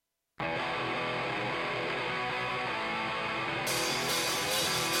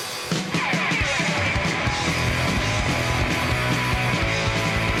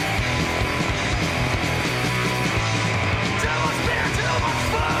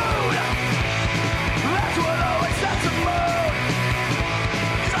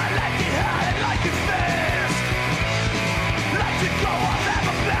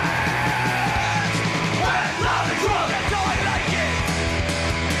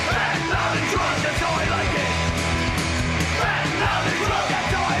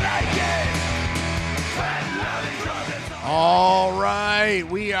right,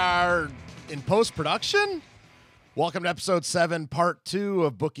 we are in post-production. Welcome to episode 7, part 2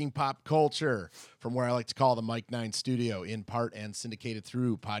 of Booking Pop Culture, from where I like to call the Mike 9 studio, in part and syndicated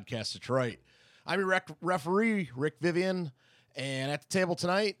through Podcast Detroit. I'm your referee, Rick Vivian, and at the table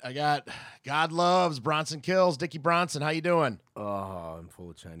tonight, I got God Loves, Bronson Kills, Dickie Bronson. How you doing? Oh, I'm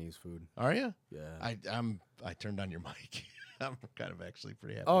full of Chinese food. Are you? Yeah. I turned on your mic. I'm kind of actually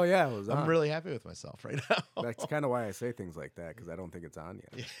pretty happy. Oh, yeah, it was on. I'm really happy with myself right now. That's kind of why I say things like that, because I don't think it's on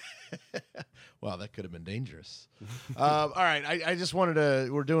yet. Well, that could have been dangerous. All right, I just wanted to.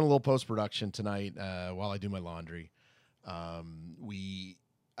 We're doing a little post production tonight while I do my laundry. I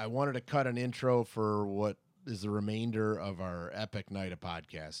wanted to cut an intro for what is the remainder of our epic night of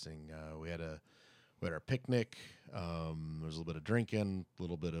podcasting. We had our picnic. There was a little bit of drinking, a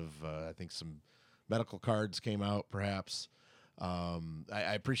little bit of I think some medical cards came out, perhaps.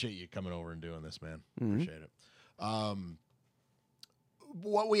 I appreciate you coming over and doing this, man. Mm-hmm. Appreciate it.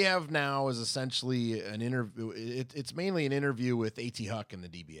 What we have now is essentially an interview. It's mainly an interview with A.T. Huck and the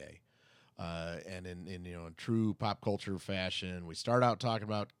DBA. And in true pop culture fashion, we start out talking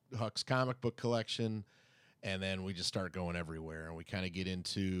about Huck's comic book collection, and then we just start going everywhere. And we kind of get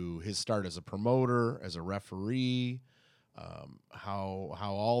into his start as a promoter, as a referee, how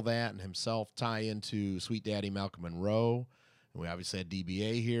all that and himself tie into Sweet Daddy Malcolm Monroe. And we obviously had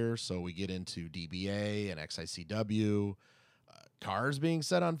DBA here, so we get into DBA and XICW, cars being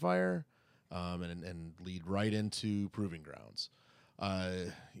set on fire, and lead right into Proving Grounds.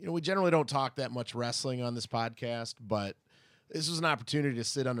 We generally don't talk that much wrestling on this podcast, but this was an opportunity to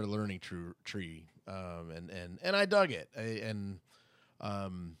sit under the learning tree, and I dug it. A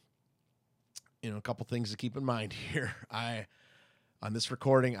couple things to keep in mind here. On this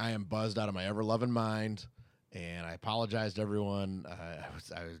recording, I am buzzed out of my ever-loving mind, and I apologize to everyone. I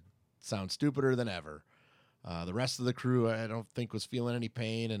sound stupider than ever. The rest of the crew, I don't think, was feeling any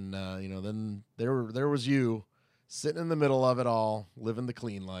pain, and then there was you, sitting in the middle of it all, living the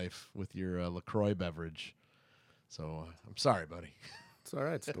clean life with your LaCroix beverage. So I'm sorry, buddy. It's all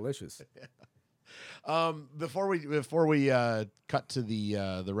right. It's delicious. Yeah. Before we cut to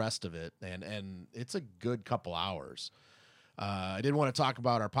the rest of it, and it's a good couple hours. I did want to talk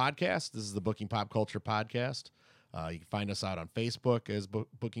about our podcast. This is the Booking Pop Culture Podcast. You can find us out on Facebook as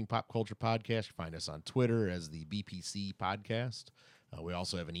Booking Pop Culture Podcast. You can find us on Twitter as the BPC Podcast. We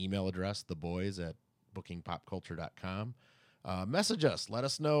also have an email address, theboys@bookingpopculture.com. Message us. Let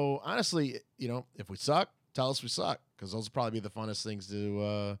us know. Honestly, if we suck, tell us we suck, because those will probably be the funnest things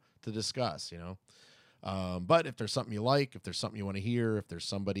to discuss, But if there's something you like, if there's something you want to hear, if there's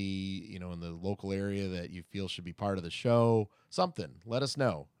somebody, in the local area that you feel should be part of the show, something, let us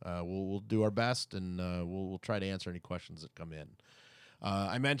know. We'll do our best, and we'll try to answer any questions that come in.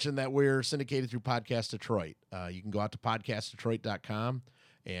 I mentioned that we're syndicated through Podcast Detroit. You can go out to podcastdetroit.com,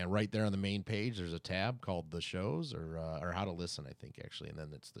 and right there on the main page, there's a tab called The Shows, or How to Listen, I think, actually, and then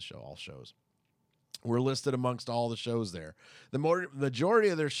it's the show, all shows. We're listed amongst all the shows there. The majority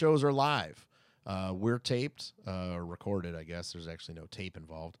of their shows are live. We're taped, or recorded, I guess. There's actually no tape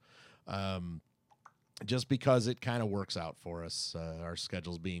involved. Just because it kind of works out for us, our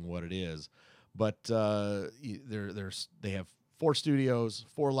schedules being what it is. But they have 4 studios,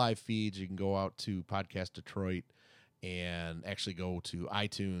 4 live feeds. You can go out to Podcast Detroit and actually go to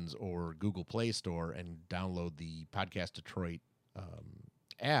iTunes or Google Play Store and download the Podcast Detroit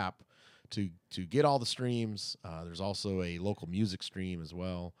app to get all the streams. There's also a local music stream as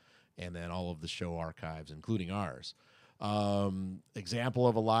well, and then all of the show archives, including ours. Example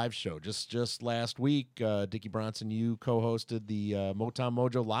of a live show. Just last week, Dickie Bronson, you co-hosted the Motown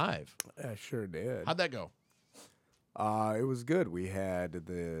Mojo Live. I sure did. How'd that go? It was good. We had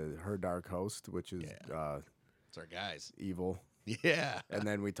Her Dark Host, which is it's our guys. Evil. Yeah. And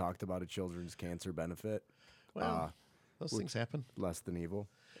then we talked about a children's cancer benefit. Well, those things happen. Less than evil.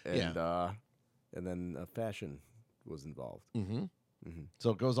 And, and then fashion was involved. Mm-hmm. Mm-hmm.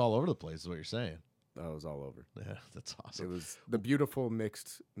 So it goes all over the place, is what you're saying. That was all over. Yeah, that's awesome. It was the beautiful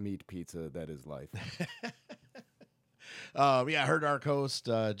mixed meat pizza that is life. Her Dark Host,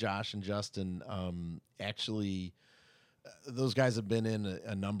 Josh and Justin, actually, those guys have been in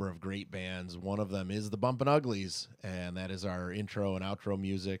a number of great bands. One of them is the Bumpin' Uglies, and that is our intro and outro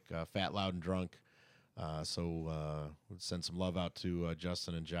music, Fat, Loud, and Drunk. So we'll send some love out to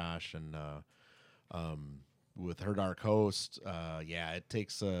Justin and Josh. And with Her Dark Host, it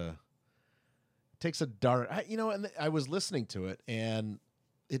takes a dark, and I was listening to it, and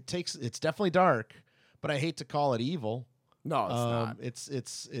it's definitely dark, but I hate to call it evil. No, it's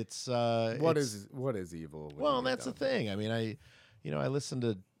not. It's what is evil? Well, that's the thing. I mean, I listened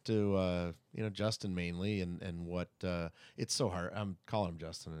to to Justin mainly, and what it's so hard. I'm calling him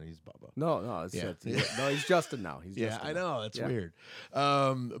Justin, and he's Bubba. No, he's Justin now. He's Justin I know that's Yeah. weird.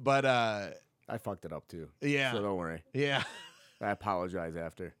 But I fucked it up too. yeah, So don't worry. yeah. I apologize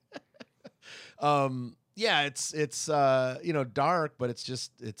after. Yeah, it's dark, but it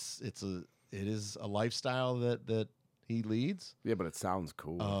is a lifestyle that he leads. Yeah, but it sounds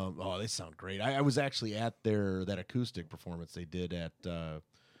cool. They sound great. I was actually at that acoustic performance they did at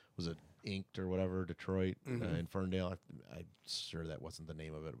was it Inked or whatever, Detroit in Ferndale. I'm sure that wasn't the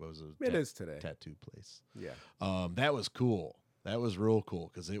name of it, but it was It is today. tattoo place. Yeah. That was cool. That was real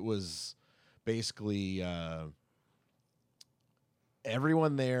cool because it was basically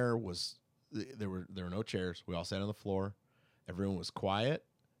everyone there was there were no chairs. We all sat on the floor. Everyone was quiet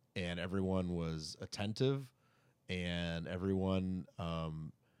and everyone was attentive and everyone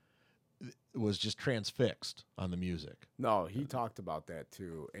was just transfixed on the music. No, he talked about that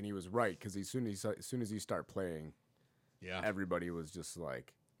too, and he was right because as soon as he start playing, everybody was just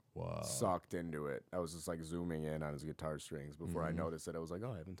like sucked into it. I was just like zooming in on his guitar strings before I noticed it. I was like,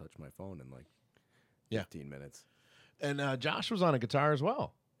 oh, I haven't touched my phone in like 15 minutes. And Josh was on a guitar as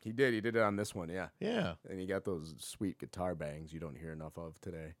well. He did it on this one, yeah. Yeah. And he got those sweet guitar bangs you don't hear enough of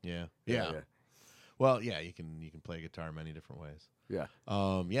today. Yeah. Well, yeah, you can play guitar many different ways. Yeah.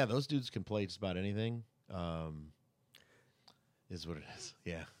 Yeah, those dudes can play just about anything. Is what it is.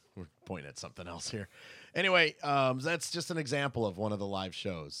 Yeah. We're pointing at something else here. Anyway, that's just an example of one of the live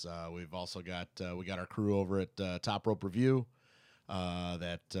shows. We've also got we got our crew over at Top Rope Review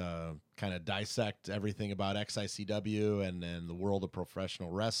that kind of dissect everything about XICW and the world of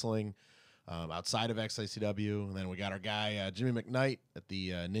professional wrestling outside of XICW. And then we got our guy, Jimmy McKnight at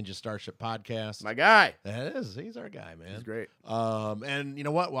the Ninja Starship podcast. My guy. That is. He's our guy, man. He's great. And you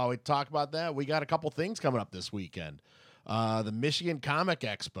know what? While we talk about that, we got a couple things coming up this weekend. The Michigan Comic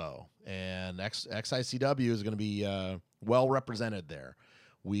Expo and XICW is going to be well represented there.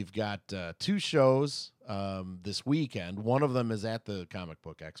 We've got 2 shows this weekend. One of them is at the Comic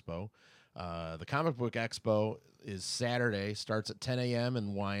Book Expo. The Comic Book Expo is Saturday, starts at 10 a.m.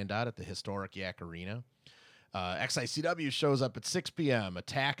 in Wyandotte at the historic Yak Arena. XICW shows up at 6 p.m.,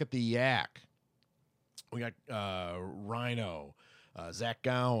 Attack at the Yak. We got Rhino, Zach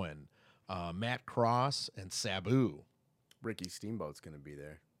Gowen, Matt Cross, and Sabu. Ricky Steamboat's going to be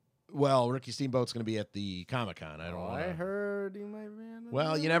there. Well, Ricky Steamboat's going to be at the Comic-Con. I heard he might be in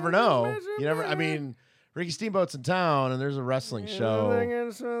Well, you never know. I mean, Ricky Steamboat's in town, and there's a wrestling show.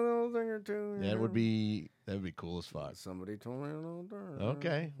 That would be cool as fuck. Somebody told me a little dirt.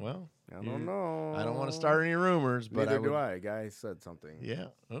 Okay, well, I don't know. I don't want to start any rumors, but neither do I. A guy said something. Yeah.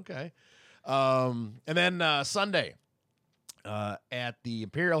 Okay. And then Sunday at the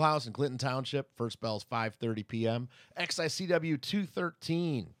Imperial House in Clinton Township. First bell's 5:30 p.m. XICW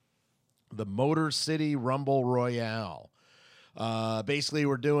 213, the Motor City Rumble Royale. Basically,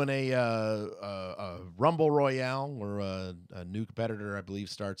 we're doing a Rumble Royale where a new competitor, I believe,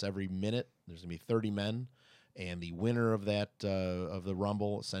 starts every minute. There's going to be 30 men, and the winner of that of the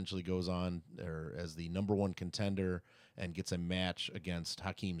Rumble essentially goes on as the number 1 contender and gets a match against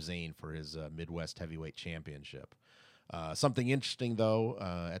Hakeem Zayn for his Midwest Heavyweight Championship. Something interesting, though,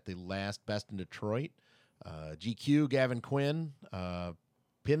 at the last Best in Detroit, GQ, Gavin Quinn,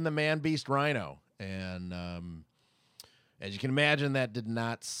 pinned the Man Beast Rhino, and as you can imagine, that did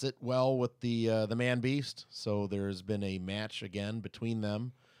not sit well with the Man Beast. So there's been a match again between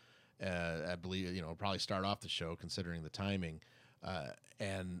them. I believe probably start off the show considering the timing,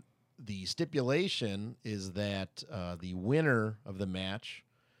 and the stipulation is that the winner of the match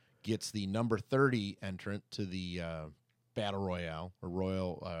gets the number 30 entrant to the Battle Royale or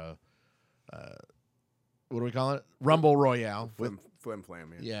Royal. What do we call it? Rumble Royale. Flim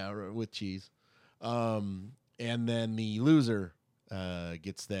Flam. Yeah, with cheese. And then the loser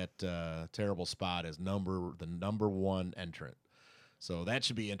gets that terrible spot as the number 1 entrant. So that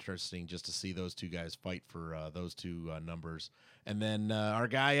should be interesting just to see those two guys fight for those two numbers. And then our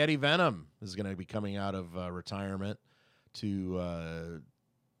guy Eddie Venom is going to be coming out of retirement to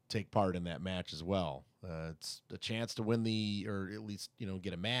take part in that match as well. It's a chance to win or at least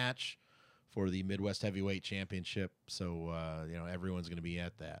get a match for the Midwest Heavyweight Championship. So everyone's going to be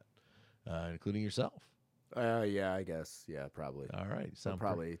at that, including yourself. Yeah, I guess. Yeah, probably. All right. I'll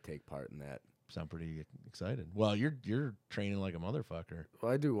probably take part in that. Sound pretty excited. Well, you're training like a motherfucker.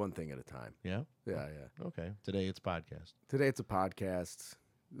 Well, I do one thing at a time. Yeah? Yeah. Okay. Today it's podcast. Today it's a podcast.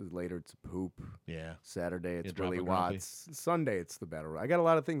 Later it's a poop. Yeah. Saturday it's Willie Watts. Sunday it's the Battle Royale. I got a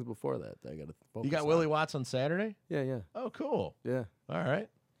lot of things before that I got to focus You got on. Willie Watts on Saturday? Yeah. Oh, cool. Yeah. All right.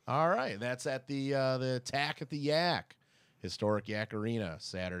 That's at the Attack at the Yak Historic Yak Arena,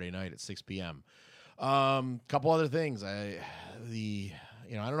 Saturday night at 6 p.m. Couple other things. I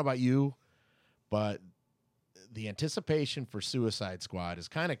don't know about you, but the anticipation for Suicide Squad is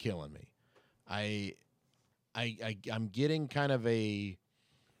kind of killing me. I'm getting kind of a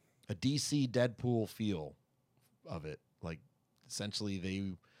DC Deadpool feel of it. Like,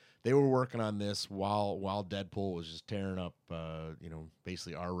 essentially they were working on this while Deadpool was just tearing up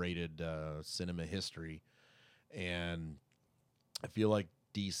basically R-rated cinema history, and I feel like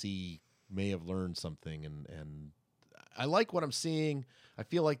DC may have learned something, and I like what I'm seeing. I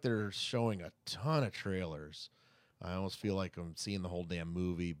feel like they're showing a ton of trailers. I almost feel like I'm seeing the whole damn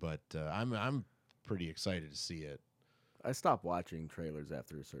movie, but I'm pretty excited to see it. I stopped watching trailers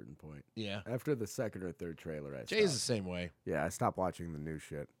after a certain point. Yeah. After the second or third trailer, I stopped. Jay's the same way. Yeah, I stopped watching the new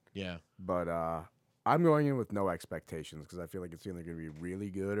shit. Yeah. But I'm going in with no expectations because I feel like it's either going to be really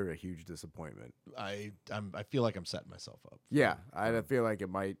good or a huge disappointment. I feel like I'm setting myself up. Yeah, I feel like it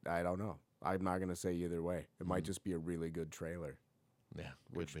might. I don't know. I'm not going to say either way. It might just be a really good trailer. Yeah,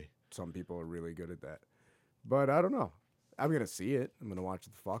 would be. Some people are really good at that. But I don't know. I'm going to see it. I'm going to watch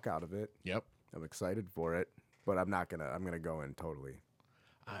the fuck out of it. Yep. I'm excited for it. But I'm not going to. I'm going to go in totally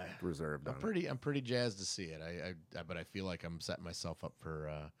reserved on it. I'm pretty jazzed to see it. But I feel like I'm setting myself up for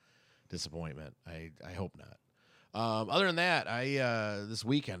disappointment. I hope not. Other than that, this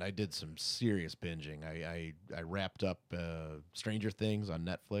weekend I did some serious binging. I wrapped up Stranger Things on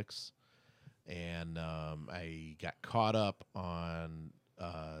Netflix, and I got caught up on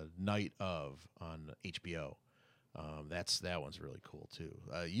Night of on HBO. That one's really cool too.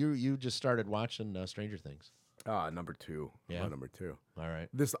 You just started watching Stranger Things. Number 2. Yeah, number 2. All right.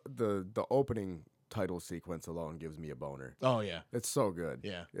 The opening title sequence alone gives me a boner. Oh yeah, it's so good.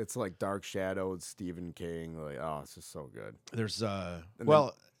 Yeah, it's like Dark Shadows, Stephen King. Like, it's just so good. There's the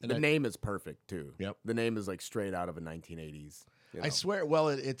name is perfect too. Yep, the name is like straight out of a 1980s. I swear. Well,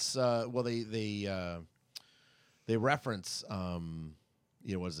 it's they reference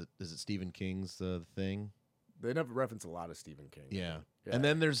is it Stephen King's The Thing? They never reference a lot of Stephen King. Yeah. And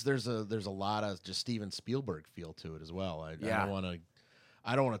then there's a lot of just Steven Spielberg feel to it as well. I don't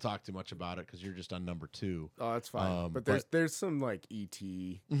want to talk too much about it because you're just on number 2. Oh, that's fine. But there's some like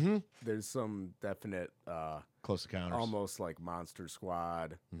E.T. Mm-hmm. There's some definite Close Encounters, almost like Monster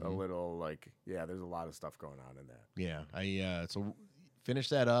Squad. Mm-hmm. A little like there's a lot of stuff going on in that. Yeah, I so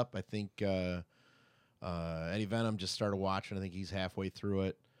finished that up. I think Eddie Venom just started watching. I think he's halfway through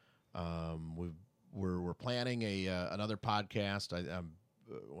it. We're planning another podcast.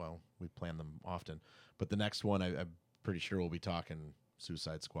 We plan them often, but the next one I'm pretty sure we'll be talking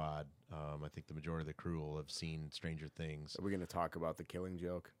Suicide Squad. I think the majority of the crew will have seen Stranger Things. Are we going to talk about The Killing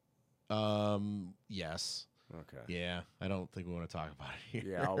Joke? Yes. Okay. Yeah, I don't think we want to talk about it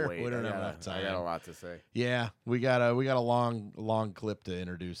here. Yeah, I'll wait. We don't have enough time. I got a lot to say. Yeah, we got a long clip to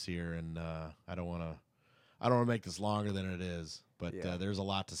introduce here, and I don't want to make this longer than it is. But there's a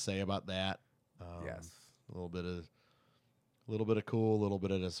lot to say about that. Yes. A little bit of cool, a little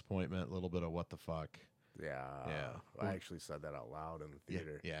bit of disappointment, a little bit of what the fuck. Yeah. I actually said that out loud in the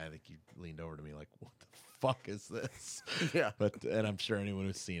theater. Yeah, I think you leaned over to me like, what the fuck is this? Yeah. And I'm sure anyone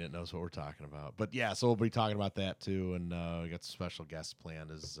who's seen it knows what we're talking about. But yeah, so we'll be talking about that too, and we got some special guests planned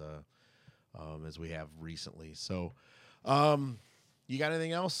as we have recently. So, you got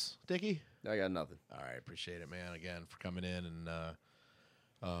anything else, Dickie? I got nothing. All right, appreciate it, man. Again, for coming in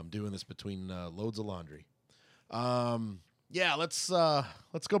and doing this between loads of laundry. Let's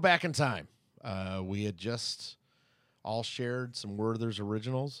go back in time. We had just all shared some Werther's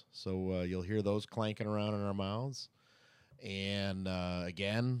originals, so you'll hear those clanking around in our mouths. And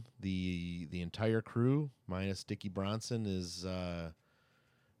again, the entire crew minus Dickie Bronson is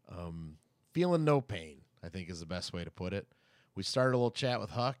feeling no pain, I think is the best way to put it. We started a little chat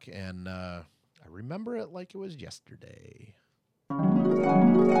with Huck, and I remember it like it was yesterday.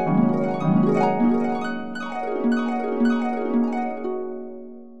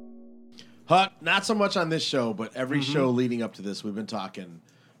 Huck, not so much on this show, but every show leading up to this, we've been talking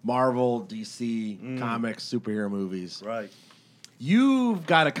Marvel, DC, comics, superhero movies. Right. You've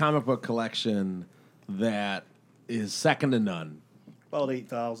got a comic book collection that is second to none. About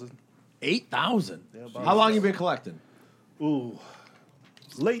 8,000. 8,000? Yeah, how long have you been collecting? Ooh,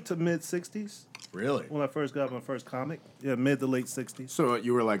 late to mid 60s. Really? When I first got my first comic. Yeah, mid to late 60s. So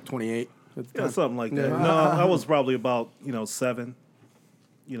you were like 28? Yeah, something like that. No, I was probably about, 7,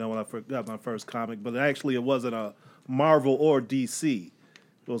 when I first got my first comic. But actually, it wasn't a Marvel or DC.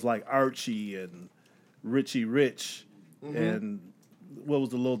 It was like Archie and Richie Rich. And what was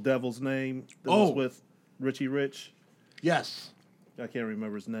the little devil's name that was with Richie Rich? Yes. I can't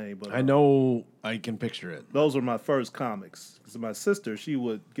remember his name, but I know I can picture it. those were my first comics. Because my sister, she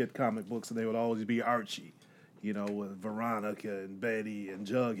would get comic books, and they would always be Archie, with Veronica and Betty and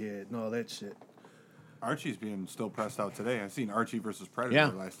Jughead and all that shit. Archie's being still pressed out today. I seen Archie versus Predator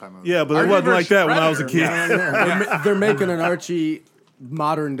last time. But it wasn't like that when I was a kid. They're making an Archie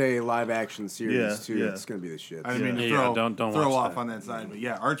modern day live action series too. It's gonna be the shit. I mean, don't throw off on that side, but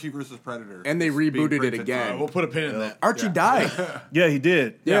Archie versus Predator, and they rebooted it again. We'll put a pin in that. Archie died. Yeah, he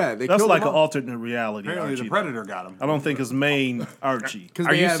did. Yeah, that's like an alternate reality. Apparently, Archie, the Predator got him. I don't think his main Archie.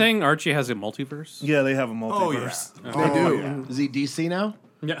 Are you saying Archie has a multiverse? Yeah, they have a multiverse. They do. Is he DC now?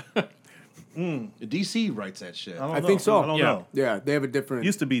 Yeah. DC writes that shit. I think so. I don't know. Yeah, they have a different. It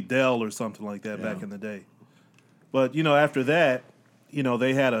used to be Dell or something like that back in the day. But after that,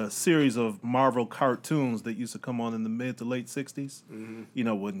 they had a series of Marvel cartoons that used to come on in the mid to late 60s.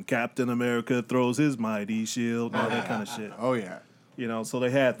 Mm-hmm. When Captain America throws his mighty shield and all that kind of shit. Oh, yeah. So they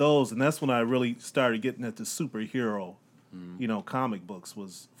had those, and that's when I really started getting into superhero, comic books,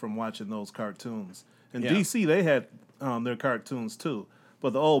 was from watching those cartoons. And DC, they had their cartoons too.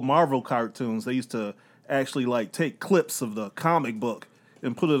 But the old Marvel cartoons, they used to actually take clips of the comic book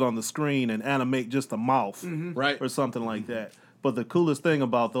and put it on the screen and animate just a mouth or something like that. But the coolest thing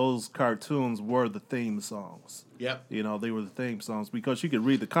about those cartoons were the theme songs. Yep. They were the theme songs because you could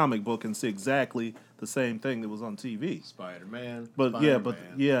read the comic book and see exactly the same thing that was on TV. Spider-Man.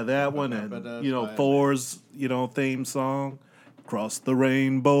 That one and Thor's theme song, "Cross the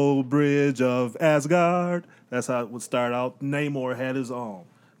Rainbow Bridge of Asgard." That's how it would start out. Namor had his own.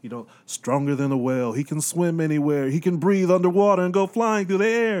 Stronger than a whale. He can swim anywhere. He can breathe underwater and go flying through the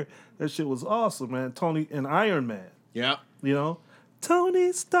air. That shit was awesome, man. Tony and Iron Man. Yeah.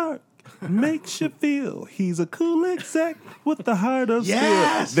 Tony Stark makes you feel he's a cool exec with the heart of steel.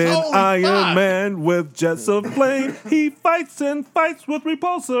 Then Iron Man with jets of flame. He fights and fights with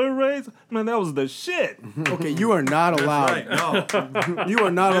repulsor rays. Man, that was the shit. Okay, you are not allowed. Right, no. You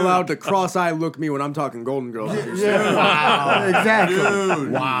are not allowed to cross-eye look me when I'm talking Golden Girls. Wow. Exactly.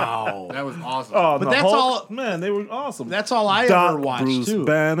 Dude. Wow. That was awesome. Oh, But that's all. Man, they were awesome. That's all I Doc ever watched Bruce too.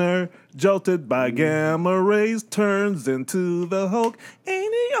 Banner, jolted by gamma rays, turns into the Hulk.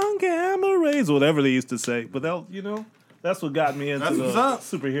 Ain't he on gamma rays? Whatever they used to say. But that, that's what got me into That's the what's up.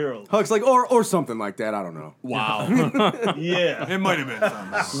 superheroes. Hulk's or something like that. I don't know. Wow. Yeah. It might have been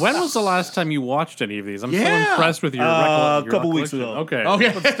something. When was the last time you watched any of these? I'm so Yeah. impressed with your A couple weeks recollection. ago.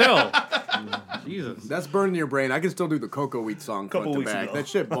 Okay. But still. Jesus. That's burned in your brain. I can still do the Cocoa Wheat song Couple front to weeks back. ago. That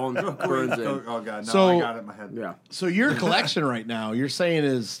shit burns in. Oh, God. No, So- I got it in my head. Yeah. So your collection right now, you're saying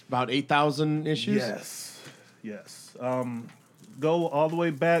is about 8,000 issues? Yes. Go all the way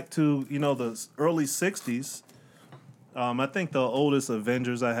back to, the early 60s. I think the oldest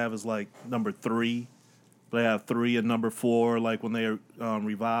Avengers I have is number 3. But I have 3 and number 4, when they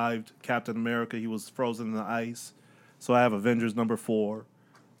revived Captain America, he was frozen in the ice. So I have Avengers number 4,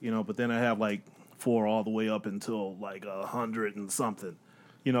 but then I have 4 all the way up until 100 and something,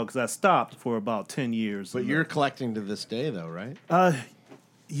 because I stopped for about 10 years. But you're collecting to this day, though, right?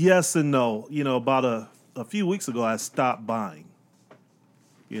 Yes and no. About a few weeks ago, I stopped buying,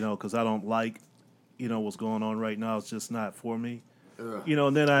 because I don't like, what's going on right now. It's just not for me.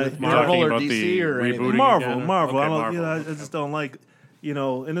 And then I Marvel or about DC the or anything? rebooting Marvel. again? Okay, I don't. Marvel. I just don't like.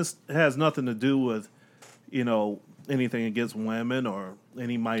 And this has nothing to do with, anything against women or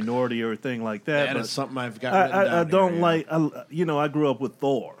any minority or thing like that. That but is something I've got. written I down don't here, like. I grew up with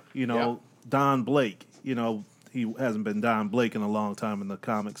Thor. Don Blake. He hasn't been Don Blake in a long time in the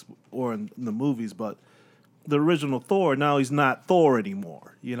comics or in the movies, but the original Thor. Now he's not Thor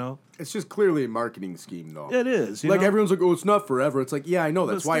anymore. It's just clearly a marketing scheme, though. It is. Everyone's like, "Oh, it's not forever." It's yeah, I know.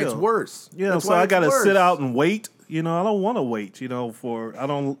 That's why it's still. worse. Yeah, That's so why I it's got to worse. sit out and wait. I don't want to wait. For I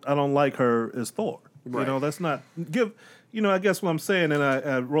don't like her as Thor. Right. That's not give. I guess what I'm saying, and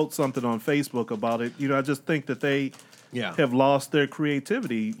I wrote something on Facebook about it. I just think that they have lost their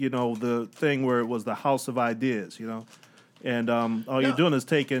creativity. The thing where it was the house of ideas. And all you're doing is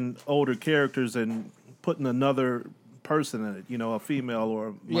taking older characters and putting another person in it. A female or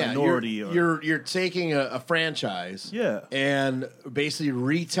a minority. You're taking a franchise, and basically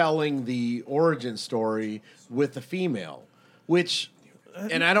retelling the origin story with the female, which,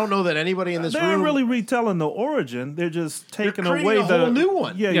 and I don't know that anybody in this they're room not really retelling the origin. They're just taking creating away a the whole new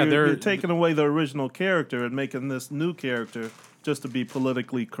one. Yeah, Yeah, you're taking away the original character and making this new character just to be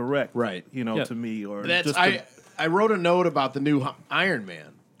politically correct, Right. To me, or That's just I wrote a note about the new Iron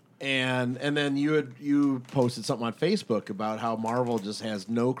Man, and then you posted something on Facebook about how Marvel just has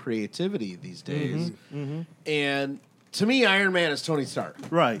no creativity these days, and to me, Iron Man is Tony Stark.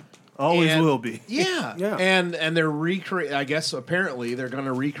 right. Always will be. Yeah, Yeah. And they're I guess apparently they're going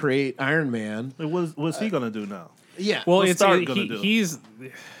to recreate Iron Man. What's he gonna do now? Yeah. Well, What's it's Stark gonna do? he's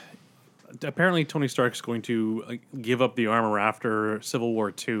apparently Tony Stark's going to give up the armor after Civil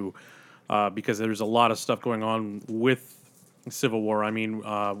War II because there's a lot of stuff going on with Civil War. I mean,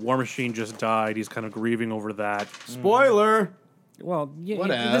 War Machine just died. He's kind of grieving over that. Spoiler. Well, yeah,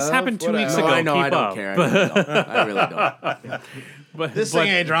 Whatever, this happened 2 weeks whatever. ago. No, I know. Keep I don't up. care. I really don't. But this but- thing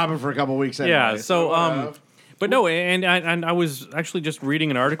ain't dropping for a couple weeks anyway. Yeah. So, whatever. but no, and I was actually just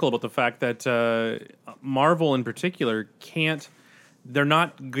reading an article about the fact that Marvel in particular they're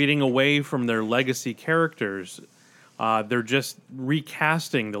not getting away from their legacy characters. They're just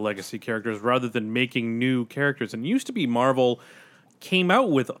recasting the legacy characters rather than making new characters. And it used to be Marvel came out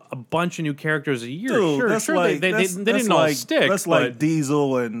with a bunch of new characters a year. Dude, Sure, they didn't all stick. That's but like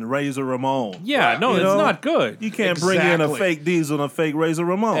Diesel and Razor Ramon. yeah, no, You it's know? not good. You can't bring in a Exactly. fake Diesel and a fake Razor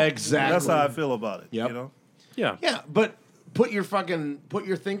Ramon. Exactly. That's how I feel about it. Yep. You know? Yeah. Yeah, but put your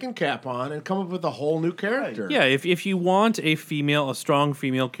thinking cap on and come up with a whole new character. Yeah, if you want a strong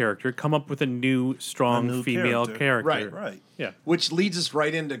female character, come up with a new strong A new female character. character. Right. Yeah. Which leads us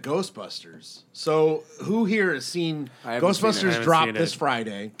right into Ghostbusters. So, who here has seen I haven't seen it. I Ghostbusters haven't drop seen this it.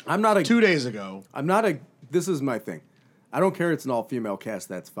 Friday? I'm not a. 2 days ago. This is my thing. I don't care. It's an all-female cast.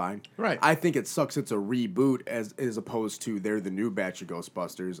 That's fine. Right. I think it sucks. It's a reboot as opposed to they're the new batch of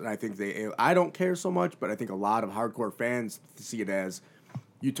Ghostbusters, and I think I don't care so much, but I think a lot of hardcore fans see it as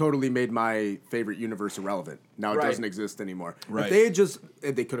you totally made my favorite universe irrelevant. Now it Right. doesn't exist anymore. Right. If they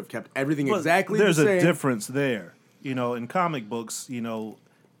had they could have kept everything But exactly there's the same. a difference there. You know, in comic books,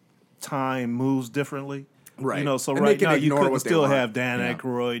 time moves differently. Right. You know, so And they right can now you ignore couldn't what they still want. have Dan Yeah.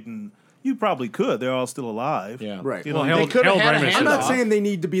 Aykroyd, and you probably could. They're all still alive. Yeah. Right. You Well, know, Harold could've had a Ramis hand is I'm not off. saying they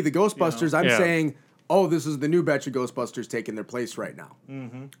need to be the Ghostbusters. I'm Yeah. saying, oh, this is the new batch of Ghostbusters taking their place right now.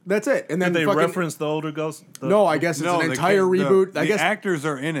 Mm-hmm. That's it. And then did they fucking, reference the older ghosts? No, I guess it's an the entire ca- the- reboot. I the guess. actors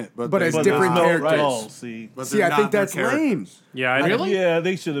are in it, but it's they're different not- characters. Oh, see. But See, they're I not think their that's lame. characters. Yeah, Really? Yeah,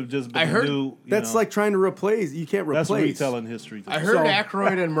 they should have just been I heard- new. That's like trying to replace. You can't that's replace. retelling history. I heard So-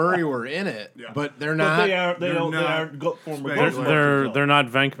 Aykroyd and Murray were in it, but they're But not. they are. They They're don't. They not aren't former They're- Ghostbusters. they're not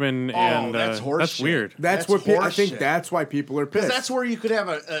Venkman and that's horseshit. that's weird. That's That's what I horse think. shit. That's why people are pissed. Because that's where you could have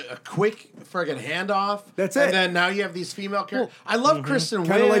a quick friggin' handoff. That's and it. then now you have these female characters. I love Kristen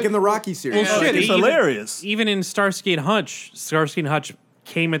kind of Wiig. like in the Rocky series. Well, Shit, it's even- hilarious. Even in Starsky and Hutch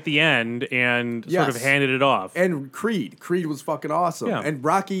came at the end and sort of Yes. handed it off. And Creed was fucking awesome. Yeah. And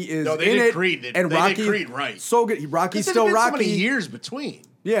Rocky is No, they in did it. Creed. They and did Rocky, Creed right. So good. Rocky's There's still been Rocky. so many years between.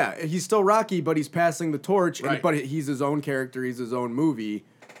 Yeah, he's still Rocky, but he's passing the torch. Right. But he's his own character. He's his own movie.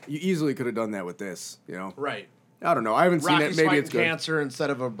 You easily could have done that with this. Right. I don't know. I haven't seen Rocky's it. Maybe fighting it's good. cancer instead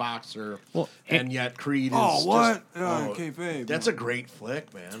of a boxer. Well, and yet Creed is Oh, what? just- Kayfabe. that's a great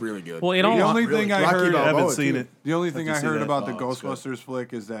flick, man. It's really good. well, it The all only really thing I Rocky heard. Balboa, I haven't too. seen it. The only thing you I see heard that? about the Oh, it's good. Ghostbusters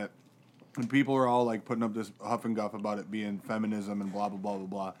flick is that when people are all like putting up this huff and guff about it being feminism and blah blah blah blah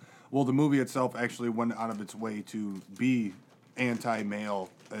blah. Well, the movie itself actually went out of its way to be anti-male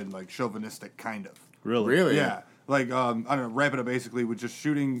and like chauvinistic, kind of. Really? Yeah. Like I don't know. Wrap it up basically with just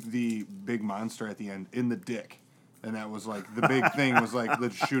shooting the big monster at the end in the dick. And that was like the big thing was like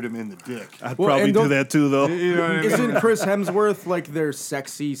let's shoot him in the dick. I'd Well, probably and do don't- that too, though. You know what I mean? Isn't Chris Hemsworth like their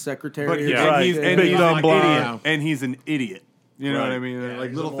sexy secretary? But Yeah. Right. he's, and Big he's dumb an blonde. idiot, and he's an idiot. You know Right. what I mean? Yeah, Like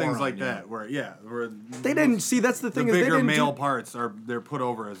he's little a things moron, like yeah. that. Where where They didn't see. That's the the thing is they bigger didn't male do. parts they're put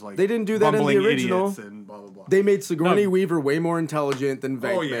over as like They didn't do that in the bumbling original. idiots and blah blah blah. They made Sigourney No. Weaver way more intelligent than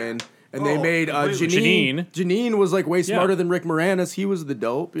Venkman. Oh, yeah. And they Oh, made completely. Janine. Janine was like way smarter than Rick Moranis. He was the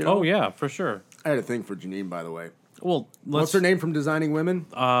dope. You know? Oh yeah, for sure. I had a thing for Janine, by the way. Well, What's her name from Designing Women?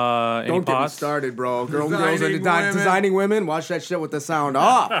 Any Don't get me Potts? started, bro. Girls Designing are Women. Designing Women. Watch that shit with the sound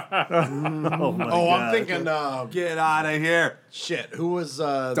off. Oh my Oh, god. I'm thinking, Get out of here! shit. Who was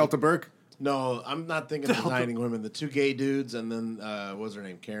Delta Burke. No, I'm not thinking Designing Women. The two gay dudes, and then what was her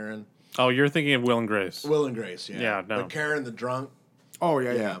name? Karen, Oh, you're thinking of Will and Grace. Will and Grace. Yeah, Yeah, no. But Karen the drunk. Oh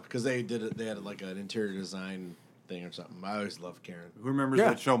yeah, Yeah, yeah. because they did it. They had like an interior design thing or something. I always loved Karen. Who remembers Yeah.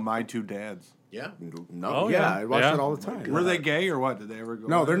 that show, My Two Dads? Yeah, No, Oh, yeah, yeah. I watch Yeah. it all the time. Were they gay or what? Did they ever go?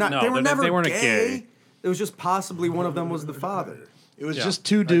 No, they're not. No, they were they- never they weren't gay. gay. It was just possibly one of them was the father. it was Yeah. just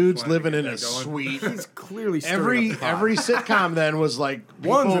two dudes wanted to living get in that a going. suite. He's clearly stirring every up the pot. every sitcom then was like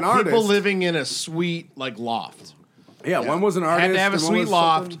One's people, an artist. people living in a suite like loft. yeah, one was an artist. Had to have a and one sweet was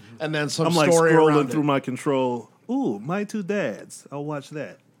loft something- and then some I'm like story scrolling around through it. my control. Ooh, My Two Dads. I'll watch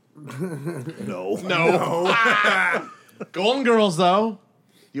that. No. No, Golden Girls though.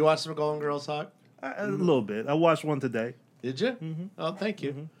 You watch some Golden Girls, Hawk? A little bit. I watched one today. Did you? Oh, thank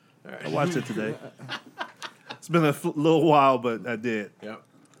you. I watched it today. It's been a little while, but I did. Yep.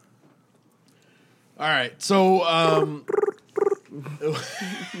 All right. So,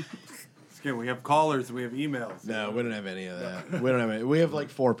 Again, we have callers and we have emails. no, we don't have any of that. We don't have any. We have like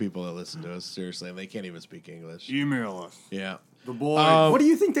 4 people that listen to us, seriously, and they can't even speak English. Email us. Yeah. The boys. What do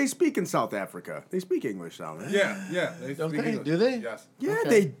you think they speak in South Africa? They speak English down there. yeah. They Don't speak they? English. Do they? Yes. Yeah, Okay.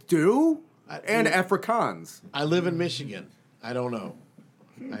 they do. And dude, Afrikaans. I live in Michigan. I don't know.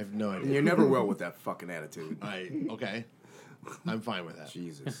 I have no idea. You never will with that fucking attitude. Okay. I'm fine with that.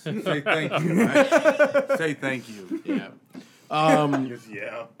 Jesus. Say thank you. Right? Say thank you. Yeah.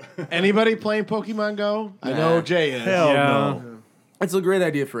 Yeah. Anybody playing Pokemon Go? I know Jay is. Hell Yeah. no. It's a great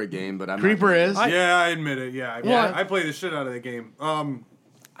idea for a game, but I'm Creeper is. Yeah, I admit it. Yeah, What? I play the shit out of that game.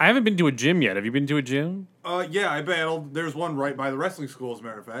 I haven't been to a gym yet. Have you been to a gym? Yeah, I battled. There's one right by the wrestling school, as a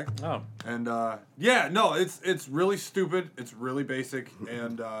matter of fact. Oh. And yeah, no, it's really stupid. It's really basic.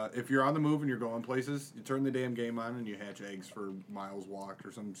 And if you're on the move and you're going places, you turn the damn game on and you hatch eggs for miles walked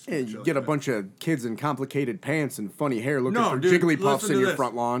or some. Yeah, shit you like get a that. bunch of kids in complicated pants and funny hair looking No, for dude, Jigglypuffs listen in to your this.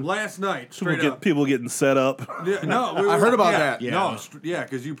 front lawn. Last night, straight up. People getting set up. Yeah, no, I heard about that. Yeah. No,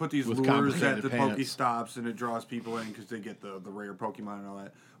 because you put these With lures at complicated the pants. Pokestops and it draws people in because they get the rare Pokemon and all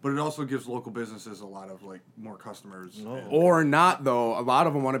that. But it also gives local businesses a lot of like more customers. and- Or not, though. A lot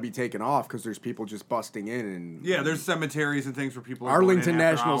of them want to be taken off because there's people just busting in. And Yeah, there's cemeteries and things where people are going Arlington in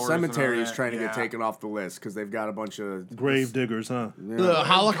after National hours and all Cemetery is that. trying to get Yeah. taken off the list because they've got a bunch of Grave diggers, huh? The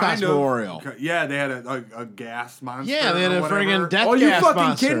Holocaust Kind of. Memorial. Yeah, they had a gas monster. Yeah, they had or a whatever. friggin' death Oh, you gas fucking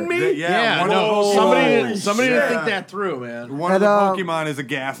monster. kidding me? Yeah, one no, of somebody didn't shit. think that through, man. One of the And, Pokemon is a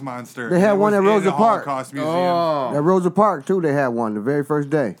gas monster. they had It one was at in Rosa the Park. Holocaust Museum. Oh. At Rosa Parks too, they had one the very first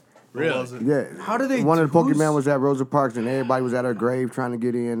day. Really? Yeah. How do they One of the who's- Pokemon was at Rosa Parks, and everybody was at her grave trying to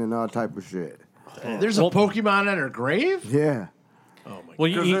get in and all type of shit. There's a Pokemon at her grave? Yeah. Oh my god. Well,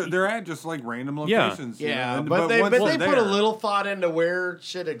 Because they're at just like random Yeah. locations. you know, Yeah, and- but they once they're put a there- little thought into where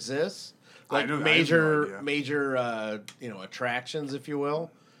shit exists. Like I have no major idea. attractions, if you will.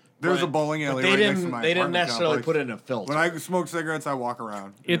 There's But- a bowling alley But they right didn't next to my they didn't apartment necessarily complex. put in a filter. When I smoke cigarettes, I walk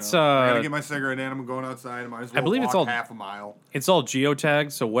around. It's, I gotta uh, get my cigarette in. I'm going outside. I might as well believe walk it's all- half a mile. It's all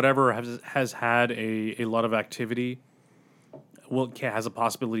geotagged, so whatever has had a lot of activity has a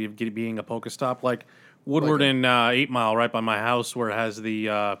possibility of being a Pokestop. Like Woodward in 8 Mile, right by my house, where it has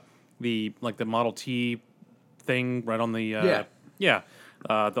the Model T thing right on the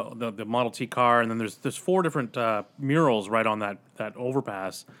the Model T car, and then there's 4 different murals right on that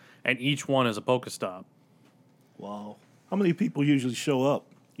overpass, and each one is a Pokestop. Wow. How many people usually show up?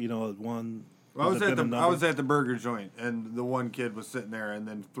 You know, at one. Well, I has there been a I number? was at the burger joint, and the one kid was sitting there, and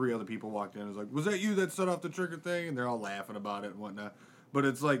then 3 other people walked in. and was like, "Was that you that set off the trigger thing?" And they're all laughing about it and whatnot. But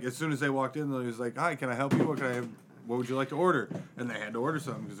it's like as soon as they walked in, they was like, "Hi, can I help you? What would you like to order?" And they had to order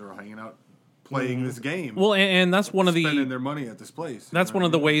something because they were hanging out playing this game. Well, and that's one of spending the their money at this place. you that's know one what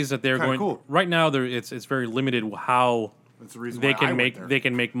of the I mean? ways that they're Kinda going cool. right now. It's very limited how That's the reason they why I can went make there. they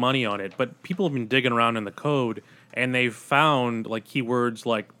can make money on it. But people have been digging around in the code, and they've found like keywords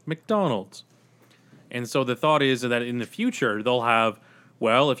like McDonald's. And so the thought is that in the future they'll have,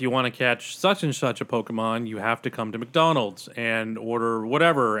 well, if you want to catch such and such a Pokemon, you have to come to McDonald's and order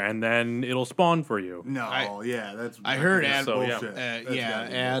whatever, and then it'll spawn for you. No, I heard ad So, yeah. bullshit. That's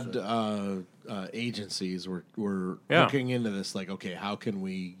ad gotta be bullshit. agencies were Yeah. looking into this. Like, okay, how can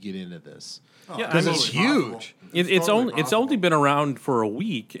we get into this? Yeah, Because I it's mean, huge. It's totally only possible. been around for a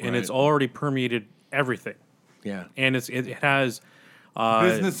week, and Right. it's already permeated everything. Yeah. And it has.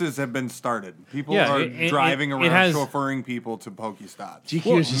 Businesses have been started. People Yeah, are it driving around has- chauffeuring people to Pokestops.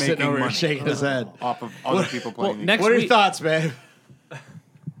 GQ's just sitting making over here money shaking his head. off of other people playing. these next What are your week- thoughts, babe?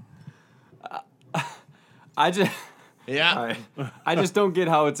 I just Yeah. I just don't get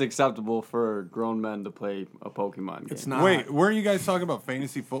how it's acceptable for grown men to play a Pokemon game. It's not. Wait, weren't you guys talking about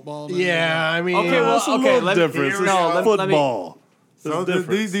fantasy football? Yeah, I mean, Okay, well, It's a okay, little difference. It's no, let me- football. So There's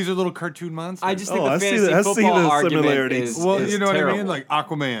difference. these are little cartoon monsters. I just think Oh, the I see fantasy the- I see football the argument similarities. is well, is you know what I terrible. mean, like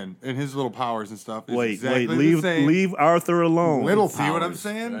Aquaman and his little powers and stuff. Is Wait, exactly wait. the same. Leave Arthur alone. Little See what I'm powers.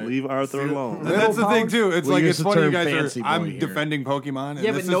 saying? Leave Arthur alone. And that's the thing too. It's We like use it's the funny you term guys fancy are. boy I'm here. defending Pokemon, and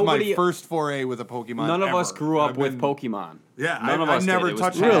Yeah, this but is my nobody- first foray with a Pokemon. None of us ever. grew up I've with been- Pokemon. Yeah, None of I us never did. It was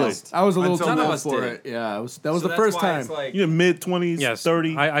touched Really? passed. I was a little Until too none of old us for did. it. Yeah, that was So the first that's why time. it's like- You're mid 20s, Yes,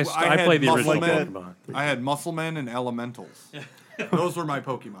 30. I had played the original Muscleman. Pokemon. I had Musclemen and Elementals. Those were my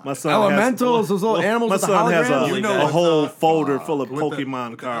Pokemon. My son Elementals, those little animals My with the son has holograms? a, You know a what's whole up. folder full of With the- Pokemon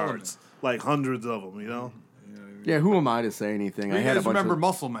with the cards, elements. like hundreds of them. You know. Yeah, who am I to say anything? You I had a guys bunch remember of.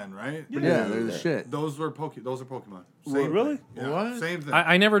 Musclemen, right? Yeah, they're the shit. Those are Pokemon. Really? Thing. Yeah, What? Same thing.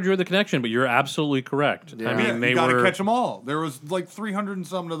 I never drew the connection, but you're absolutely correct. I Yeah. mean, yeah, they you gotta were. catch them all. There was like 300 and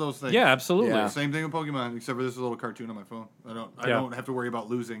something of those things. Yeah, absolutely. Yeah. Same thing with Pokemon, except for this little cartoon on my phone. I Yeah. don't have to worry about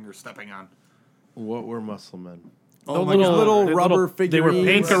losing or stepping on. What were muscle men? Oh, Those little rubber They were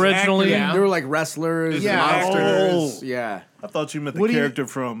figurines. pink originally. Yeah. They were like wrestlers, Yeah. monsters. Oh. Yeah. I thought you meant the What do you- character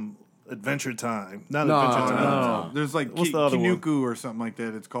from Adventure Time. Not No, Adventure Time. no. There's like What's the other one? Kinuku or something like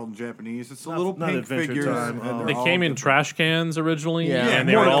that. It's called in Japanese. It's a Not- little not pink Adventure figures. Time, and they're They all came in different. trash cans originally. Yeah. and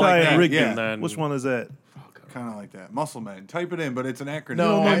they were all Mordecai like and that. Rigby. Yeah. then- Which one is that? Kind of like that. Muscle Man. Type it in, but it's an acronym.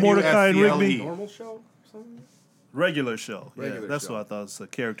 No, know Mordecai and Rigby? Normal show? Something? Regular show. Regular yeah, that's show. what I thought. It's a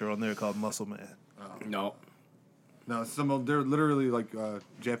character on there called Muscle Man. No. No, they're literally like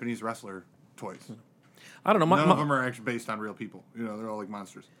Japanese wrestler toys. I don't know. None of them are actually based on real people. You know, they're all like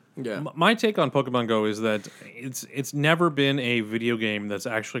monsters. Yeah. My take on Pokemon Go is that it's never been a video game that's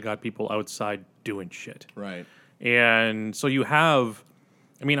actually got people outside doing shit. Right. And so you have,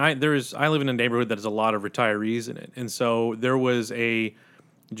 I mean, I live in a neighborhood that has a lot of retirees in it, and so there was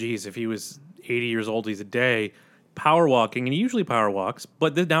if he was 80 years old, he's a day power walking, and he usually power walks,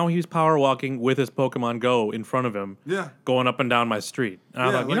 but now he was power walking with his Pokemon Go in front of him, going up and down my street. And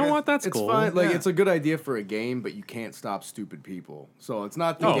I thought, you know what, that's it's cool. fine. Like Yeah. it's a good idea for a game, but you can't stop stupid people. So it's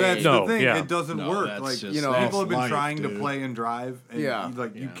not the Oh, game. That's No, the thing. yeah. It doesn't No, work. that's Like just- you know, people that's have been life, trying to dude. play and drive, and Yeah.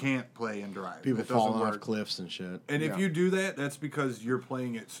 you can't play and drive. People It doesn't falling work. off cliffs and shit. And if Yeah. you do that, that's because you're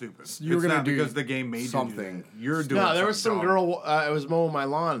playing it stupid. You're it's gonna not do because the game made something. you do that. You're doing. No, there was some something dumb. girl. I was mowing my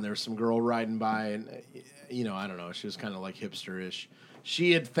lawn, and there was some girl riding by, and I don't know. She was kind of like hipster-ish.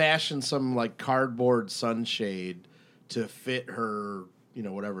 She had fashioned some like cardboard sunshade to fit her,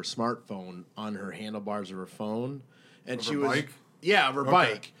 whatever smartphone on her handlebars of her phone, and Of she her was bike? of her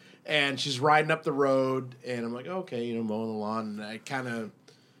bike, and she's riding up the road, and I'm like, okay, mowing the lawn, and I kind of.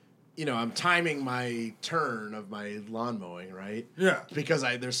 I'm timing my turn of my lawn mowing, right? Yeah. Because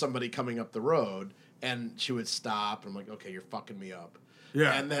there's somebody coming up the road, and she would stop, and I'm like, okay, you're fucking me up.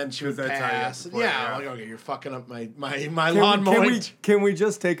 Yeah, And then she would 'cause that's how you have pass. to play, I'm yeah. like, okay, you're fucking up my lawn mowing. Can we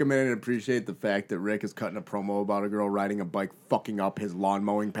just take a minute and appreciate the fact that Rick is cutting a promo about a girl riding a bike fucking up his lawn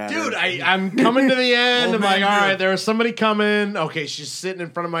mowing pattern? Dude, I'm coming to the end. Old I'm like, man all right, drift. there was somebody coming. Okay, she's sitting in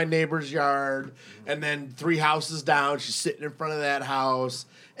front of my neighbor's yard. And then 3 houses down, she's sitting in front of that house.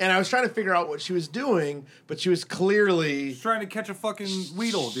 And I was trying to figure out what she was doing, but she was clearly... He's trying to catch a fucking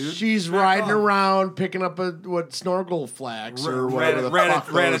Weedle, dude. She's Back riding off. around, picking up snorkel flax or whatever the fuck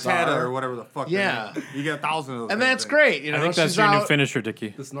those Ratatata are. or whatever the fuck. Yeah. they're- you get 1,000 of those. And kind of that's things. great. I think that's she's your new out- finisher, Dickie.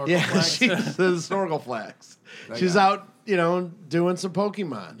 The snorkel Yeah, flags? she's the snorkel flax. She's out, doing some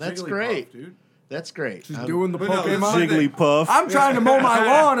Pokemon. That's Jigglypuff, great. dude. That's great. She's I'm- doing the But no, this is Pokemon. the thing. Jigglypuff. I'm trying to mow my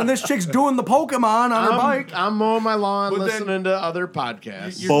lawn, and this chick's doing the Pokemon on her bike. I'm mowing my lawn, But then- listening to other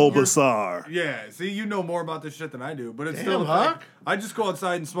podcasts. Bulbasaur. Yeah, see, you know more about this shit than I do, but it's Damn, still the Huck. thing. I just go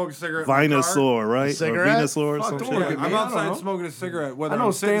outside and smoke a cigarette. in my car. Venusaur, right? Cigarette? Or Venusaur or Fuck, some don't shit. look Yeah, at me. I'm I don't outside know. smoking a cigarette. Whether I know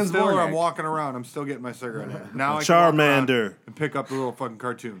I'm sitting Stan's still or I'm Vornak. walking around, I'm still getting my cigarette in. Now I can walk around Charmander. and pick up the little fucking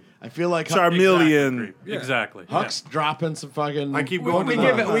cartoon. I feel like Charmeleon. Yeah. Exactly. Huck's dropping some fucking. I keep going We to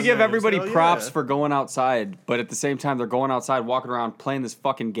give the- we give everybody Hell yeah. props for going outside, but at the same time they're going outside, walking around, playing this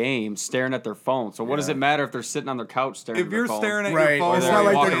fucking game, staring at their phone. So what does it matter if they're sitting on their couch staring If at their you're phone? staring at Right. your phone, It's while not you're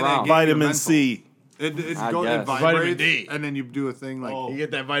like walking they're- that game, Vitamin you're C. mental. It I goes, it guess. Vitamin vibrates, D. and then you do a thing like. You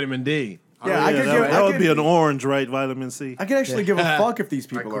get that vitamin D. Yeah, I could give. that would be an orange, right? Vitamin C. I could actually give a fuck if these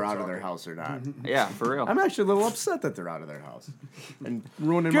people quit are out of their talking. house or not. Yeah, for real. I'm actually a little upset that they're out of their house and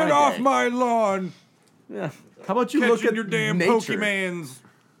ruining Get my off day. my lawn! Yeah. How about you look Catching at your damn nature? Pokemans.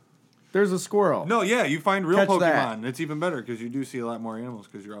 There's a squirrel. No, yeah, you find real Catch Pokemon. that. It's even better because you do see a lot more animals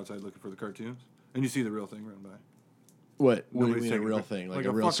because you're outside looking for the cartoons, and you see the real thing run by. What? What do you Nobody's mean a taking real pic- thing? Like a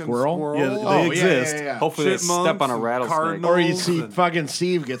fucking real squirrel? Yeah, they Oh, exist. yeah. Hopefully they step Chipmunks on a and rattlesnake. cardinals. Or you see and fucking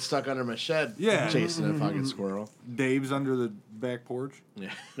Steve get stuck under my shed. Yeah. Chasing a fucking squirrel. Dave's under the back porch.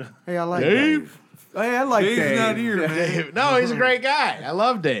 Hey, I like Dave? Dave. Hey, I like Dave's Dave. not here, man. Dave. No, he's a great guy. I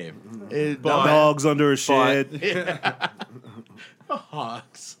love Dave. Dogs under a shed.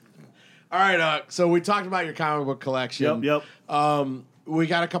 Hawks. All right, so we talked about your comic book collection. Yep. We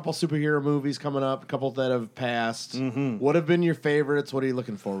got a couple superhero movies coming up, a couple that have passed. What have been your favorites? What are you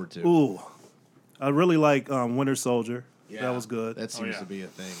looking forward to? Ooh, I really like Winter Soldier. That was good. That seems to be a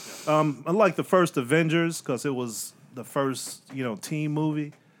thing. I like the first Avengers because it was the first team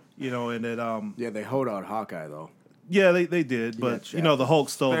movie. And it Yeah, they hoed out Hawkeye though. yeah they did, but Shaq. the Hulk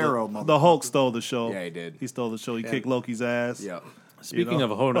stole Sparrow, the Hulk stole the show. Yeah, he did. He stole the show. He kicked Loki's ass. Yeah. Speaking of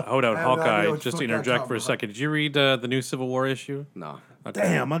Hold Out I have no idea Hawkeye, what just to the fuck you're interject for a talking second, did you read the new Civil War issue? No.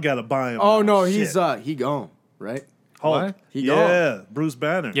 Damn, I gotta buy him. Oh no, Shit. he's he gone, right? Hulk. What? He Yeah, Bruce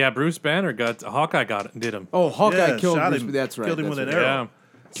Banner. Yeah, Bruce Banner Hawkeye did him. Oh, Hawkeye Yeah, killed shot Bruce. him. That's right. Killed him that's with an right. arrow. Yeah.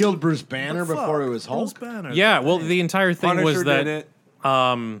 Killed Bruce Banner Fuck, before he was Hulk. Bruce Banner. Yeah, well, the entire thing Punisher was that did it.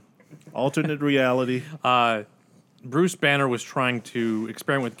 Alternate reality. Bruce Banner was trying to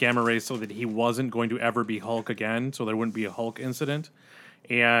experiment with gamma rays so that he wasn't going to ever be Hulk again, so there wouldn't be a Hulk incident.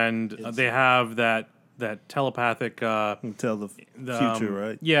 And they have that telepathic Tell the future,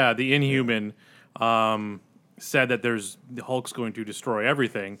 right? Yeah, the Inhuman said that the Hulk's going to destroy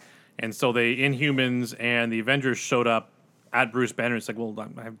everything, and so the Inhumans and the Avengers showed up at Bruce Banner. It's like, well,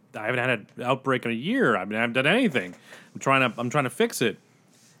 I haven't had an outbreak in a year. I haven't done anything. I'm trying to fix it,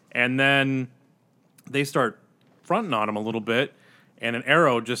 and then they start fronting on him a little bit, and an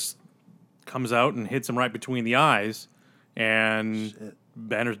arrow just comes out and hits him right between the eyes, and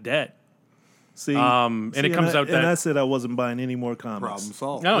Banner's dead. See, and it comes out that... And I said I wasn't buying any more comics. Problem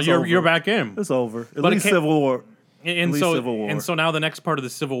solved. No, you're back in. It's over. At least Civil War. And so now the next part of the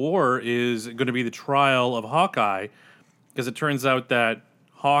Civil War is going to be the trial of Hawkeye, because it turns out that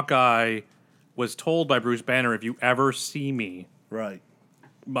Hawkeye was told by Bruce Banner, if you ever see me Right.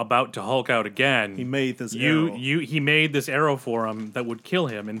 about to Hulk out again, He made this arrow. He made this arrow for him that would kill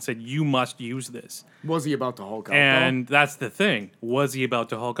him and said, you must use this. Was he about to Hulk out? And that's the thing. Was he about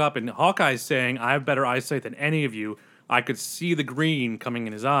to Hulk up? And Hawkeye's saying, I have better eyesight than any of you. I could see the green coming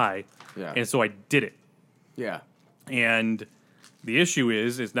in his eye. Yeah. And so I did it. Yeah. And the issue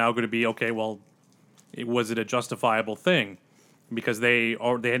is now going to be, okay, well, was it a justifiable thing? Because they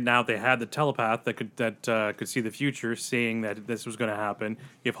had the telepath that could see the future, seeing that this was going to happen.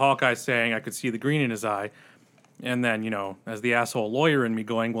 If Hawkeye's saying I could see the green in his eye, and then as the asshole lawyer in me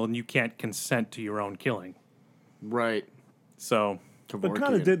going, well, you can't consent to your own killing. Right. So, But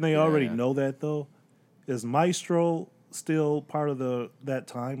kind of didn't they already know that though? Is Maestro still part of that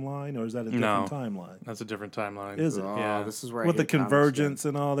timeline, or is that a different timeline? That's a different timeline. Is it? Yeah. This is where With the convergence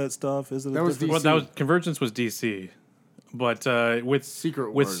and all that stuff, is it? That was different? Well, Convergence was DC, but with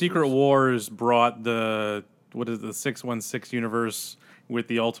Secret Wars brought the 616 universe with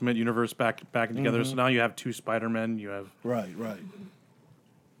the Ultimate Universe back together. So now you have two Spider-Men. You have Right.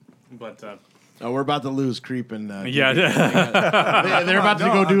 but. We're about to lose Creep and Yeah. they're about to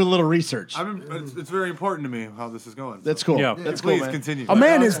go do a little research. It's very important to me how this is going. That's cool. Yeah. That's cool, Please man. continue. A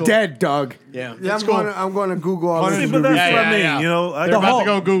man is dead, Doug. Yeah, Yeah, that's I'm cool. going to Google all this. See, but that's Yeah, what I mean. yeah. You know, They're about to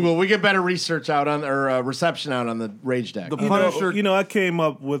go Google. We get better research out on or reception out on the Rage deck. The Punisher. I came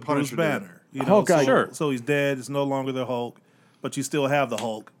up with Punisher Bruce did it. Banner. You know, Hawkeye. so, so he's dead. It's no longer the Hulk, but you still have the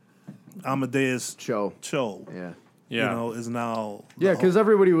Hulk. Amadeus Cho. Yeah. Yeah. You know, is now. Yeah, because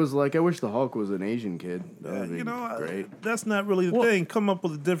everybody was like, I wish the Hulk was an Asian kid. That would be You know, great. that's not really the thing. Come up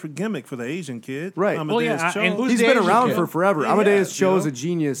with a different gimmick for the Asian kid. Right. Amadeus Cho. and He's been around for forever. Yeah, Amadeus you Cho know? is a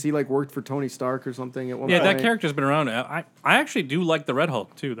genius. He worked for Tony Stark or something at one Yeah, point. that character's been around. I actually do like the Red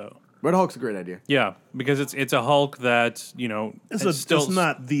Hulk too, though. Red Hulk's a great idea. Yeah, because it's a Hulk that It's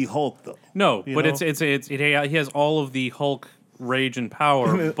not the Hulk though. no, you but know? he has all of the Hulk rage and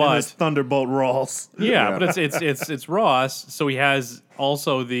power, And but it's Thunderbolt Ross. yeah, but it's Ross, so he has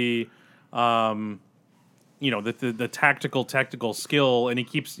also the the tactical skill, and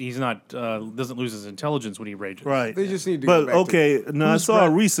he's not doesn't lose his intelligence when he rages. Right. They just need to But go back okay, now I Who's saw a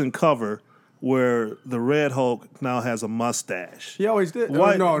Red- recent cover where the Red Hulk now has a mustache. He always did.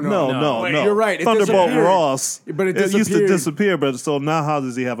 Why? No. Wait, you're right. It Thunderbolt disappeared. Ross. But it used to disappeared. disappear, but so now how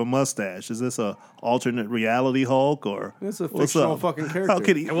does he have a mustache? Is this a alternate reality Hulk or It's a what's fictional up? fucking How character.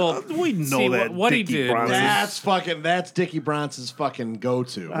 could he? Well, we know see, that what he Dickie did- Bronson- That's Dickie Bronson's fucking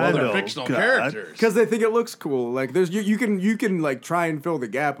go-to. I Well, they're know. fictional God. characters. Because they think it looks cool. Like there's you can like try and fill the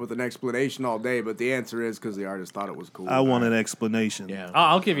gap with an explanation all day, but the answer is because the artist thought it was cool. I want an explanation. Yeah.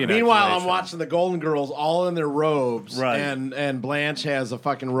 I'll give you an Meanwhile, I'm explanation. watching the Golden Girls all in their robes, Right. and Blanche has a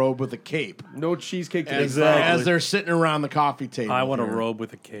fucking robe with a cape. No cheesecake today. Exactly. As they're sitting around the coffee table. I want a here. robe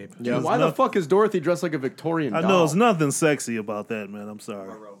with a cape. Yeah. Why the fuck is Dorothy dressed like a Victorian I doll? know there's nothing sexy about that, man. I'm sorry.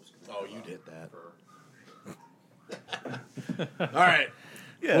 Oh, you did that. All right.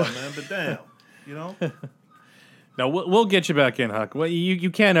 Yeah, man, but damn, you know. No, we'll get you back in, Huck. Well, you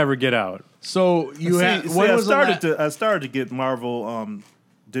can't ever get out. So you had. See, I started to get Marvel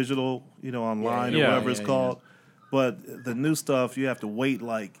digital, online Yeah. or whatever it's Yeah. called. But the new stuff, you have to wait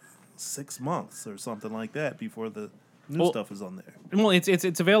like 6 months or something like that before the new stuff is on there. Well,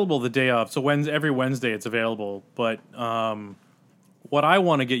 it's available the day of. So every Wednesday it's available. But what I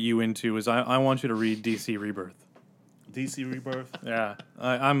want to get you into is I want you to read DC Rebirth. DC Rebirth. Yeah,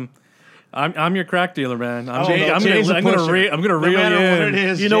 I'm your crack dealer, man. I'm Jay's a gonna pusher. reel No you matter in. what it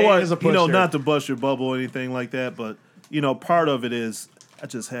is, You know Jay what? is a pusher. Not to bust your bubble or anything like that, but part of it is I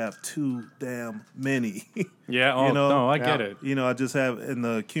just have too damn many. Yeah. Oh no, I get it. I just have in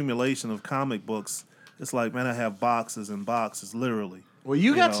the accumulation of comic books. It's like, man, I have boxes and boxes, literally. Well,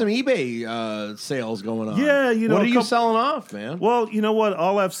 you got some eBay sales going on. Yeah, What are a you couple- selling off, man? Well, you know what?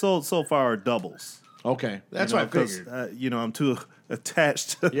 All I've sold so far are doubles. Okay, that's what I figured. I'm too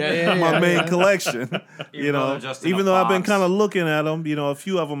attached to Yeah, my main yeah. collection. Even though they're just in even a though I've been box. kind of looking at them, a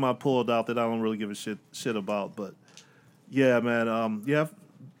few of them I pulled out that I don't really give a shit about. But yeah, man,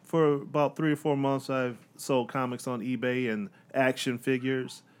 for about 3 or 4 months I've sold comics on eBay and action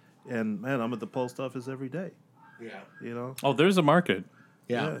figures, and man, I'm at the post office every day. Yeah. Oh, there's a market.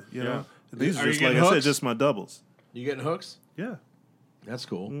 Yeah. You know, these Are are you just like getting I said, hooks? just my doubles. You getting hooks? Yeah. That's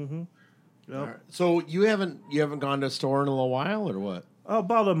cool. Mm-hmm. Yep. All right. So you haven't gone to a store in a little while, or what?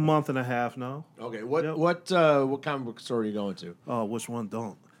 About a month and a half now. Okay. What Yep. what comic book store are you going to? Oh, which one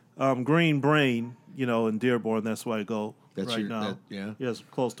don't? Green Brain, in Dearborn. That's where I go now. Yeah. It's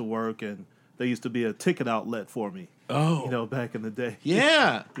close to work, and there used to be a ticket outlet for me. Oh. Back in the day.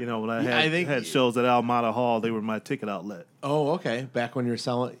 Yeah. When I Yeah, had, I think- had shows at Almada Hall, they were my ticket outlet. Oh, okay. Back when you're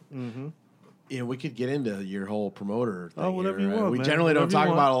selling. Mm-hmm. Yeah, we could get into your whole promoter thing. whatever here, you right? want, We man. generally Whatever don't you talk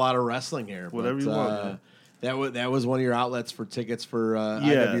want. about a lot of wrestling here. Whatever but, you want, man. That was one of your outlets for tickets for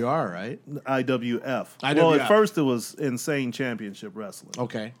Yeah. IWR, right? IWF. IWF. Well, at first it was Insane Championship Wrestling.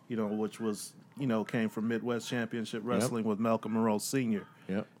 Okay. Which was, came from Midwest Championship Wrestling with Malcolm Monroe Sr.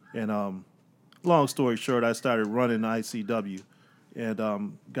 Yep. And long story short, I started running ICW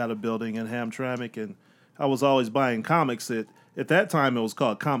and got a building in Hamtramck, and I was always buying comics. At that time, it was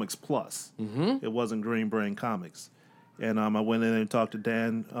called Comics Plus. Mm-hmm. It wasn't Green Brain Comics. And I went in and talked to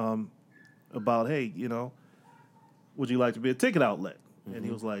Dan about, hey, would you like to be a ticket outlet? Mm-hmm. And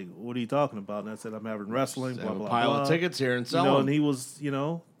he was like, what are you talking about? And I said, I'm having wrestling, blah, Have blah, a pile blah. of tickets here and sell them. And he was,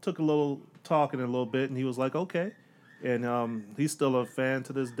 took a little talking a little bit, and he was like, okay. And he's still a fan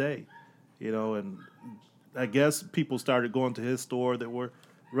to this day, and I guess people started going to his store that were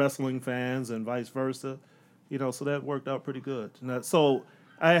wrestling fans and vice versa, so that worked out pretty good. So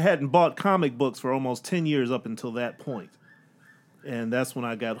I hadn't bought comic books for almost 10 years up until that point. And that's when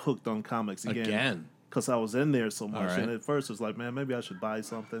I got hooked on comics again. Because I was in there so much. right. And at first it was like, man, maybe I should buy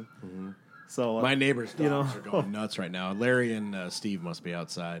something. Mm-hmm. So My neighbor's dogs are going nuts right now. Larry and Steve must be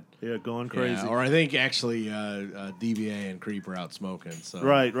outside. Yeah, going crazy. Yeah, or I think actually DBA and Creep are out smoking. So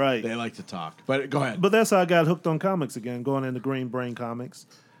Right. They like to talk. But go ahead. But that's how I got hooked on comics again, going into Green Brain Comics.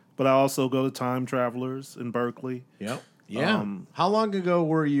 But I also go to Time Travelers in Berkeley. Yep. Yeah. How long ago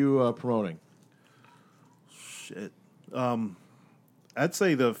were you promoting? Shit. I'd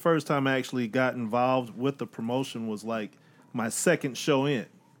say the first time I actually got involved with the promotion was like my second show in,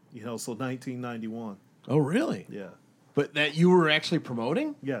 so 1991. Oh, really? Yeah. But that you were actually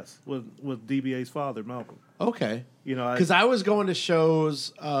promoting? Yes, with DBA's father, Malcolm. Okay. Because I was going to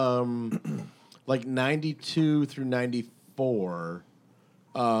shows like 92 through 94,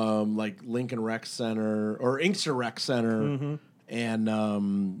 like Lincoln Rec Center or Inkster Rec Center and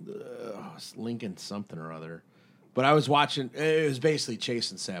Lincoln something or other. But I was watching, it was basically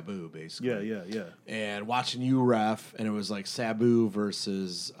chasing Sabu, basically. Yeah. And watching you ref, and it was like Sabu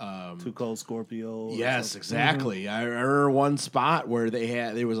versus... Too Cold Scorpio. Yes, exactly. I remember one spot where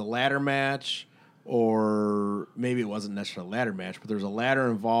there was a ladder match, or maybe it wasn't necessarily a ladder match, but there was a ladder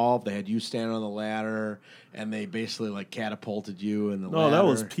involved. They had you stand on the ladder, and they basically like catapulted you in the ladder. No, that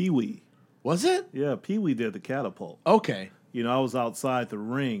was Pee Wee. Was it? Yeah, Pee Wee did the catapult. Okay. I was outside the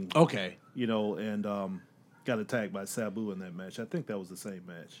ring. Okay. And got attacked by Sabu in that match. I think that was the same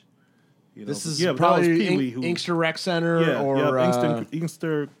match. This is but that was probably Pee Wee who Inkster Rec Center or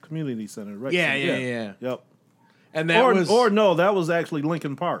Inkster Community Center. Rec Yeah, Center. yeah. Yep. And that was no, that was actually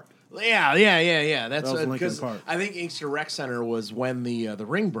Lincoln Park. Yeah. That's That was Lincoln because Park. I think Inkster Rec Center was when the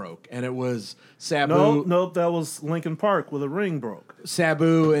ring broke, and it was Sabu. No, that was Lincoln Park where the ring broke.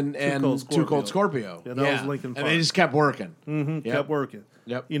 Sabu and Too Cold Scorpio. Too Cold Scorpio. Yeah, that was Lincoln And Park. they just kept working. Mm-hmm. Kept working.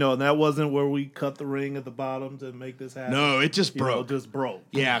 Yep. And that wasn't where we cut the ring at the bottom to make this happen. No, it just broke. Just broke.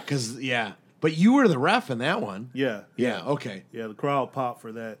 Yeah, but you were the ref in that one. Yeah. Yeah. Okay. Yeah, the crowd popped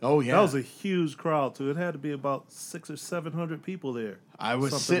for that. Oh, yeah. That was a huge crowd too. It had to be about 600 or 700 people there. I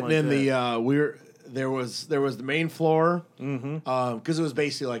was Something sitting like in that. there was the main floor because it was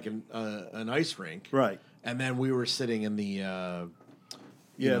basically like an ice rink, Right. And then we were sitting in the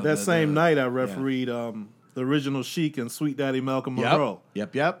that same night I refereed the original Sheik and Sweet Daddy Malcolm Monroe.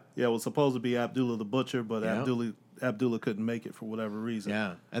 Yep. Yeah, it was supposed to be Abdullah the Butcher, but Yep. Abdullah couldn't make it for whatever reason.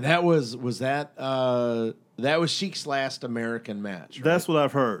 Yeah, and that was Sheik's last American match. Right? That's what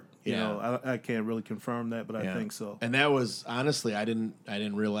I've heard. Yeah. I can't really confirm that, but I think so. And that was honestly, I didn't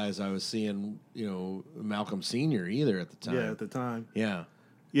realize I was seeing Malcolm Sr. either at the time. Yeah, at the time. Yeah.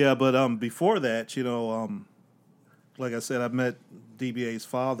 Yeah, but before that, like I said, I met DBA's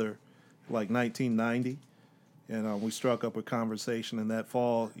father like 1990, and we struck up a conversation in that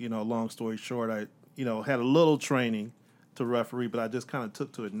fall. Long story short, I had a little training to referee, but I just kind of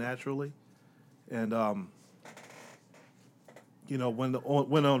took to it naturally. And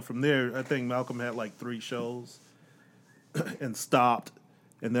went on from there. I think Malcolm had like 3 shows and stopped.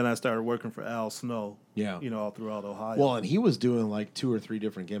 And then I started working for Al Snow. Yeah. All throughout Ohio. Well, and he was doing like 2 or 3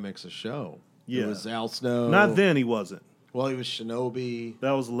 different gimmicks a show. Yeah. It was Al Snow. Not then he wasn't. Well, he was Shinobi.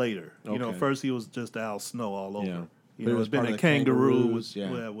 That was later. Okay. First he was just Al Snow all over. Yeah. He But he was was been part a of the Kangaroo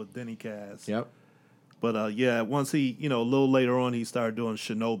Kangaroos, with Denny Cass. Yep. But once he, a little later on, he started doing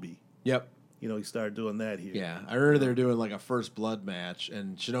Shinobi. Yep. He started doing that here. Yeah. I remember they were doing like a First Blood match,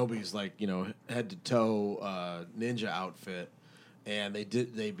 and Shinobi's like, head to toe ninja outfit. And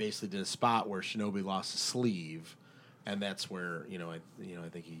they basically did a spot where Shinobi lost a sleeve, and that's where I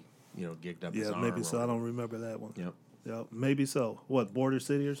think he gigged up his arm. Yeah, maybe so. I don't remember that one. Yep. Yep, maybe so. What, Border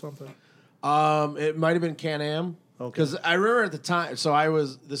City or something? It might have been Can-Am. Okay. Because I remember at the time. So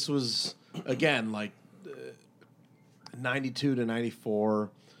this was again like 92 to 94.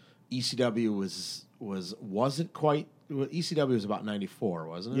 ECW wasn't quite. ECW was about 94,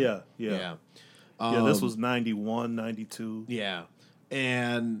 wasn't it? Yeah. Yeah. This was 91, 92. Yeah.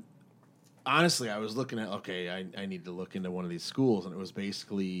 And honestly, I was looking at, I need to look into one of these schools, and it was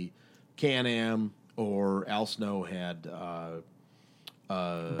basically Can-Am or Al Snow had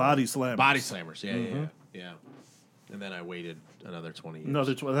Body Slammers. Body Slammers, yeah. And then I waited another 20 years.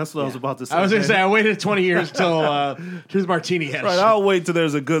 That's what I was about to say. I was going to say, I waited 20 years till Truth Martini had Right, I'll wait till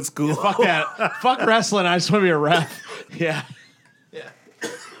there's a good school. Fuck that. Fuck wrestling. I just want to be a ref. Yeah.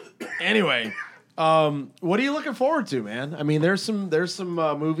 Anyway, what are you looking forward to, man? I mean, there's some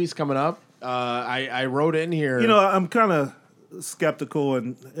movies coming up. I wrote in here. I'm kind of skeptical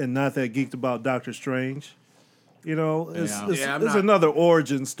and not that geeked about Doctor Strange. It's another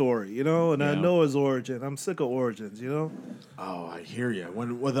origin story, and I know his origin. I'm sick of origins, Oh, I hear you.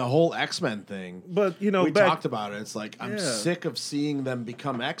 With the whole X-Men thing, but we talked about it. It's like I'm sick of seeing them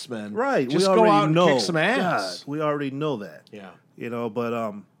become X-Men. Right, just we go already out and know. kick some ass. God, we already know that. Yeah,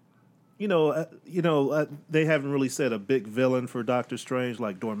 but they haven't really said a big villain for Doctor Strange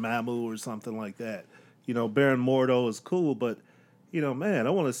like Dormammu or something like that. Baron Mordo is cool, but man, I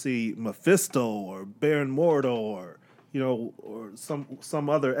want to see Mephisto or Baron Mordo or or some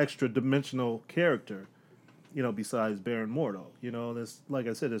other extra dimensional character, besides Baron Mordo. This, like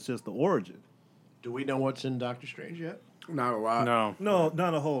I said, it's just the origin. Do we know what's in Doctor Strange yet? Not a lot. No,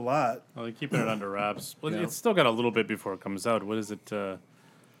 not a whole lot. well, they're keeping it under wraps. Well, it's still got a little bit before it comes out. What is it?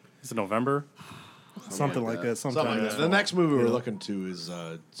 Is it November? Something like that. Something like that. The next movie we're looking to is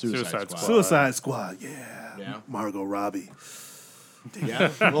Suicide Squad. Suicide Squad. Yeah. Margot Robbie. Yeah,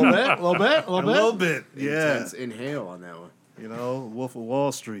 a little bit. Yeah. Intense inhale on that one. Wolf of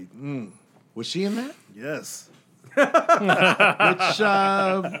Wall Street. Was she in that? Yes. Which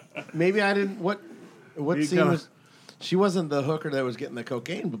maybe I didn't. What You scene gotta- was? She wasn't the hooker that was getting the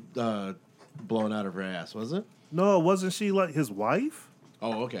cocaine blown out of her ass, was it? No, wasn't she like his wife?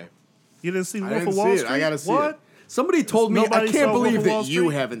 Oh, okay. You didn't see I Wolf didn't of see Wall it. Street? I gotta see What? it. Somebody told me, I Nobody can't saw Wolf believe of that Wall you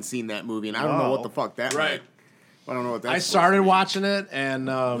Street? haven't seen that movie, and I don't know what Wow. the fuck that Right. meant. I don't know what that. I started watching it, and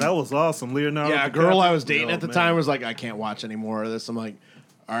That was awesome. Leonardo yeah, a girl DiCaprio. I was dating Oh, at the man. time was like, I can't watch any more of this. I'm like,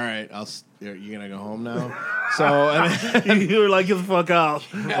 all right, you gonna go home now? So and then, You were like, get the fuck out.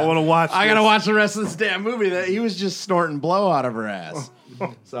 I want to watch I gotta this. watch the rest of this damn movie. That he was just snorting blow out of her ass.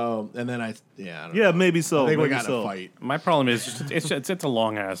 So and then I don't know. Yeah, maybe so. I think we maybe got so. to fight. My problem is it's a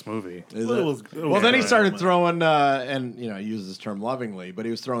long ass movie. Is Well, it? it was- Well, then he yeah, started man. throwing, and I use this term lovingly, but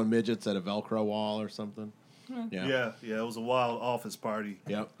he was throwing midgets at a Velcro wall or something. Yeah. Yeah, it was a wild office party.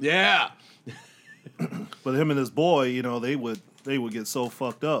 Yep. Yeah. But him and his boy, they would get so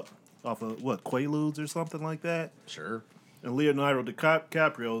fucked up off of Quaaludes or something like that. Sure. And Leonardo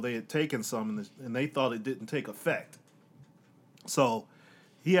DiCaprio, they had taken some and they thought it didn't take effect. So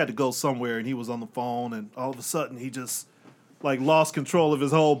he had to go somewhere and he was on the phone and all of a sudden he just lost control of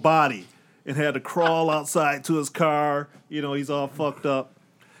his whole body and had to crawl outside to his car. He's all fucked up.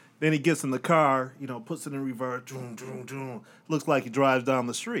 Then he gets in the car, puts it in reverse. Doom, doom, doom. Looks like he drives down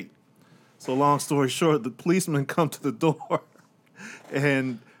the street. So long story short, the policeman come to the door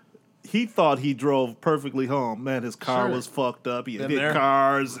and he thought he drove perfectly home. Man, his car Sure. was fucked up. He Been hit there.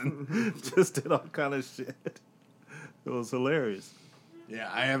 cars and just did all kind of shit. It was hilarious. Yeah,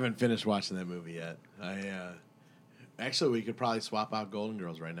 I haven't finished watching that movie yet. Actually, we could probably swap out Golden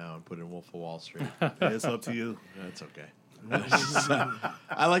Girls right now and put in Wolf of Wall Street. Yeah, it's up to you. That's okay.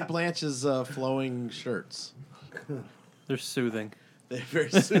 I like Blanche's flowing shirts. They're soothing. They're very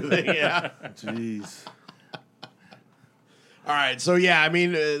soothing. Yeah. Jeez. All right, so yeah, I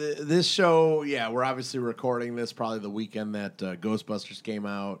mean, this show, yeah, we're obviously recording this probably the weekend that Ghostbusters came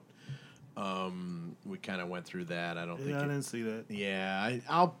out. We kind of went through that. I don't think. Yeah, I didn't see that. Yeah,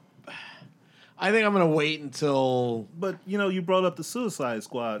 I think I'm gonna wait until. But you brought up the Suicide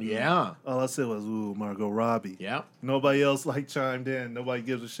Squad. Yeah. All I said was, "Ooh, Margot Robbie." Yeah. Nobody else chimed in. Nobody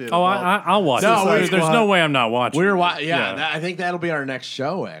gives a shit. Oh, I'll watch No, it. There's no way I'm not watching. I think that'll be our next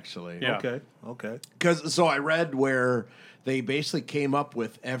show, actually. Yeah. Okay. Because I read where they basically came up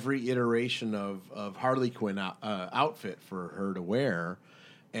with every iteration of Harley Quinn outfit for her to wear,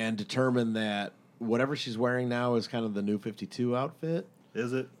 and determined that whatever she's wearing now is kind of the new 52 outfit.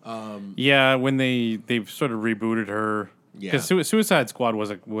 Is it? Yeah, when they've sort of rebooted her. Yeah. Because Suicide Squad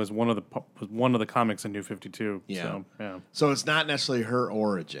was one of the comics in New 52. Yeah. So, yeah. So it's not necessarily her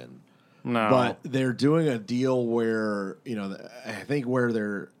origin. No. But they're doing a deal where, I think where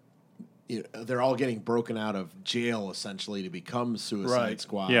they're all getting broken out of jail essentially to become Suicide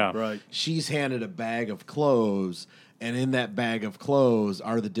Squad. Yeah. Right. She's handed a bag of clothes, and in that bag of clothes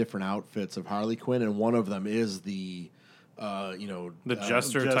are the different outfits of Harley Quinn, and one of them is the the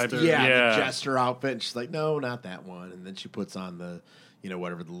jester type. Jester. the Jester outfit. And she's like, no, not that one. And then she puts on the,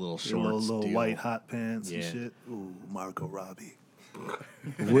 whatever the little shorts, little deal. white hot pants Yeah. and shit. Ooh, Margot Robbie.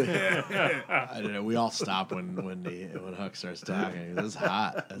 I don't know. We all stop when Huck starts talking. That's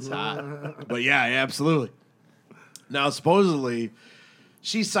hot. That's hot. But yeah, absolutely. Now, supposedly,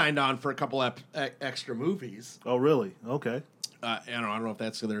 she signed on for a couple extra movies. Oh, really? Okay. I don't know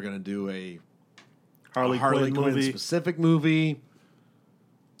if they're going to do a Harley Quinn Quinn movie. specific movie.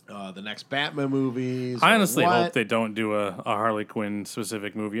 The next Batman movies. I honestly hope they don't do a Harley Quinn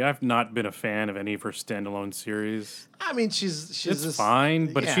specific movie. I've not been a fan of any of her standalone series. I mean, she's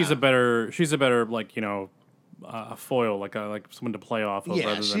fine, but yeah. she's a better a foil, like someone to play off of. Yeah,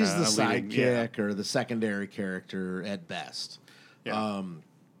 rather she's than the sidekick. or the secondary character at best. Yeah.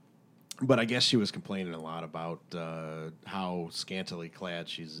 But I guess she was complaining a lot about how scantily clad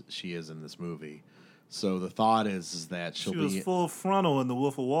she is in this movie. So the thought is that She was full frontal in The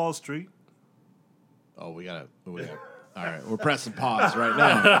Wolf of Wall Street. Oh, we gotta. All right, we're pressing pause right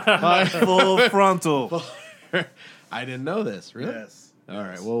now. Full frontal. I didn't know this. Really? Yes. All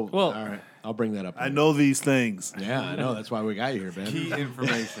right. Well, all right. I'll bring that up. I know these things. Yeah, I know. That's why we got you here, Ben. Key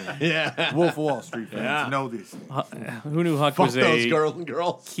information. Yeah. Wolf of Wall Street fans know these things. Who knew Huck Fuck was those a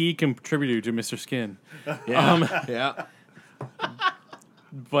girls. key contributor to Mr. Skin? Yeah. Yeah.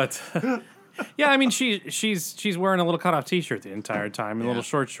 But yeah, I mean she's wearing a little cutoff T-shirt the entire time and little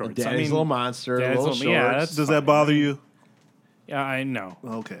short shorts. Daddy's little monster, Daddy's little little- yeah, shorts. that's- Does that bother you? Yeah, I know.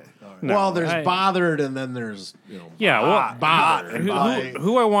 Okay. All right. No, Well, there's I- bothered, and then there's Yeah, well, bothered.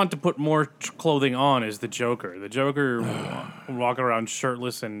 who I want to put more clothing on is the Joker. The Joker walking around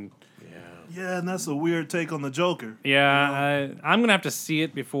shirtless and Yeah, and that's a weird take on the Joker. I'm gonna have to see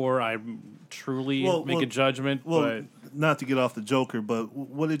it before I truly make a judgment. Well, but not to get off the Joker, but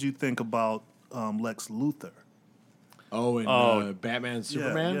what did you think about Lex Luthor? Batman and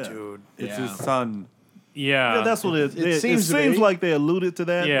Superman? yeah. dude, It's his son. yeah, That's what it seems to seems be. like they alluded to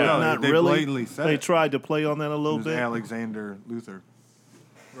that, Yeah. but No, not they really. blatantly said They it. tried to play on that a It little was bit. Alexander Luthor.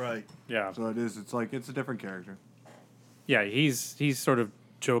 Right. yeah, So it's a different character. yeah. He's sort of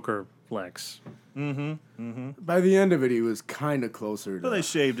Joker Lex. By the end of it, he was kind of closer to. But they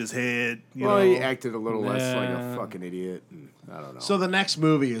shaved his head. You well, know. he acted a little less like a Nah. fucking idiot. And I don't know. So the next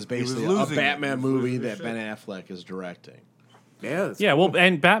movie is basically a losing it. Batman He was movie losing that his Ben Affleck is directing. yeah, that's Yeah, well,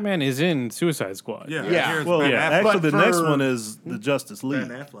 and Batman is in Suicide Squad. Yeah. Here's Well, Ben yeah. Affleck. actually, the But next for- one is the Justice League.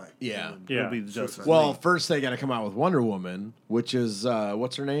 Ben Affleck. Yeah. Yeah. It'll be the Justice Well, League. first they got to come out with Wonder Woman, which is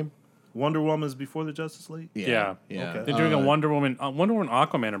what's her name? Wonder Woman's before the Justice League. Yeah. Yeah. Okay. They're doing a Wonder Woman. Wonder Woman and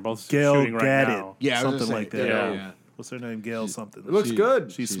Aquaman are both Gail shooting right Gadot. now. Yeah, I was something gonna like say, that. yeah. What's her name? Gail something. it looks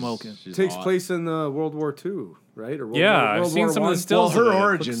good. She's smoking. she's Takes awesome. place in World War II, right? Or World Yeah, War, I've World seen War some of the One? stills. Well, her of it.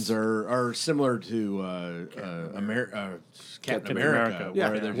 origins are similar to Captain America. Yeah.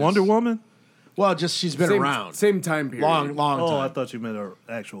 where they're Wonder just- Woman. Well, just she's been Same, around same time period. long Oh, I time. thought you meant her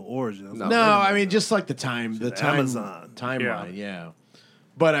actual origin. No. No, I mean just like the Amazon. timeline. Yeah.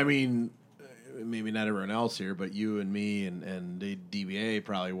 But I mean, maybe not everyone else here, but you and me and the DBA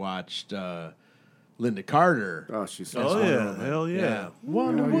probably watched Linda Carter. Oh, she's Oh Wonder yeah, Woman. hell yeah.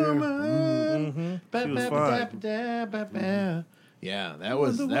 Wonder Woman. She was fine. Yeah, that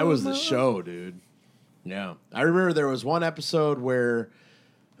was the show, dude. Yeah, I remember there was one episode where,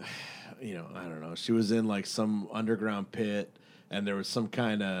 I don't know, she was in like some underground pit, and there was some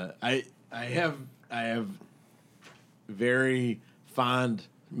kind of I have very fond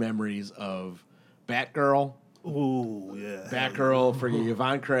memories of Batgirl. Ooh, yeah. Batgirl for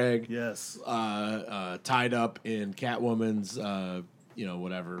Yvonne Craig. Yes. Tied up in Catwoman's,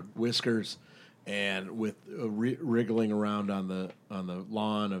 whatever whiskers, and with wriggling around on the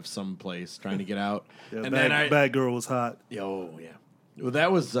lawn of some place trying to get out. Yeah, and then Bad Girl was hot. oh yeah, well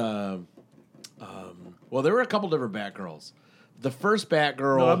that was Well, there were a couple different Batgirls. The first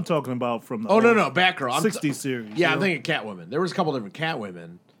Batgirl. No, I'm talking about from the no, Batgirl. 60s series. Yeah, I'm thinking Catwoman. There was a couple different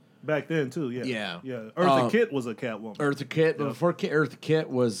Catwomen. Back then, too, yeah. Yeah. Eartha Kitt was a Catwoman. Eartha Kitt. Before Eartha Kitt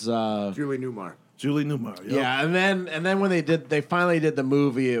was... Julie Newmar. Julie Newmar, yep. Yeah, and then when they finally did the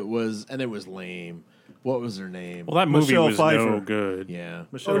movie, it was lame. What was her name? Well, that movie Michelle was Pfeiffer. no good. Yeah.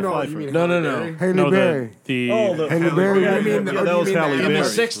 Michelle Pfeiffer. No. Halle Berry. The Halle Berry. Yeah, You mean the- that was you mean Halle the- In the Berry.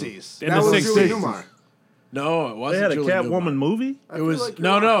 60s. in That the was Julie 60s. Newmar. No, it They wasn't had a Julie Catwoman Newmar. movie? It was like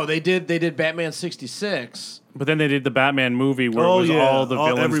you're no. They did Batman 66. But then they did the Batman movie where Oh, it was yeah. all the All-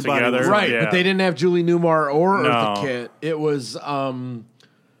 villains everybody was- together. Right, Yeah. but they didn't have Julie Newmar or Eartha No. Kitt. It was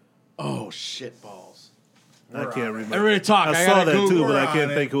oh shit balls. I can't remember. Everybody talk. I I saw gotta that too, Google but I it.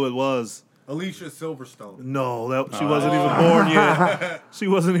 can't think who it was. Alicia Silverstone. No, she wasn't even born yet. She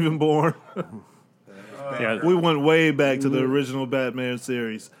wasn't even born. Yeah. We went way back to the original Batman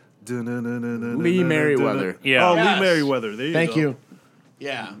series. Lee Merriweather. Yeah. Oh, Yes. Lee Merriweather. There you Thank go. you.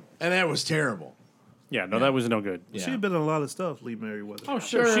 Yeah, and that was terrible. Yeah, no, that was no good. Yeah. She had been in a lot of stuff, Lee Merriweather. Oh,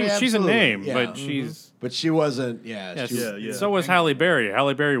 sure. Sure, She's a absolutely. name, Yeah. but she's. But she wasn't. Yeah, Yeah, she was, yeah. So was Halle Berry.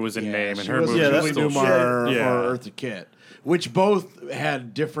 Halle Berry was in name, and she her wasn't movie Yeah, was that's Julie still Newmar shit. Yeah. or Eartha Kitt, which both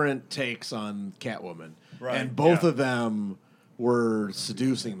had different takes on Catwoman, Right, and both yeah. of them were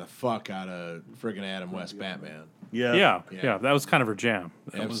seducing the fuck out of friggin' Adam West Batman. Yeah, Yeah. that was kind of her jam.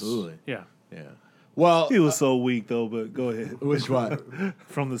 That was- Absolutely. yeah. Yeah. Well, He was so weak though, but go ahead. which one?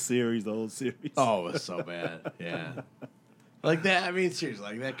 From the series, the old series. Oh, it was so bad. Yeah. Like that. I mean, seriously,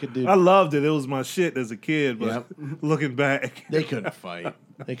 like that could do. I loved it. It was my shit as a kid, but Yep. looking back, They couldn't fight.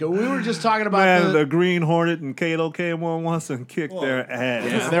 We were just talking about man, the Green Hornet and Kato came on once and kicked their ass.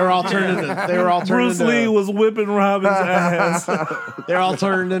 Yeah, they were all turned into. Bruce Lee was whipping Robin's ass. They're all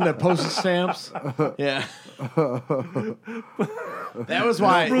turned into postage stamps. Yeah. That was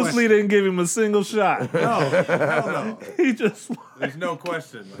why Bruce Lee didn't give him a single shot. No, hell no. He just There's no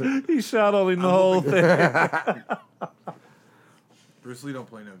question. he shot on him the whole thing. Bruce Lee don't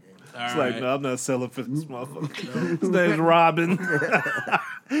play no games. It's like, no, I'm not selling for this motherfucker. His name's Robin.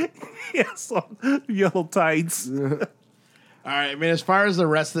 Yes, on yellow tights. All right. I mean, as far as the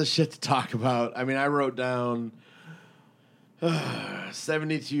rest of the shit to talk about, I mean, I wrote down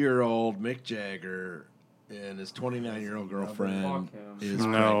 72-year-old Mick Jagger and his 29-year-old girlfriend is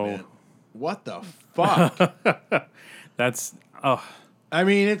No. pregnant. What the fuck? That's oh I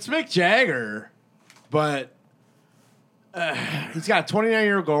mean, it's Mick Jagger, but he's got a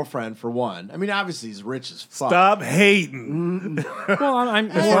 29-year-old girlfriend for one. I mean, obviously he's rich as fuck. Stop hating. well. I'm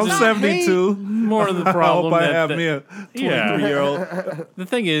If I'm not 72. more of the I problem. hope I that- have that- me a Yeah. 23-year-old. The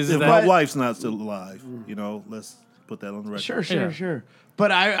thing is If that my wife's not still alive, let's put that on the record. Sure. Yeah.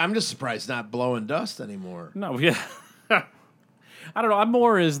 But I'm just surprised not blowing dust anymore. no, yeah. I don't know. I'm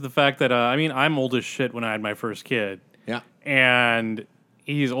more is the fact that I mean I'm old as shit when I had my first kid, Yeah. and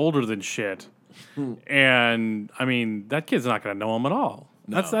he's older than shit. And I mean that kid's not going to know him at all.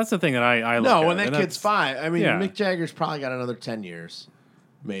 No. That's the thing that I look No, at, when that and kid's that's- 5. I mean, yeah. Mick Jagger's probably got another 10 years,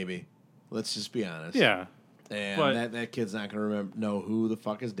 maybe. Let's just be honest. Yeah. And But- that kid's not going to know who the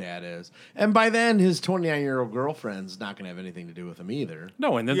fuck his dad is. And by then, his 29-year-old girlfriend's not going to have anything to do with him either.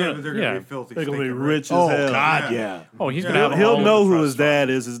 No, and then Yeah, but they're gonna yeah. be filthy. They're going to be stinking rich as Oh, hell. God, Yeah. yeah. Oh, he's Yeah. gonna have He'll all know the who trust his dad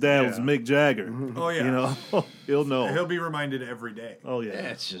is. His dad was Yeah. Mick Jagger. Oh yeah. He'll know. He'll be reminded every day. Oh, yeah.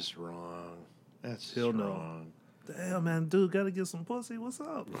 That's just wrong. That's just He'll know. wrong. Damn, man, dude, got to get some pussy. What's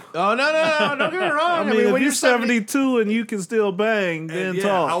up? Oh, no. Don't get me wrong. I mean, if when you're 72 and you can still bang, then And yeah,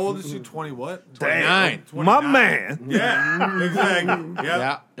 talk. how old is she? 20 what? 29. 29. My man. Yeah, exactly.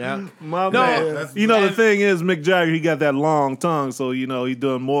 Yeah, yeah. My No, man. that's- The thing is, Mick Jagger, he got that long tongue, so, he's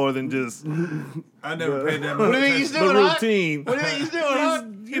doing more than just I never paid that much. What do you think he's the doing, Huck? routine. What do you think he's doing, Huck?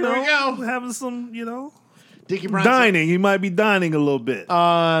 Here we go. Having some, Dickie Bronson. dining. He might be dining a little bit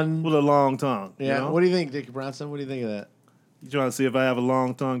On. with a long tongue. Yeah. What do you think, Dickie Bronson? What do you think of that? You trying to see if I have a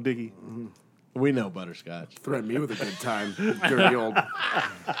long tongue, Dickie? We know butterscotch. Threaten me with a good time, dirty old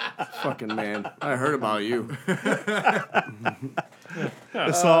fucking man. I heard about you.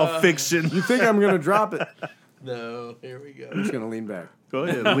 It's all fiction. You think I'm gonna drop it? No, here we go. I'm just gonna lean back. Go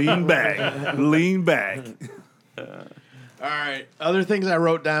ahead. Lean back. Lean back. All right. Other things I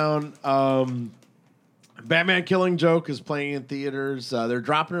wrote down. Batman Killing Joke is playing in theaters. They're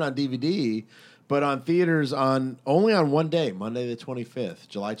dropping it on DVD, but on theaters only on one day, Monday the 25th,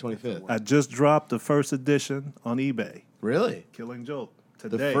 July 25th. I just dropped the first edition on eBay. Really? Killing Joke. The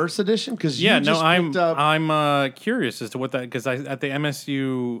Today. first edition? Because Yeah, you no, just I'm picked up. I'm curious as to what that because at the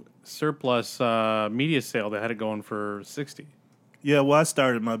MSU surplus media sale they had it going for 60. Yeah, well, I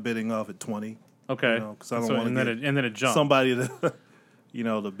started my bidding off at 20. Okay, 'cause I don't wanna and then get it jumped. Somebody to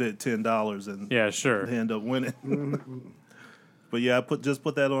to bid $10 and Yeah, sure. they end up winning. But yeah, I just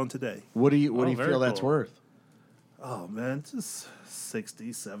put that on today. What do you very feel that's cool. worth? Oh man, just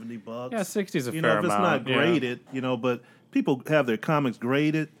 $60-$70. Yeah, 60 is a you fair know, if it's amount. not graded, but people have their comics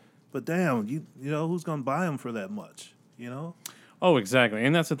graded. But damn, you know who's gonna buy them for that much? Oh, exactly,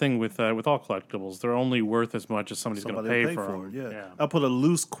 and that's the thing with all collectibles; they're only worth as much as somebody's going to Somebody pay will for them. it. Yeah. I put a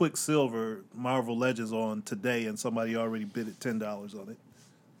loose Quicksilver Marvel Legends on today, and somebody already bid it $10 on it.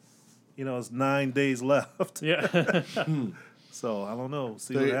 It's 9 days left. Yeah. So I don't know.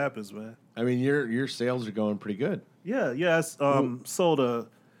 See So what you- happens, man. I mean, your sales are going pretty good. Yeah. I sold a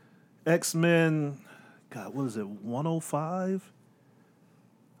X-Men. God, what is it? 105.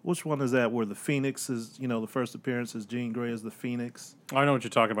 Which one is that? Where the Phoenix is? The first appearance is Jean Grey as the Phoenix. I know what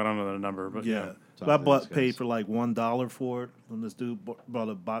you're talking about. I don't know the number, but Yeah. Talk But to these paid guys. for like $1 for it when this dude brought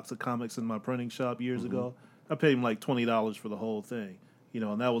a box of comics in my printing shop years ago. I paid him like $20 for the whole thing.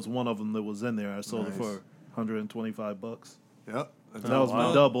 And that was one of them that was in there. I sold it for $125. Yep. That was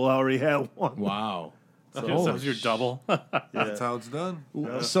my double. I already had one. Wow. that was your double. That's how it's done.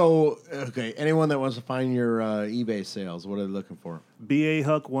 So, okay, anyone that wants to find your eBay sales, what are they looking for? B.A.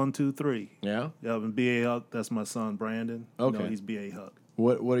 Huck 123. Yeah. Yeah, and B.A. Huck, that's my son Brandon. Okay. He's B.A. Huck.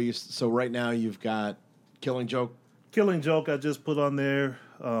 What are you? So right now you've got Killing Joke. Killing Joke, I just put on there.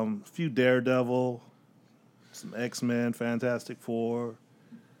 A few Daredevil, some X-Men, Fantastic Four.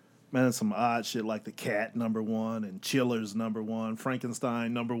 Man, and some odd shit like the Cat #1 and Chillers #1,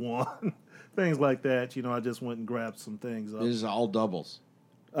 Frankenstein #1, things like that. I just went and grabbed some things up. This is all doubles,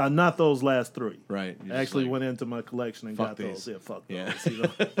 Not those last three. right? You're I just actually like, went into my collection and fuck got these. those. Yeah, fuck Yeah.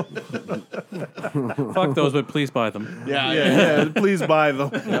 those. Fuck those, but please buy them. Yeah, please buy them.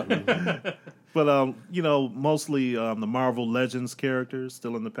 But mostly the Marvel Legends characters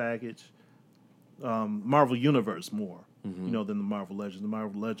still in the package. Marvel Universe more, than the Marvel Legends. The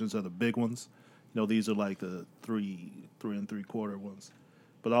Marvel Legends are the big ones. These are like the 3 3/4 ones.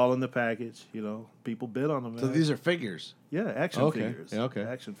 But all in the package. People bid on them. So man. these are figures. Yeah, action Okay, figures. yeah, okay.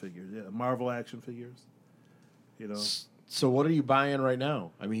 Action figures. Yeah, Marvel action figures. So what are you buying right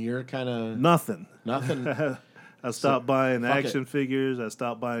now? I mean, you're kind of Nothing. nothing. I stopped buying fuck action figures. I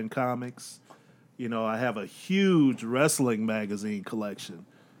stopped buying comics. I have a huge wrestling magazine collection,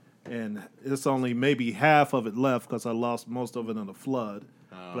 and it's only maybe half of it left because I lost most of it in a flood.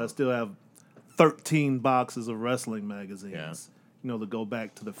 But I still have 13 boxes of wrestling magazines. To go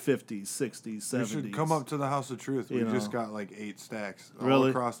back to the 50s, 60s, 70s. You should come up to the House of Truth. We just got like 8 stacks all Really?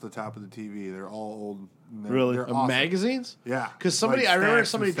 across the top of the TV. They're all old. Really? They're awesome. Magazines? Yeah. Because Like I remember stacks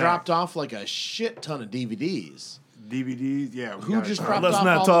somebody and stacks. dropped off like a shit ton of DVDs. DVDs. Yeah. we Who got just it. dropped Let's off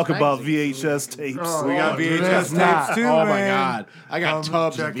not all talk those about magazines? VHS tapes. We got VHS let's tapes not. too, Oh my man. god, I got Come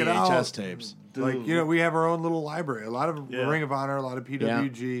tubs of check it VHS out. tapes. Like, we have our own little library. A lot of Yeah. Ring of Honor, a lot of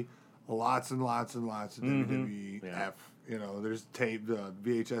PWG, lots and lots and lots of WWF. Yeah. There's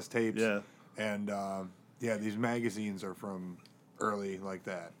VHS tapes. Yeah. And these magazines are from early like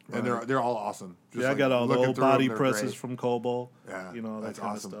that, and they're all awesome. Just, I like, got all the looking old through 'em, body they're presses great. from Kobo. Yeah, All that that's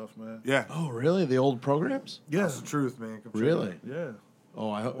kind awesome. of stuff, man. Yeah, Oh, really? The old programs? Yeah. that's the truth, man. Come check it Really? out. Yeah.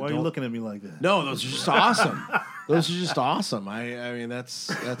 Oh, I hope. Why are you looking at me like that? No, those are just awesome. Those are just awesome. I mean, that's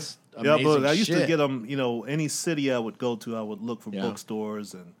Yeah, amazing but I used to shit. get them. Any city I would go to, I would look for Yeah.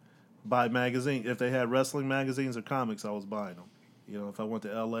 bookstores and buy magazines. If they had wrestling magazines or comics, I was buying them. If I went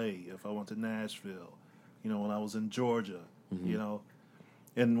to L.A., if I went to Nashville, when I was in Georgia,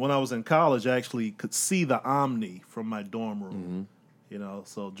 And when I was in college, I actually could see the Omni from my dorm room.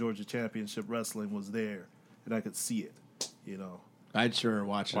 So Georgia Championship Wrestling was there, and I could see it. I'd sure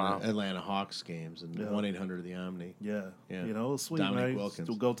watch Atlanta Hawks games and 1-800 the Omni. Yeah. Yeah. It was sweet, Dominic man. I used Wilkins.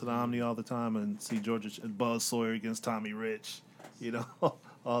 to go to the Omni all the time and see Buzz Sawyer against Tommy Rich.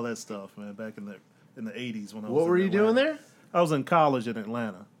 All that stuff, man. Back in the 80s when I was. What were in you doing Atlanta. there? I was in college in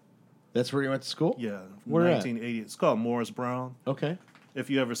Atlanta. That's where you went to school? Yeah, Where at? 1980. It's called Morris Brown. Okay. If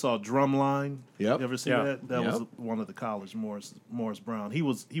you ever saw Drumline, Yep. you ever see Yeah. that? That was Yep. one of the college, Morris Brown. He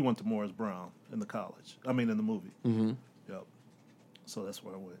went to Morris Brown in the college. I mean, in the movie. Mm-hmm. Yep. So that's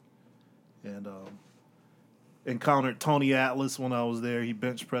where I went, and encountered Tony Atlas when I was there. He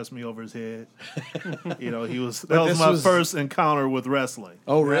bench pressed me over his head. That was this my was- first encounter with wrestling.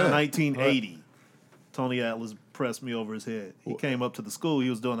 Oh, really? 1980. Tony Atlas pressed me over his head. He came up to the school. He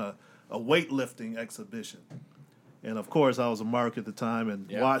was doing a weightlifting exhibition. And, of course, I was a mark at the time and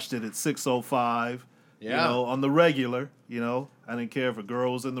Yeah. watched it at 6:05, Yeah. on the regular, I didn't care if a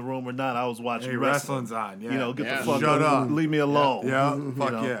girl was in the room or not. I was watching Hey, wrestling. wrestling's on. Yeah. Get Yeah. the fuck Shut up. Leave me alone. Yeah.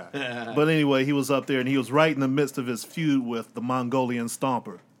 Fuck know. yeah. But anyway, he was up there, and he was right in the midst of his feud with the Mongolian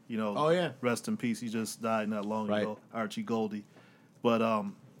Stomper. Oh, yeah. Rest in peace. He just died not long Right. ago, Archie Goldie. But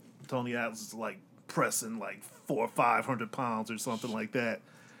Tony Atlas is like pressing like 400 or 500 pounds or something like that.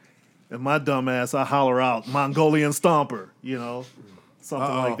 And my dumb ass, I holler out, Mongolian Stomper,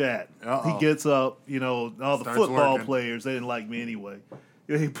 something like that. He gets up, all the Starts football working. players, they didn't like me anyway.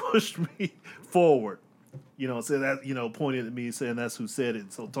 He pushed me forward, said that, pointed at me saying that's who said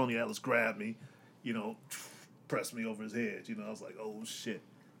it. So Tony Atlas grabbed me, pressed me over his head. I was like, oh shit.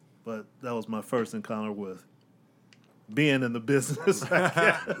 But that was my first encounter with being in the business, I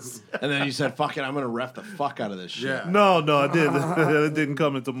guess. And then you said, fuck it, I'm going to ref the fuck out of this shit. Yeah. No, I didn't. It didn't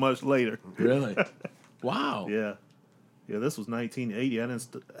come until much later. Really? Wow. Yeah. Yeah, this was 1980. I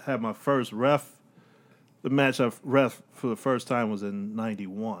didn't have my first ref. The match I ref for the first time was in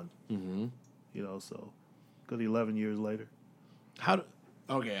 91. Mm-hmm. So good 11 years later.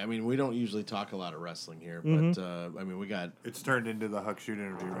 Okay, I mean, we don't usually talk a lot of wrestling here, but, we got... It's turned into the Huck Shoot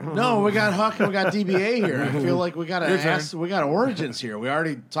interview right now. No, we got Huck and we got DBA here. I feel like we got to ask... We got origins here. We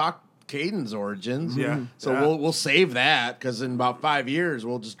already talked Caden's origins. Yeah. So we'll save that, because in about 5 years,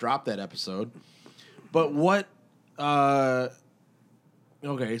 we'll just drop that episode. But what... okay,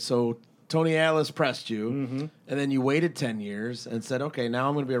 so Tony Atlas pressed you, and then you waited 10 years and said, okay, now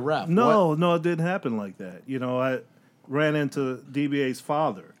I'm going to be a ref. No, it didn't happen like that. I ran into DBA's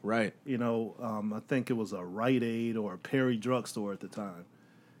father. Right. I think it was a Rite Aid or a Perry drugstore at the time.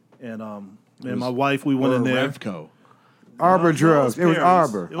 And me and my wife, we went in there. Revco. Arbor Drugs. It was Perry's.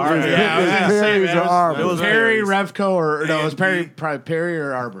 Arbor. It was Perry's or Arbor. It was Perry, Revco, or no, it was Perry, A&P. probably Perry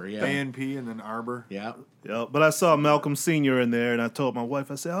or Arbor. Yeah. A&P and then Arbor. Yeah. Yeah, but I saw Malcolm Sr. in there, and I told my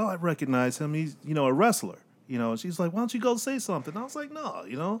wife, I said, I recognize him. He's, a wrestler. And she's like, why don't you go say something? I was like,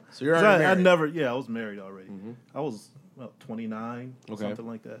 no, So you're already I married. I was married already. I was 29, Okay. something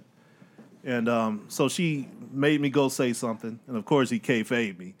like that. And so she made me go say something, and of course he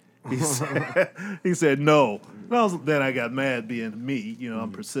kayfabed me. He said no. Then I got mad being me.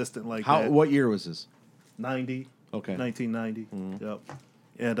 I'm persistent like that. What year was this? 90. Okay. 1990. Yep.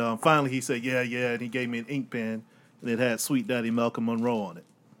 And finally he said, yeah, and he gave me an ink pen, and it had Sweet Daddy Malcolm Monroe on it.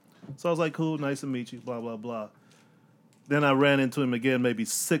 So I was like, cool, nice to meet you, blah, blah, blah. Then I ran into him again maybe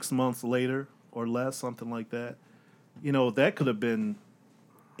 6 months later or less, something like that. That could have been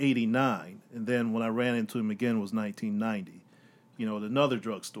 89. And then when I ran into him again was 1990. At another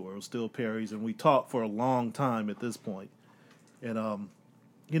drugstore. It was still Perry's, and we talked for a long time at this point. And,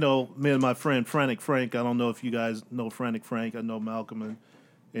 me and my friend Frantic Frank, I don't know if you guys know Frantic Frank. I know Malcolm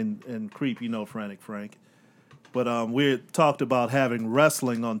and Creep, Frantic Frank. But we had talked about having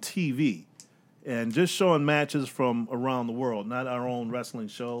wrestling on TV and just showing matches from around the world, not our own wrestling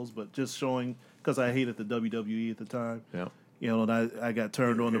shows, but just showing, because I hated the WWE at the time. Yeah. And I got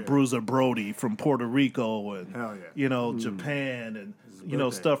turned on to Bruiser Brody from Puerto Rico and, Hell yeah. Japan and, birthday.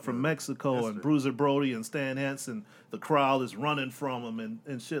 stuff from Mexico and Yesterday. Bruiser Brody and Stan Hansen. The crowd is running from him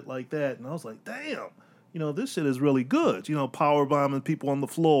and shit like that. And I was like, damn, this shit is really good. Power bombing people on the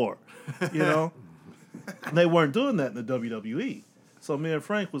floor, And they weren't doing that in the WWE. So me and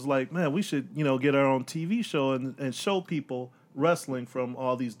Frank was like, man, we should, get our own TV show and show people wrestling from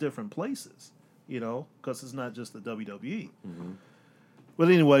all these different places, because it's not just the WWE. Mm-hmm. But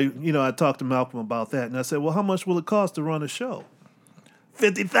anyway, I talked to Malcolm about that, and I said, well, how much will it cost to run a show?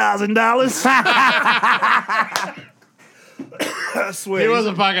 $50,000. I swear. He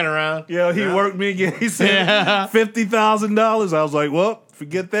wasn't fucking around. Yeah, he worked me again. He said $50,000. I was like, well,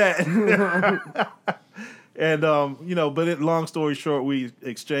 forget that. And, but long story short, we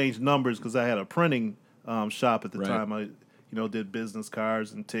exchanged numbers because I had a printing shop at the time. I, did business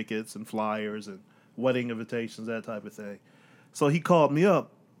cards and tickets and flyers and wedding invitations, that type of thing. So he called me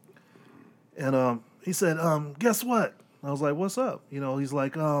up, and he said, guess what? I was like, what's up? He's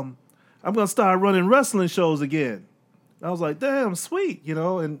like, I'm going to start running wrestling shows again. I was like, damn, sweet,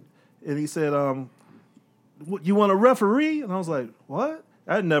 and he said, you want a referee? And I was like, what?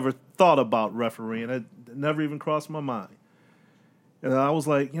 I'd never thought about refereeing. It never even crossed my mind. And I was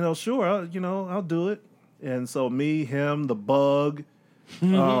like, sure, I'll do it. And so me, him, the Bug,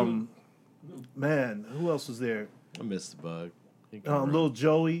 man, who else was there? I missed the Bug. Little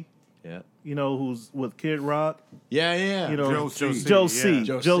Joey, Yeah. who's with Kid Rock. Yeah. Joe C. C.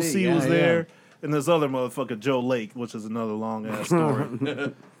 Joe Joe C, C yeah, was yeah. there. And this other motherfucker, Joe Lake, which is another long-ass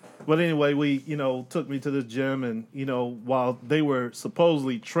story. But anyway, we, took me to the gym, and, while they were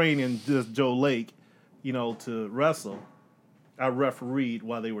supposedly training this Joe Lake, to wrestle, I refereed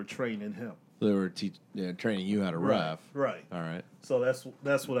while they were training him. They were training you how to ref. Right. All right. So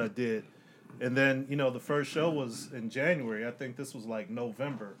that's what I did. And then, the first show was in January. I think this was like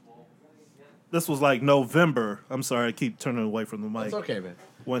November. I'm sorry, I keep turning away from the mic. It's okay, man.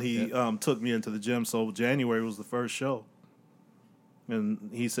 When he took me into the gym. So January was the first show.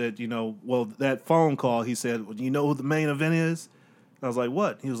 And he said, that phone call, he said, well, you know who the main event is? I was like,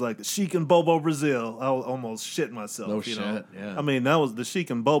 what? He was like, the Sheik and Bobo Brazil. I almost shit myself. No you shit, know? yeah. I mean, the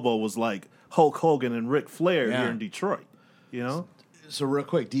Sheik and Bobo was like Hulk Hogan and Ric Flair here in Detroit. You know? So real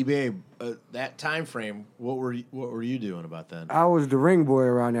quick, DBA, that time frame, what were you doing about then? I was the ring boy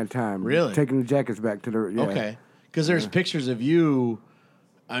around that time. Really? Taking the jackets back to the Okay, because there's pictures of you.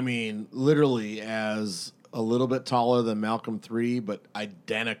 I mean, literally as a little bit taller than Malcolm III, but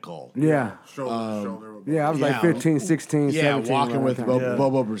identical. Yeah. Shoulder. Yeah, I was like 15, 16, 17. Walking with around that time.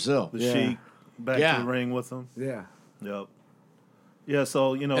 Bobo Brazil. The Sheik back to the ring with him. Yeah. Yep. Yeah,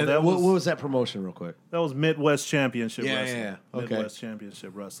 so, And that what was that promotion, real quick? That was Midwest Championship Yeah, Wrestling. yeah, yeah. Okay. Midwest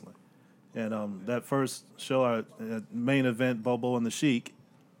Championship Wrestling. And that first show, main event, Bobo and the Sheik,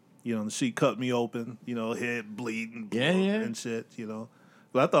 the Sheik cut me open, head bleeding and shit,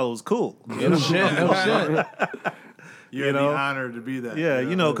 But I thought it was cool. No shit. You're the honor to be that. Yeah,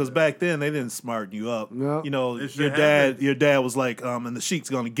 because back then they didn't smarten you up. No. Your dad was like, and the Sheik's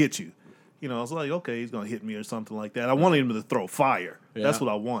gonna get you. I was like, okay, he's gonna hit me or something like that. I wanted him to throw fire. Yeah. That's what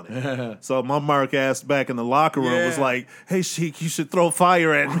I wanted. So my mark ass back in the locker room was like, hey Sheik, you should throw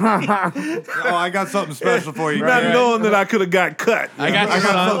fire at me. Oh, I got something special for you. Not knowing that I could have got cut. I got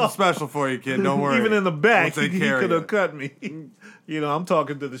something special for you, kid. Don't worry. Even in the back, We'll he take care of could have you. cut me. I'm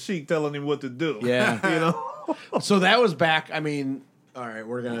talking to the Sheik, telling him what to do. Yeah. So that was back. I mean, all right,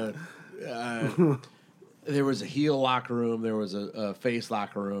 we're gonna. There was a heel locker room. There was a face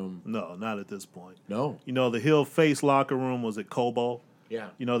locker room. No, not at this point. No. The heel face locker room was at Cobo. Yeah.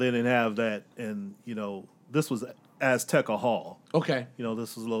 They didn't have that, and this was Azteca Hall. Okay.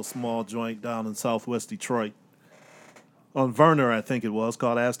 This was a little small joint down in Southwest Detroit. On Verner, I think it was,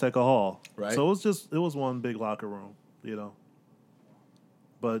 called Azteca Hall. Right. So it was one big locker room,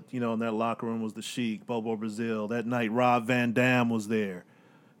 But, in that locker room was the Sheik, Bobo Brazil. That night, Rob Van Dam was there.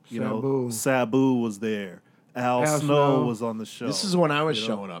 Sabu was there. Al Snow was on the show. This is when I was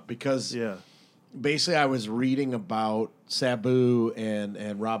showing up because basically I was reading about Sabu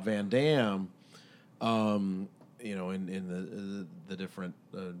and Rob Van Dam, in the different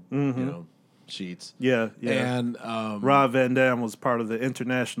sheets. Yeah. And Rob Van Dam was part of the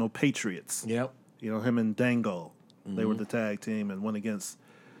International Patriots. Yep. Him and Dango. They were the tag team and went against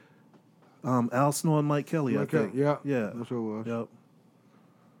Al Snow and Mike Kelly, I think. Yeah. Yeah. That's what it was. Yep.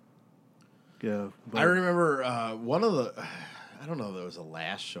 Yeah. I remember one of the. I don't know if it was the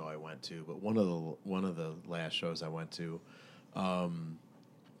last show I went to, but one of the last shows I went to, I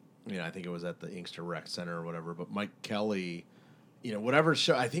think it was at the Inkster Rec Center or whatever. But Mike Kelly, whatever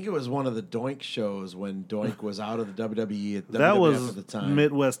show, I think it was one of the Doink shows when Doink was out of the WWE at that WWF was at the time.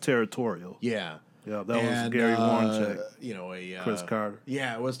 Midwest Territorial. Yeah. Yeah, that was Gary Warncheck. Chris Carter.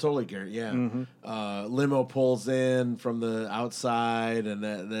 Yeah, it was totally Gary. Yeah, limo pulls in from the outside, and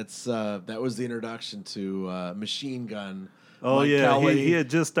that was the introduction to Machine Gun. Oh Mike yeah, Kelly. he had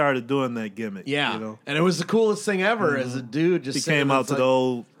just started doing that gimmick. Yeah, and it was the coolest thing ever. As a dude, just he came out to the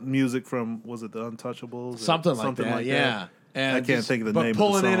old music from was it the Untouchables? Something like that. Yeah. And I can't think of the name. But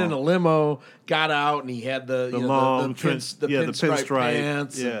pulling of the song. in a limo, got out, and he had the long pinstripe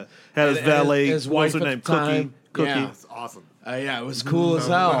pants. Yeah, had his valet. His what was wife her at name? the time. Cookie. Yeah, That's awesome. Yeah, it was cool as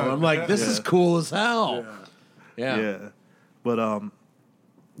hell. I'm like, this is cool as hell. Yeah. But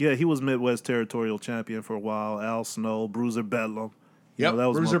he was Midwest Territorial Champion for a while. Al Snow, Bruiser Bedlam. Yep, that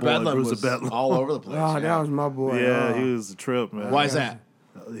was Bruiser my boy, Bedlam Bruiser was Bedlam. all over the place. Oh, that was my boy. Yeah, he was a trip, man. Why is that?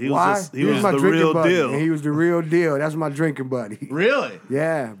 He was my the drinking real buddy. deal. And he was the real deal. That's my drinking buddy. Really?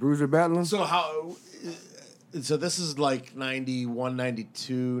 Yeah, Bruiser Bedlam. So how? So this is like 91,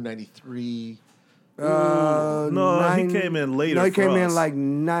 92, 93. No, he came in later. No, he came for in us.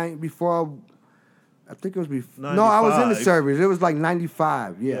 like before. I think it was before. No, I was in the 95. service. It was like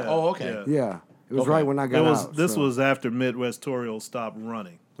 95. Yeah. Oh, okay. Yeah. It was right when I got out. This was after Midwest Torial stopped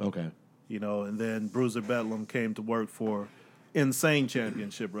running. Okay. And then Bruiser Bedlam came to work for Insane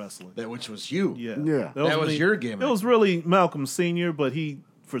Championship Wrestling. Which was you. Yeah. Yeah. That was me. your gimmick. It was really Malcolm Sr., but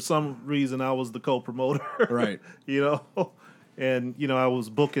for some reason, I was the co-promoter. Right. And, I was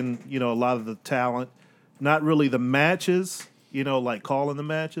booking, a lot of the talent. Not really the matches, like calling the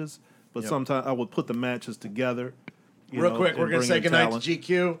matches, but sometimes I would put the matches together. Real quick, we're going to say goodnight to GQ.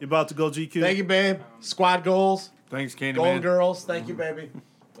 You about to go GQ? Thank you, babe. Squad goals. Thanks, Candy Golden Man. Girls. Thank you, baby.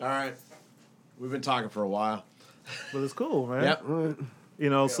 All right. We've been talking for a while. But it's cool, man.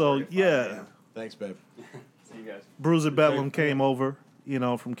 Yep. So, yeah. Thanks, babe. See you guys. Bruiser Bedlam came over,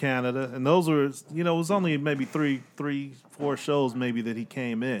 from Canada. And those were, it was only maybe 4 shows maybe that he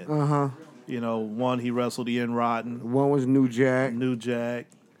came in. Uh-huh. One, he wrestled Ian Rotten. One was New Jack. New Jack.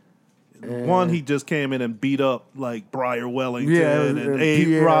 one, he just came in and beat up like Briar Wellington and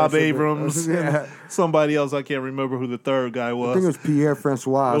Pierre Rob something. Abrams and somebody else. I can't remember who the third guy was. I think it was Pierre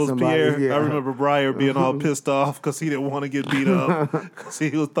Francois. It was somebody. Pierre. Yeah. I remember Briar being all pissed off because he didn't want to get beat up because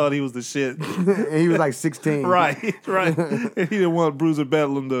thought he was the shit. And he was like 16. right. And he didn't want Bruiser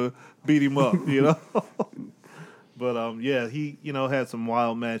Bedlam to beat him up, But he had some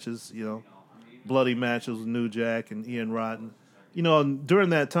wild matches, bloody matches with New Jack and Ian Rotten. During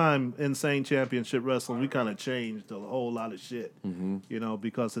that time, Insane Championship Wrestling, we kind of changed a whole lot of shit,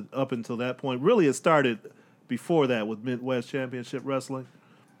 because up until that point, really it started before that with Midwest Championship Wrestling.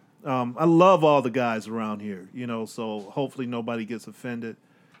 I love all the guys around here, so hopefully nobody gets offended.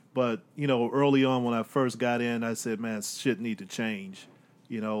 But, early on when I first got in, I said, man, shit need to change.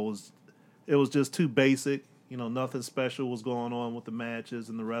 It was just too basic. Nothing special was going on with the matches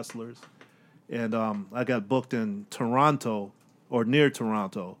and the wrestlers. And I got booked in Toronto, or near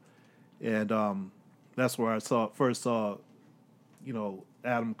Toronto, and that's where I first saw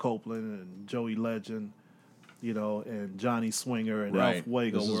Adam Copeland and Joey Legend, and Johnny Swinger and Alf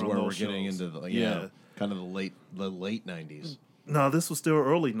Wago. This is were where on we're those getting shows. into kind of the late 90s. No, this was still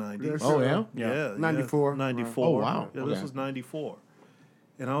early 90s. Oh, yeah? Yeah. 94. 94. Oh, wow. Yeah, Okay. this was 94.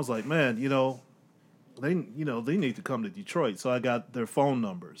 And I was like, man, they need to come to Detroit. So I got their phone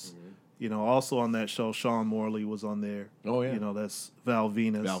numbers. Also on that show, Sean Morley was on there. Oh, yeah. That's Val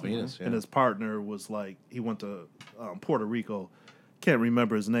Venus. Val Venus, yeah. And his partner was he went to Puerto Rico. Can't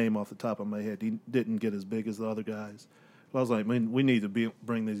remember his name off the top of my head. He didn't get as big as the other guys. But I was like, man, we need to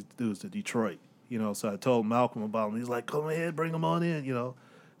bring these dudes to Detroit. So I told Malcolm about them. He's like, come ahead, bring them on in,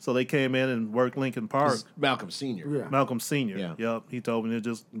 So they came in and worked Lincoln Park. Malcolm Sr. Yeah. Malcolm Sr. Yeah. Yep. He told me to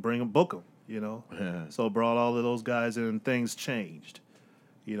just bring them, book them, Yeah. So brought all of those guys in and things changed.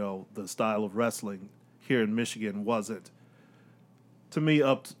 The style of wrestling here in Michigan wasn't, to me,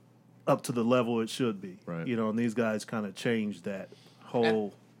 up to the level it should be. Right. And these guys kind of changed that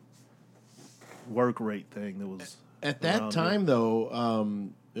whole work rate thing that was At that around time, though,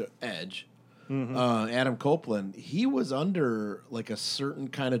 Edge, Adam Copeland, he was under like a certain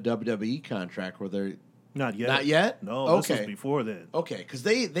kind of WWE contract where they're Not yet. Not yet? No, this Okay. was before then. okay because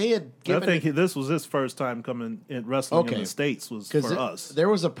they had given I think this was his first time coming in wrestling in Okay. the States was because for us. there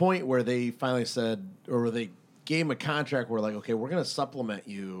was a point where they finally said, or where they gave him a contract where like, okay, we're going to supplement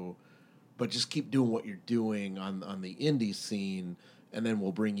you, but just keep doing what you're doing on the indie scene, and then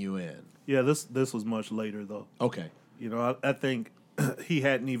we'll bring you in. Yeah, this was much later though. Okay. I think we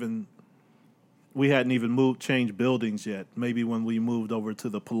hadn't even changed buildings yet. Maybe when we moved over to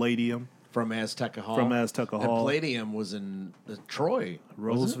the Palladium From Azteca Hall. From Azteca And Hall. Palladium was in Troy.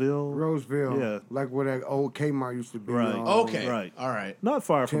 Roseville. Roseville. Yeah. Like where that old Kmart used to be. Right. Okay. Right. All right. Not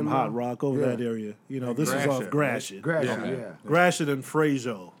far from Timber. Hot Rock over Yeah. that area. This is off Gratiot. Gratiot, Okay. yeah. Gratiot and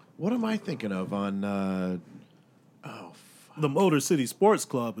Fraser. What am I thinking of on? The Motor City Sports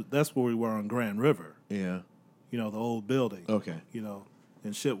Club, that's where we were on Grand River. Yeah. The old building. Okay.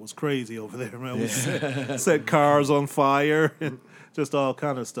 And shit was crazy over there, man. We set cars on fire and just all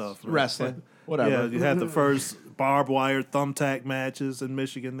kind of stuff. Man. Wrestling. Whatever. Yeah, you had the first barbed wire thumbtack matches in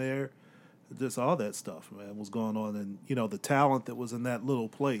Michigan there. Just all that stuff, man, was going on. And, the talent that was in that little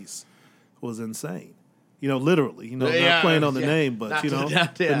place was insane. Literally, not playing on the name, but,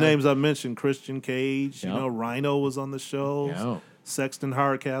 Not to the names I mentioned, Christian Cage, Yeah. Rhino was on the shows. Yeah. Sexton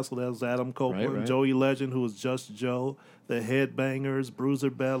Hardcastle, that was Adam Copeland. Right. Joey Legend, who was Just Joe. The Headbangers, Bruiser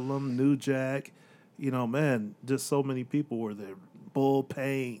Bedlam, New Jack. Man, just so many people were there. Bull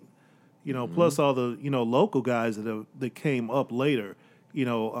Payne. Plus all the, local guys that came up later. We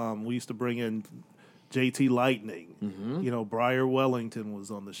used to bring in JT Lightning. Briar Wellington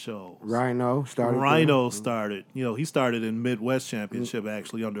was on the show. Rhino started. Rhino started. He started in Midwest Championship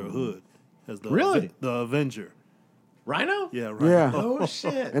actually under a hood as the Really? the Avenger. Rhino? Yeah, Rhino. Yeah. Oh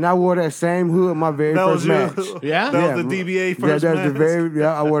shit. And I wore that same hood my very That was first you. match. Yeah? That Yeah, was the DBA Yeah, first that's match.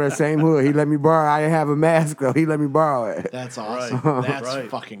 I wore that same hood. He let me borrow. I didn't have a mask though. He let me borrow it. That's awesome. Right. That's Right.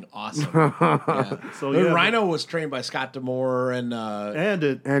 fucking awesome. Yeah. So, And yeah, Rhino was trained by Scott Demore and And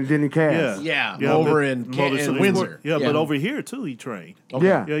it. And Denny Cass. yeah, Yeah, over but in Motor City Windsor. Sport- Yeah, but over here too, he trained. Okay.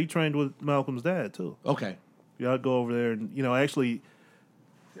 Yeah. Yeah, he trained with Malcolm's dad too. Okay. Yeah, I'd go over there and actually,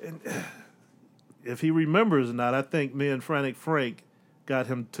 and if he remembers or not, I think me and Frantic Frank got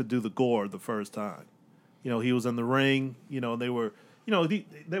him to do the gore the first time. He was in the ring. They were,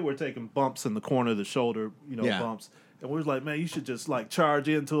 they were taking bumps in the corner of the shoulder. Yeah. Bumps, and we was like, man, you should just like charge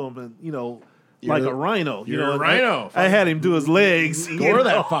into him and You're like the- a rhino. you're a and rhino. I had him do his legs. Gore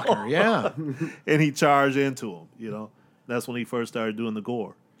that fucker. Yeah. And he charged into him. That's when he first started doing the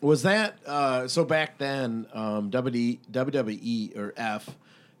gore. Was that so back then? WWE or F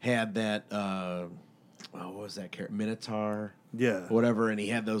had that. What was that character? Minotaur. Yeah. Whatever, and he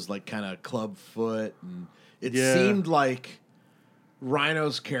had those like kind of club foot, and it Yeah. seemed like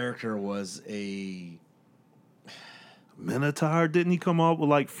Rhino's character was a. Minotaur, didn't he come up with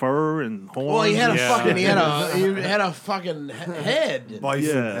like fur and horns? Well, he had a Yeah. fucking he had a fucking head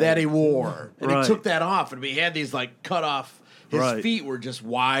Yeah. that he wore, and Right. he took that off, and he had these like cut off. His Right. feet were just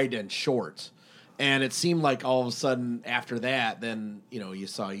wide and short, and it seemed like all of a sudden after that, then you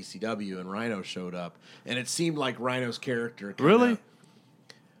saw ECW and Rhino showed up, and it seemed like Rhino's character. Really?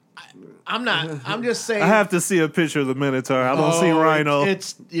 I'm not. I'm just saying. I have to see a picture of the Minotaur. I don't see Rhino.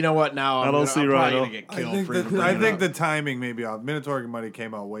 It's you know what now. I don't see I'm probably Rhino. gonna get killed for even I bringing think it the up. timing maybe off. Minotaur might have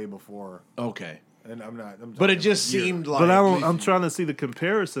came out way before, Okay, and I'm not. I'm but it talking just years. seemed like But I'm trying to see the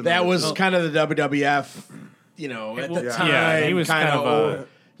comparison. that of it. was kind of the WWF. At the Yeah. time, Yeah, he was kind of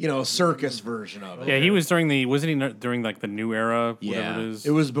circus version of it. Yeah, he was during wasn't he during like the new era, whatever it is? It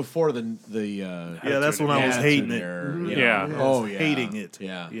was before the Yeah, that's when I was hating it. Yeah. Oh yeah. Hating it.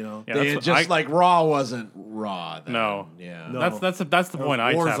 Yeah. You know. Yeah, They- that's what just I- like Raw wasn't Raw then. No. Yeah. No. That's the point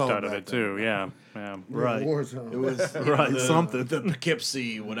I tapped Warzone out of back it too. Yeah, yeah. Right. Warzone. It was Right, something. the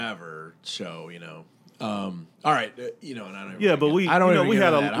Poughkeepsie whatever show, all right, and I don't. Yeah, but we I don't. we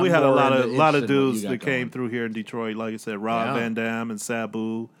had a a lot of interested in what dudes you that got came going. through here in Detroit. Like I said, Rob Yeah. Van Dam and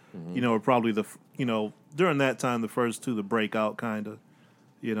Sabu. Were probably during that time the first two to break out, kind of,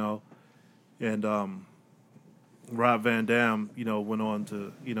 and Rob Van Dam, went on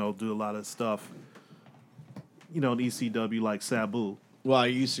to do a lot of stuff, in ECW like Sabu. Well, I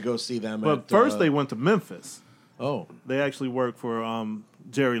used to go see them. But at, first they went to Memphis. Oh, They actually worked for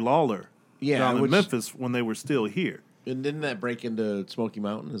Jerry Lawler Yeah, down in which- Memphis when they were still here. and didn't that break into Smoky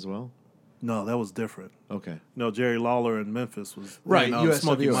Mountain as well? No, that was different. Okay. No, Jerry Lawler in Memphis was Right, no,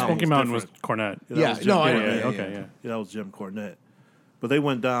 Smoky USWA. Mountain Smoky was Mountain was different. Cornette. That Yeah, was Jim no, I Cornette. know, Yeah, okay, yeah. Yeah, that was Jim Cornette. But they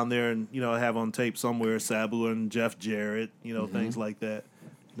went down there and have on tape somewhere Sabu and Jeff Jarrett, things like that.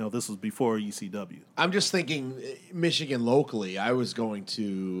 This was before ECW. I'm just thinking, Michigan locally. I was going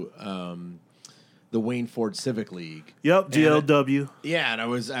to the Wayne Ford Civic League. Yep, GLW. Yeah, and I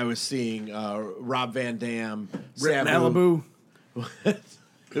was seeing Rob Van Dam, Rip Sabu. Malibu.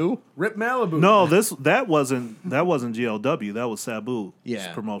 Who? Rip Malibu. No, that wasn't GLW. That was Sabu's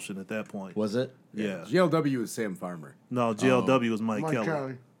Yeah. promotion at that point. Was it? Yeah. GLW is Sam Farmer. No, GLW was Mike Mike Kelly.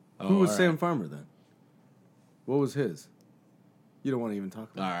 Kelly. Who was all Sam Farmer then? What was his? You don't want to even talk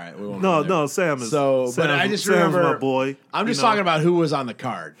All about right. We won't No, go there. no, Sam is. So, but Sam's- I just Sam's remember my boy. I'm just talking about who was on the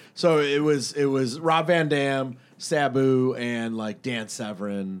card. So it was Rob Van Dam, Sabu, and like Dan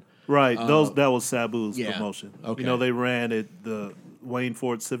Severin. Right, that was Sabu's yeah. promotion. Okay. They ran at the Wayne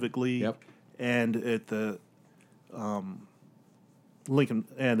Ford Civic League. Yep. And at the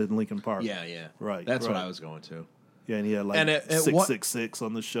Lincoln Park. Yeah, yeah. Right, That's what right. I was going to. Yeah, and he had like And at what- 666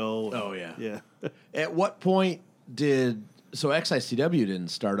 on the show. Oh, yeah. Yeah. At what point did XICW didn't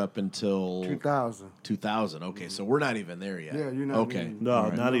start up until 2000. 2000? Okay, so we're not even there yet. Yeah, you're not okay. even- No, All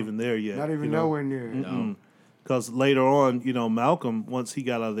right. not even there yet. Not even nowhere near. No. Because later on, Malcolm, once he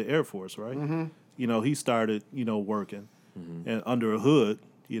got out of the Air Force, right? He started, working and under a hood,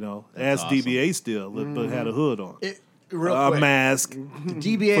 as awesome. DBA still, but had a hood on. Real A quick, mask.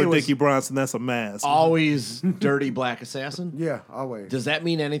 DBA For was Dickie Bronson, that's a mask. always Dirty Black Assassin. Yeah, always. Does that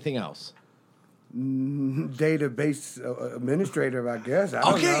mean anything else? Database administrator, I guess. I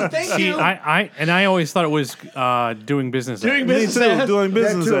don't know. thank See, I always thought it was doing business. Doing as. Me business. too, as. doing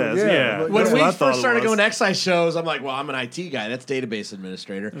business too, as. yeah. Yeah. But When That's we what I thought first it started was. going to excise shows, I'm like, well, I'm an IT guy. That's database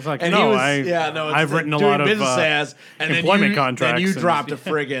administrator. It's like, and no, he was, I've it's written a doing lot of, business as, and employment then you, contracts Then you and- dropped a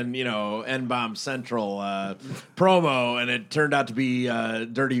friggin', N-Bomb Central promo, and it turned out to be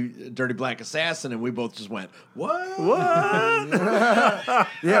Dirty Black Assassin, and we both just went, what?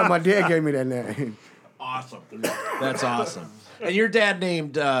 Yeah, my dad gave me that name. Awesome. That's awesome. And your dad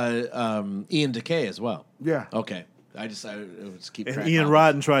named Ian Decay as well. Yeah. Okay. I was keep track And Ian of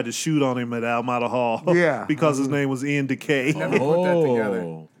Rodden tried to shoot on him at Almada Hall. Yeah. because his name was Ian Decay. it. put that together.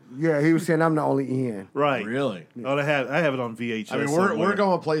 Oh, Yeah, he was saying I'm the only Ian. Right. really? Oh, I have it on VHS. I mean, somewhere. we're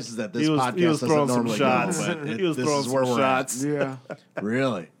going places that this He was podcast doesn't throwing some normally shots. go, but He was this throwing is where some we're shots. Yeah. at.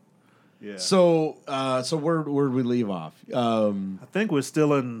 Really? Yeah. So where'd we leave off? I think we're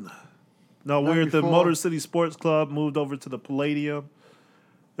still in. No, we're at the 94. Motor City Sports Club. Moved over to the Palladium.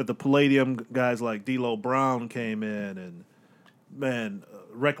 At the Palladium, guys like D'Lo Brown came in, and man,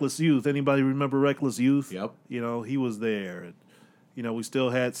 Reckless Youth. Anybody remember Reckless Youth? Yep. He was there. And, we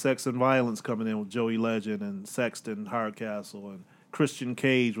still had Sex and Violence coming in with Joey Legend and Sexton Hardcastle, and Christian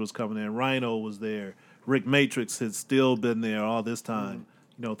Cage was coming in. Rhino was there. Rick Matrix had still been there all this time.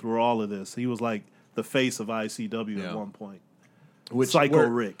 Through all of this, he was like the face of ICW Yeah. at one point. Psycho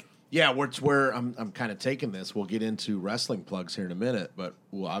Rick. Yeah, where I'm kind of taking this. We'll get into wrestling plugs here in a minute, but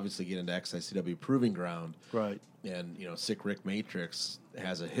we'll obviously get into XICW Proving Ground. Right. And, Sick Rick Matrix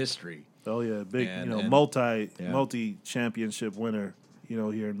has a history. Oh, yeah. Big, And- multi-championship winner,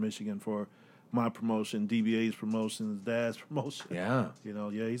 here in Michigan for my promotion, DBA's promotion, his dad's promotion. Yeah.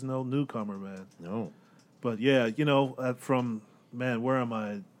 He's no newcomer, man. No. But, where am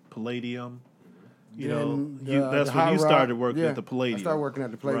I? Palladium. That's when you started working at the Palladium. I started working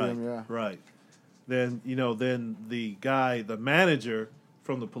at the Palladium, right, Right. Then, then the manager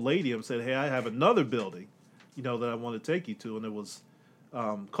from the Palladium said, hey, I have another building, that I want to take you to. And it was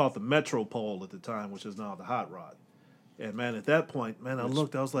called the Metropole at the time, which is now the Hot Rod. And, man, at that point, I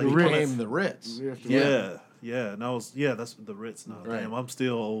looked, I was like... It became the Ritz. Yeah. And that's the Ritz now. Right. Damn, I'm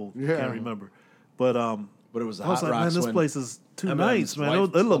still old. Yeah. Can't remember. But it was the I was Hot like, Rocks man, this when place is too Eminem's nice, man. wife It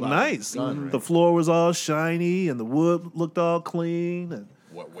looked pulled out nice. his gun, right? The floor was all shiny, and the wood looked all clean. And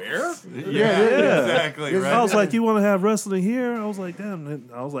Where? yeah. Exactly, right? I was like, you want to have wrestling here? I was like, damn. And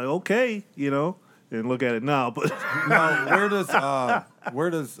I was like, okay, And look at it now, but Now, where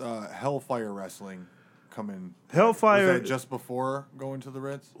does Hellfire Wrestling come in? Hellfire. Was that just before going to the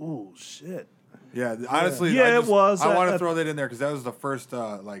Ritz? Oh shit. Yeah, honestly, Yeah, it was. I want I- to throw that in there because that was the first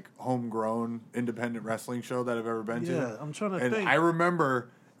homegrown independent wrestling show that I've ever been to. Yeah, I'm trying to and think. I remember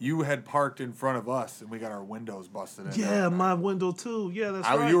you had parked in front of us, and we got our windows busted in. Yeah, my window too. Yeah, that's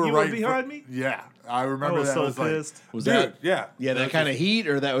right. You were right behind me. Yeah, I remember I was that. so was like, pissed. Was dude, that? Yeah, Yeah, that That's kind of just- heat,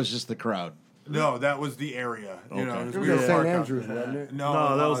 or that was just the crowd? No, that was the area. You know, Okay. It we was were at St. parked out- Andrews, wasn't it?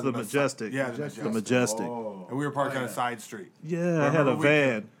 No, that was the Majestic. Yeah, The Majestic. And we were parked on a side street. Yeah, I had a Remember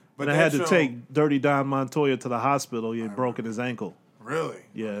van. But And I had that to show- take Dirty Don Montoya to the hospital. He had broken his ankle. Really?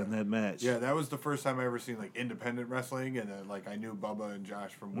 Yeah, in that match. Yeah, that was the first time I ever seen independent wrestling, and I knew Bubba and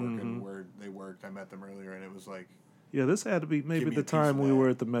Josh from working where they worked. I met them earlier, and it was like, Yeah, this had to be Give maybe me the a piece time of we that. were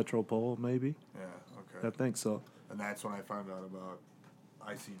at the Metropole, maybe. yeah, I okay. think so. And that's when I found out about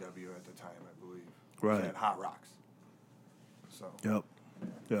ICW at the time, I believe. Right. At Hot Rocks. So.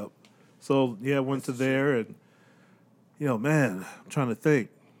 Yep. So yeah, went to there, and man, I'm trying to think.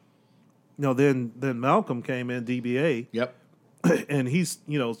 Then Malcolm came in, DBA, Yep. and he's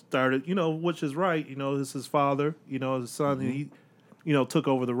started, which is right. It's his father, his son, and he took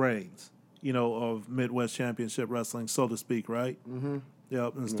over the reins, of Midwest Championship Wrestling, so to speak, right? Mm-hmm.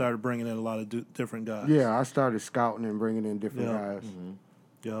 Yep, and started bringing in a lot of different guys. Yeah, I started scouting and bringing in different Yeah. guys.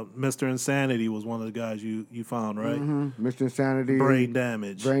 Yep, Mr. Insanity was one of the guys you found, right? Mr. Insanity. Brain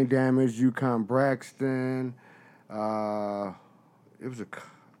Damage. Brain Damage, Yukon Braxton. It was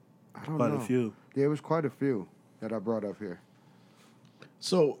I don't know. Quite a few. Yeah, it was quite a few that I brought up here.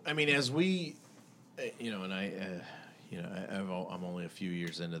 So, I mean, as we, and I'm only a few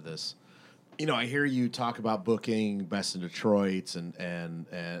years into this. I hear you talk about booking Best in Detroit's and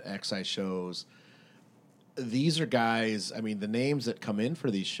XI shows. These are guys, I mean, the names that come in for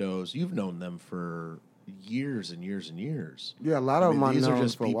these shows, you've known them for years and years and years. Yeah, a lot of them I've these are known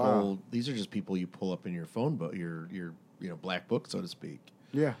just for a people. while. These are just people you pull up in your phone book, your black book, so to speak.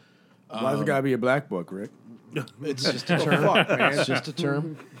 Yeah. Why does it gotta be a black book, Rick? It's just a term. It's just a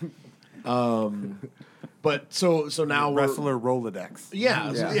term. But so now we're Wrestler Rolodex.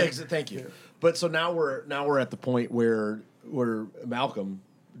 yeah, so- Yeah. thank you. But so now we're at the point where Malcolm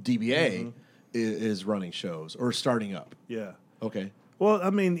DBA is running shows or starting up. Yeah. Okay. Well, I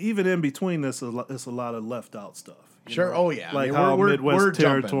mean, even in between this, it's a lot of left out stuff. you Sure. know? Oh, yeah. I Like mean, how we're Midwest jumping. We're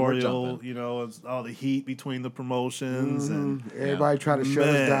Territorial, jumping. it's all the heat between the promotions and Everybody try to shut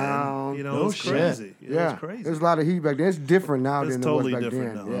us man, down. No it's shit. crazy. Yeah, It's crazy. there's a lot of heat back then. It's different now It's than totally it was back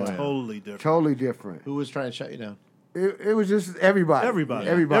different then. now. Yeah. It's totally different. Totally different. Who was trying to shut you down? It was just everybody.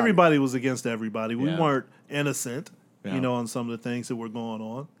 Everybody was against everybody. We Yeah. weren't innocent, Yeah. on some of the things that were going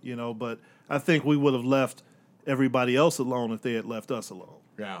on, but I think we would have left everybody else alone if they had left us alone.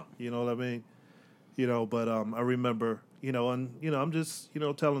 Yeah. You know what I mean? But I remember, I'm just,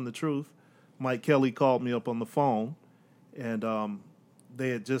 telling the truth. Mike Kelly called me up on the phone, and they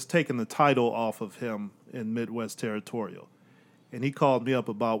had just taken the title off of him in Midwest Territorial. And he called me up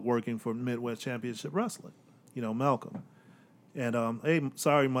about working for Midwest Championship Wrestling, Malcolm. And, hey,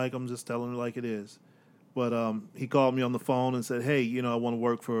 sorry, Mike, I'm just telling you like it is. But he called me on the phone and said, hey, I want to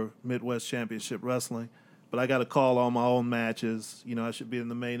work for Midwest Championship Wrestling, but I got to call all my own matches. I should be in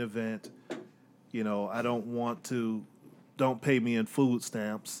the main event. I don't pay me in food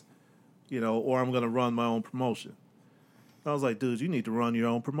stamps, or I'm going to run my own promotion. I was like, dude, you need to run your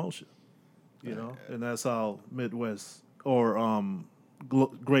own promotion, and that's how Midwest or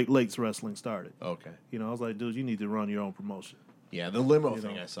Great Lakes Wrestling started. Okay. I was like, dude, you need to run your own promotion. Yeah, the limo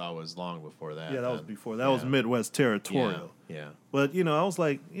thing I saw was long before that. Yeah, that was before. That was Midwest Territorial. Yeah. But, I was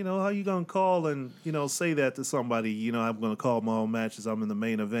like, how you going to call and, say that to somebody, I'm going to call my own matches. I'm in the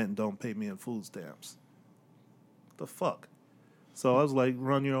main event and don't pay me in food stamps. What the fuck? So I was like,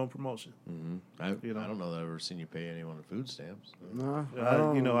 run your own promotion. Mm-hmm. I don't know that I've ever seen you pay anyone in food stamps. No,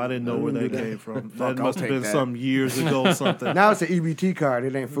 I didn't know where that came from. That must have been some years ago something. Now it's an EBT card.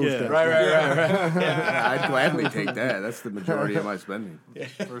 It ain't food stamps. Right. Yeah, I'd gladly take that. That's the majority of my spending.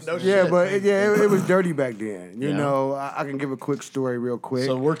 It was dirty back then. You know, I can give a quick story real quick.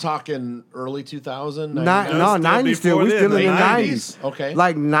 So we're talking early 2000? No, 90s still. We're still in the 90s. Okay.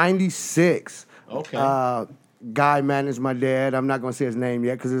 Like 96. Okay. Guy managed my dad. I'm not going to say his name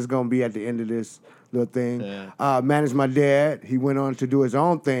yet because it's going to be at the end of this little thing. Yeah. Managed my dad. He went on to do his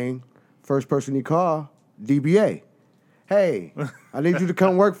own thing. First person he called, DBA. Hey, I need you to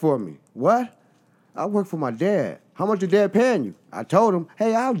come work for me. What? I work for my dad. How much your dad paying you? I told him,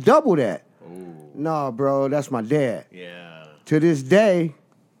 hey, I'll double that. Ooh. No, bro, that's my dad. Yeah. To this day,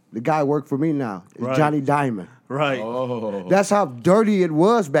 the guy worked for me now. It's Johnny Diamond. Right. Oh. That's how dirty it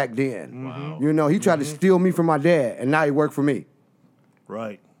was back then. Wow. He tried to steal me from my dad, and now he worked for me.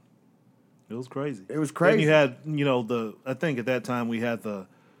 Right. It was crazy. It was crazy. And you had, I think at that time we had what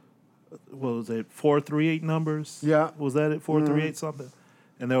was it, 438 numbers? Yeah. Was that it, 438 something?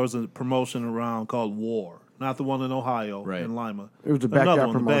 And there was a promotion around called War. Not the one in Ohio, in Lima. It was the backyard Another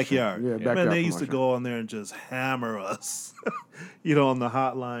one, promotion. the backyard. Yeah, backyard Man, they used to promotion. go on there and just hammer us, on the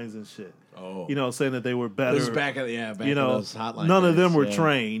hotlines and shit. Oh. Saying that they were better. This is back in those hotline none of days, them were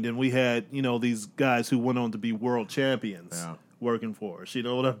trained, and we had, these guys who went on to be world champions working for us. You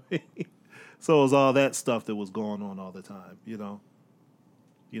know what I mean? So it was all that stuff that was going on all the time,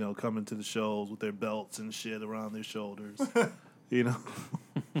 coming to the shows with their belts and shit around their shoulders,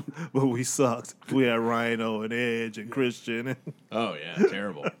 But we sucked. We had Rhino and Edge and Christian. Oh, yeah.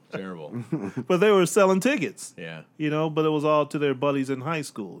 Terrible. But they were selling tickets. Yeah. But it was all to their buddies in high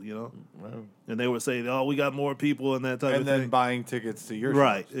school, Wow. And they would say, oh, we got more people and that type of thing. And then buying tickets to your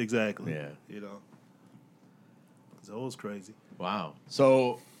Right, shows. exactly. Yeah. So it was crazy. Wow.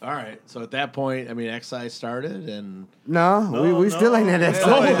 So, all right. So at that point, Excise started and... No, we still ain't at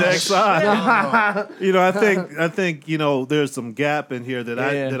Still ain't that. I think there's some gap in here that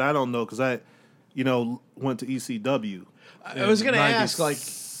I don't know because I went to ECW. I was going to ask,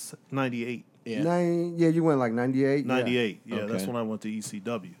 98. Yeah. You went like 98? 98. Yeah, Okay. that's when I went to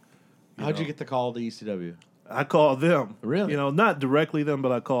ECW. How'd you get the call to ECW? I called them. Really? Not directly them,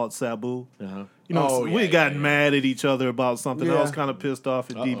 but I called Sabu. Uh-huh. We got mad at each other about something. I Yeah. was kind of pissed off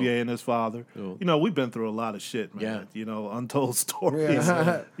at DBA and his father. Oh. We've been through a lot of shit, man. Untold stories.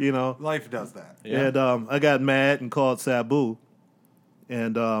 Yeah. Life does that. Yeah. And I got mad and called Sabu.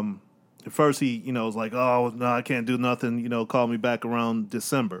 And at first he, was like, oh, no, I can't do nothing. Call me back around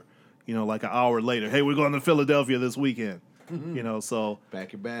December. Like an hour later. Hey, we're going to Philadelphia this weekend. So.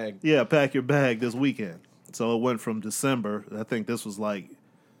 Pack your bag. Yeah, pack your bag this weekend. So it went from December. I think this was like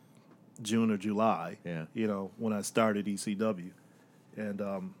June or July. Yeah. When I started ECW.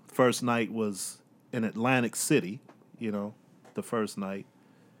 And first night was in Atlantic City, the first night.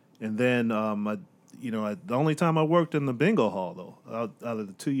 And then, the only time I worked in the bingo hall, though, out of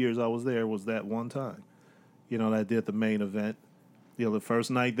the 2 years I was there, was that one time. And I did the main event, the first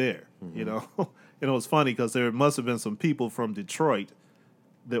night there, And it was funny because there must have been some people from Detroit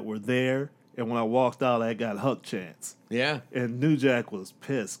that were there. And when I walked out, I got Huck chants. Yeah. And New Jack was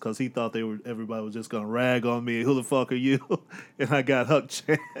pissed because he thought everybody was just gonna rag on me. Who the fuck are you? And I got Huck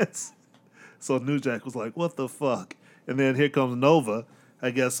chants. So New Jack was like, "What the fuck?" And then here comes Nova.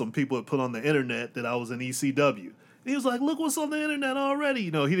 I guess some people had put on the internet that I was in ECW. He was like, "Look what's on the internet already."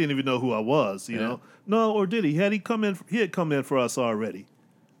 He didn't even know who I was. You know, no, or did he? Had he come in? He had come in for us already.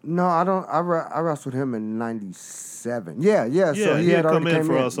 No, I don't. I wrestled him in '97. Yeah. So he had come in came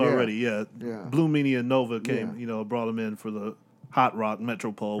for us already. Yeah. Yeah. Blue Meanie and Nova came. Yeah. Brought him in for the Hot Rock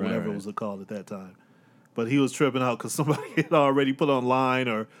Metropole, whatever right. it was called at that time. But he was tripping out because somebody had already put online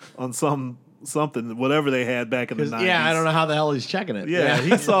or on something, whatever they had back in the 90s. Yeah, I don't know how the hell he's checking it. Yeah,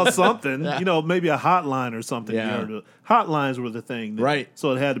 he saw something, maybe a hotline or something. Yeah. He heard of. Hotlines were the thing. Right.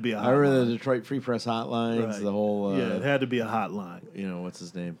 So it had to be a hotline. I remember the Detroit Free Press hotlines, Right. the whole... yeah, it had to be a hotline. What's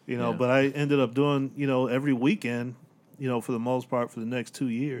his name? But I ended up doing, every weekend, for the most part for the next 2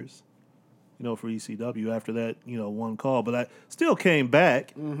 years, for ECW. After that, one call. But I still came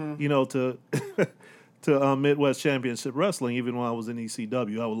back, to... to Midwest Championship Wrestling, even when I was in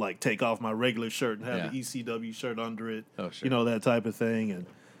ECW. I would take off my regular shirt and have the ECW shirt under it, Oh, sure. That type of thing.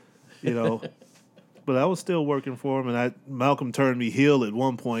 And, But I was still working for him, and Malcolm turned me heel at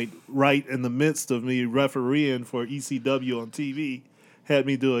one point, right in the midst of me refereeing for ECW on TV. Had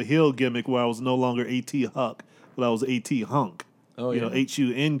me do a heel gimmick where I was no longer A.T. Huck, but I was A.T. Hunk. Oh, you know,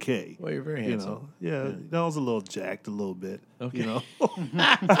 H-U-N-K. Well, you're very handsome. Yeah, I was a little jacked a little bit. Okay. You know,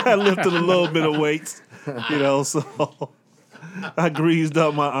 I lifted a little bit of weights, you know, so I greased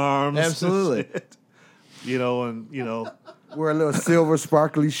up my arms. Absolutely. You know, and, you know. Wear a little silver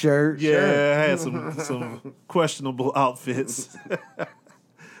sparkly shirt. Yeah, I had some questionable outfits.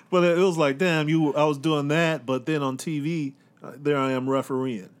 But it was like, damn, I was doing that, but then on TV, there I am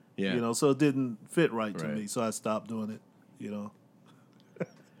refereeing. Yeah. You know, so it didn't fit right to me, so I stopped doing it, you know.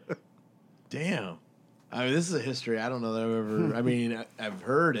 Damn. I mean, this is a history I don't know that I've ever. I mean, I've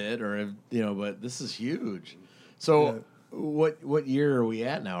heard it, or but this is huge. So, what year are we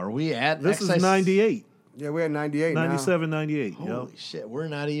at now? Are we at? This is 98. Yeah, we're at 98 97, 98. Holy shit, we're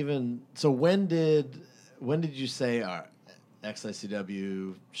not even. So when did you say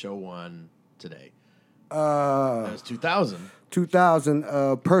XICW show 1 today? That was 2000.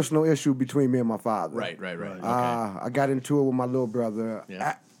 2000, personal issue between me and my father. Right. Okay. I got into it with my little brother.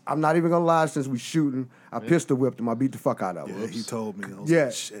 Yeah. I'm not even gonna lie. Since we shooting, I pistol whipped him. I beat the fuck out of him. Yeah, he told me. I was Yeah,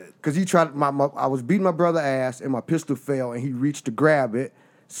 like, shit. because he tried. I was beating my brother ass, and my pistol fell, and he reached to grab it.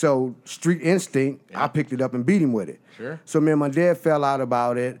 So street instinct, I picked it up and beat him with it. Sure. So me and my dad fell out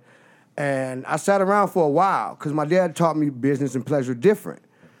about it, and I sat around for a while because my dad taught me business and pleasure different.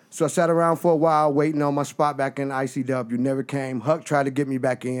 So I sat around for a while waiting on my spot back in ICW. Never came. Huck tried to get me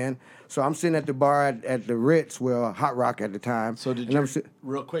back in. So I'm sitting at the bar at the Ritz, well, Hot Rock at the time. So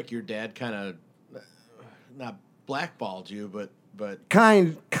real quick, your dad kind of not blackballed you, but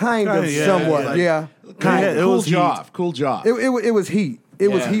kind of somewhat, yeah. Cool job. It was heat. It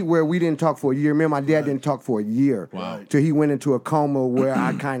was heat where we didn't talk for a year. Me and my dad didn't talk for a year. Wow. Till he went into a coma where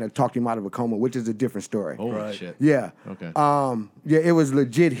I kind of talked him out of a coma, which is a different story. Holy shit. Yeah. Okay. Yeah, it was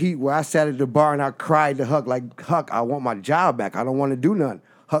legit heat where I sat at the bar and I cried to Huck, like, Huck, I want my job back. I don't want to do nothing.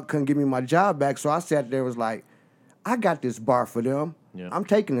 Huck couldn't give me my job back, so I sat there and was like, I got this bar for them. Yeah. I'm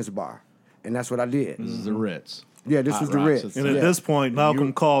taking this bar. And that's what I did. This is the Ritz. Yeah, this was the Ritz. And at this point,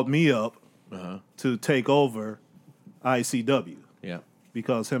 Malcolm called me up to take over ICW. Yeah.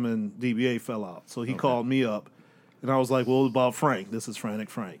 Because him and DBA fell out. So he called me up, and I was like, well, what about Frank? This is Frantic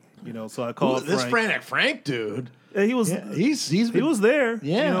Frank. You know, so I called this Frantic Frank dude. Yeah, he was he was there,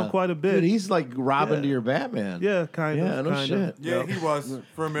 you know, quite a bit. Dude, he's like Robin to your Batman. Yeah, kind of. Yeah, no shit. Yeah, he was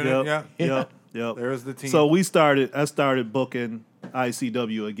for a minute. Yep. There's the team. So I started booking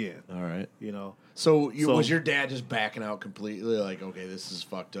ICW again. All right. You know. So was your dad just backing out completely? Like, okay, this is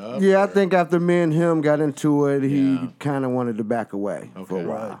fucked up? Yeah, I think after me and him got into it, he kind of wanted to back away for a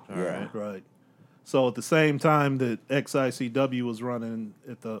while. Right. So at the same time that XICW was running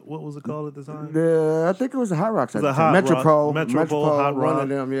at the, what was it called at the time? I think it was the Hot Rocks. The Metropole, Hot one Rock. of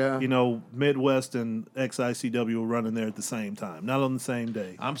them, yeah. You know, Midwest and XICW were running there at the same time, not on the same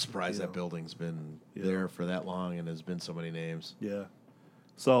day. I'm surprised that building's been there for that long and there's been so many names. Yeah.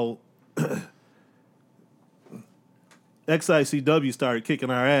 So XICW started kicking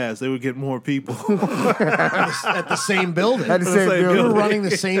our ass. They would get more people. At the same building. At the same building. You were running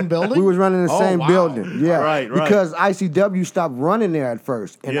the same building? We was running the same building. Yeah. Right. Because ICW stopped running there at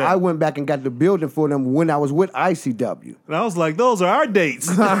first. And I went back and got the building for them when I was with ICW. And I was like, those are our dates.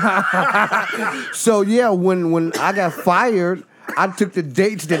 So when I got fired, I took the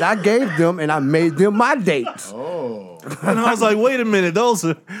dates that I gave them and I made them my dates. Oh. And I was like, wait a minute, those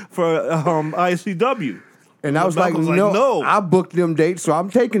are for ICW. And I was like, no, I booked them dates, so I'm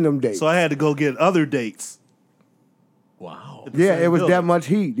taking them dates. So I had to go get other dates. Wow. Yeah, it was that much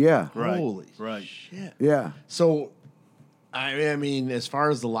heat, yeah. Right. Holy right. shit. Yeah. So, I mean, as far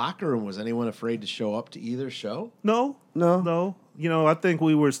as the locker room, was anyone afraid to show up to either show? No. You know, I think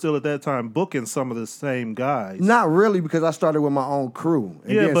we were still at that time booking some of the same guys. Not really, because I started with my own crew.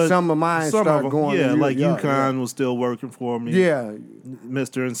 And then but some of mine started going. Yeah, like UConn was still working for me. Yeah.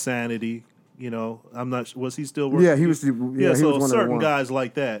 Mr. Insanity. You know, I'm not. Was he still working? Yeah, he was. Yeah, so he was certain guys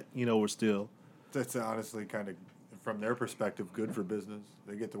like that, you know, were still. That's honestly kind of, from their perspective, good for business.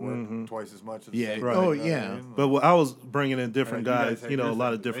 They get to work twice as much. As Right. Oh, yeah. I mean? But I was bringing in different you guys. guys You know, a had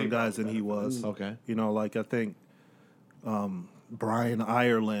lot of different different guys than he was. Okay. You know, like I think Brian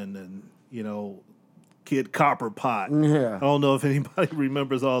Ireland and Kid Copperpot. Yeah. I don't know if anybody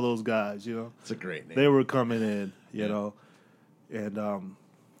remembers all those guys. You know, It's a great name. they were coming in. You know, and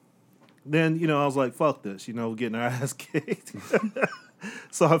then, I was like, fuck this, getting our ass kicked.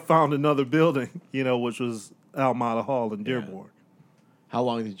 So I found another building, which was Almada Hall in Dearborn. How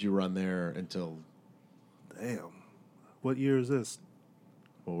long did you run there until? Damn. What year is this?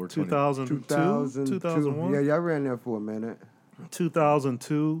 Well, we're 2002, 2001. Yeah, y'all ran there for a minute.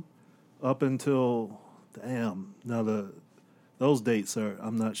 2002 up until those dates are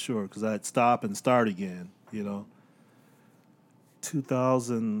I'm not sure because I'd stop and start again.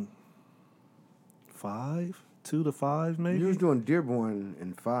 2005, 2 to 5 maybe. You was doing Dearborn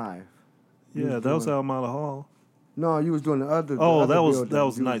in 5. Yeah, that was Almada Hall. No, you was doing the other. Oh, the that other was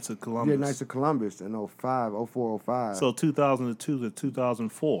building. Knights of Columbus. Yeah, Knights of Columbus in 05, 04, 05. So 2002 to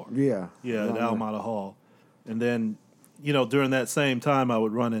 2004. Yeah. Yeah, at Almada Hall. And then, during that same time, I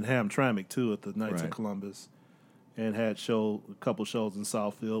would run in Hamtramck, too, at the Knights of Columbus. And had a couple shows in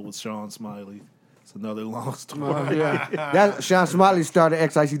Southfield with Sean Smiley. It's another long story. That Sean Smiley started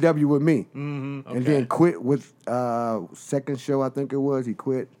XICW with me. Mm-hmm. And then quit with second show, I think it was. He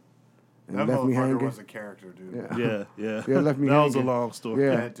quit. And That left me motherfucker hanging. was a character, dude. Yeah. Yeah, left me that hanging. was a long story.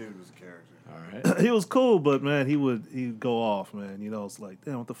 Yeah. That dude was a character. All right. He was cool, but, man, he'd go off, man. It's like,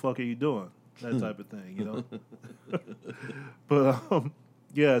 damn, what the fuck are you doing? That type of thing, But,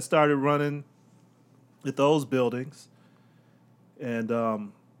 I started running at those buildings. And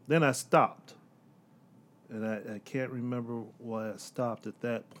then I stopped. And I can't remember why I stopped at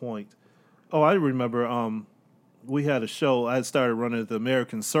that point. Oh, I remember we had a show. I started running at the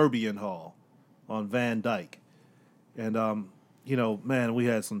American Serbian Hall on Van Dyke. And, man, we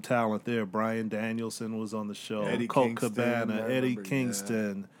had some talent there. Brian Danielson was on the show. Eddie Colt Kingston, Cabana, I Eddie remember,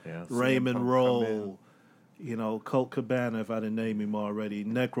 Kingston, Yeah. Raymond CM Punk Rowe, Colt Cabana, if I didn't name him already,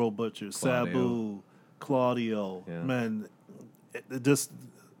 Necro Butcher, Sabu, Claudio. Yeah. Man, just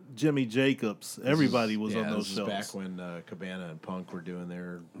Jimmy Jacobs. Everybody was on those this shows. is back when Cabana and Punk were doing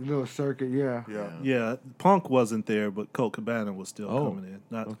their. Little circuit, yeah. Yeah, Punk wasn't there, but Colt Cabana was still coming in.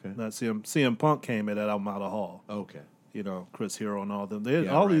 Not CM Punk came in at Almada Hall. Okay. Chris Hero and all them.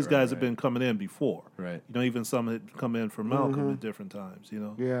 These guys have been coming in before. Right. Even some had come in from Malcolm at different times.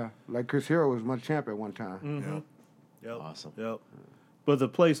 Yeah, like Chris Hero was my champ at one time. Mm-hmm. Yep. Awesome. Yep. But the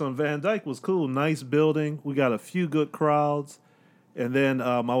place on Van Dyke was cool. Nice building. We got a few good crowds. And then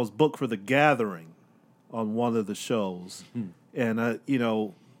I was booked for The Gathering on one of the shows. And,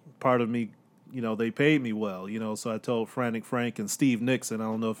 part of me, they paid me well, so I told Frantic Frank and Steve Nixon, I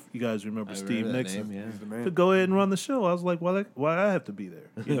don't know if you guys remember Steve Nixon, Name, to go ahead and run the show. I was like, why I have to be there?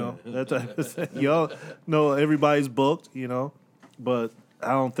 That type of thing. Y'all know everybody's booked, but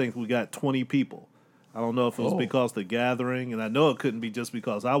I don't think we got 20 people. I don't know if it was because The Gathering, and I know it couldn't be just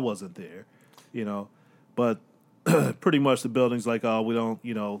because I wasn't there, but pretty much the building's like, oh, we don't,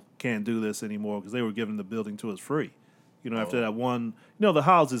 can't do this anymore because they were giving the building to us free. After that one, the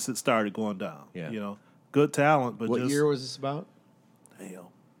houses had started going down. Yeah. Good talent, but What just, year was this about? damn.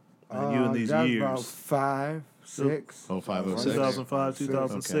 Man, you in these that was years. about 5, 6. 05, 06. 2005,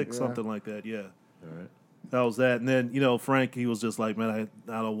 2006, Okay. something like that, yeah. All right. That was that. And then, Frank, he was just like, man,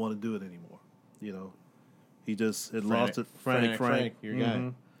 I don't want to do it anymore. He just had lost it. Frank. Your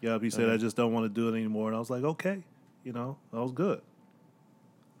guy. Yeah, he said, I just don't want to do it anymore. And I was like, okay. That was good.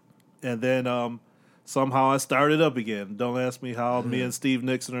 And then somehow I started up again. Don't ask me how. Me and Steve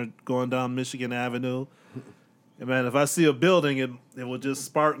Nixon are going down Michigan Avenue. And, man, if I see a building, it will just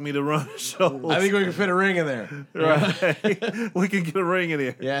spark me to run shows. I think we can fit a ring in there. Right. We can get a ring in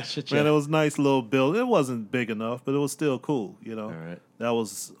here. Yeah, shit. Man, it was a nice little building. It wasn't big enough, but it was still cool, All right. That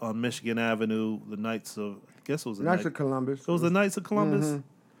was on Michigan Avenue, the Knights of, I guess it was the Knights of Columbus. It was the Knights of Columbus?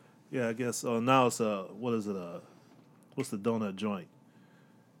 Yeah, I guess. Now it's what is it? What's the donut joint?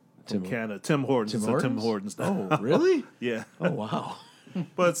 From Canada. Tim Hortons. Tim Hortons. Oh, really? Yeah. Oh, wow.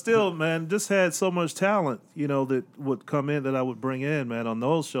 But still, man, just had so much talent, that would come in that I would bring in, man, on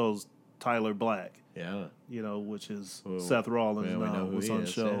those shows. Tyler Black, Yeah. which is Seth Rollins yeah, we know now, who was he on is,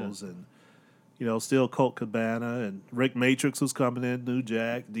 shows. And, still Colt Cabana and Rick Matrix was coming in, New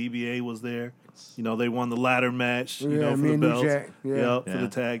Jack, DBA was there. They won the ladder match, for me the and New belts. Jack, For Yeah. the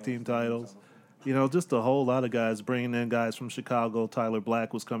tag team titles. Just a whole lot of guys, bringing in guys from Chicago. Tyler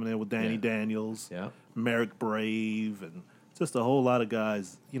Black was coming in with Danny Daniels. Yeah. Merrick Brave, and just a whole lot of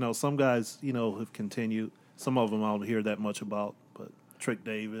guys. Some guys, have continued. Some of them I don't hear that much about, but Trick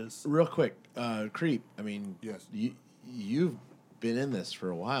Davis. Real quick, Creep. I mean, Yes. you've been in this for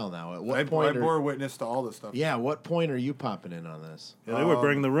a while now. At what I point? bore witness to all this stuff. Yeah. What point are you popping in on this? Yeah, they were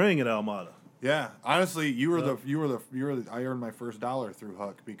bringing the ring at Almada. Yeah, honestly, you were the. I earned my first $1 through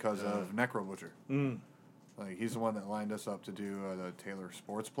Huck because of Necro Butcher. Like he's the one that lined us up to do the Taylor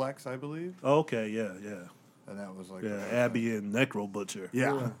Sportsplex, I believe. Okay, yeah. And that was like Abby and Necro Butcher.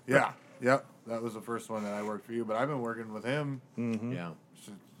 Yeah. That was the first one that I worked for you, but I've been working with him Yeah.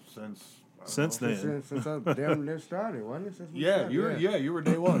 since Since then. Since I damn near started, wasn't it? Since we Yeah, started, you were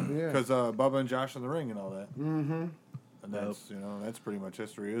day one Yeah. because Bubba and Josh in the ring and all that. And that's pretty much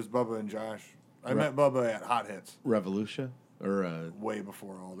history. It was Bubba and Josh. I met Bubba at Hot Hits. Revolution? Or way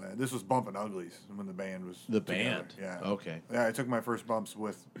before all that. This was Bumpin' Uglies when the band was the together. band. Yeah. Okay. Yeah, I took my first bumps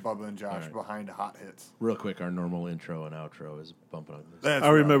with Bubba and Josh behind Hot Hits. Real quick, our normal intro and outro is Bumpin' Uglies. I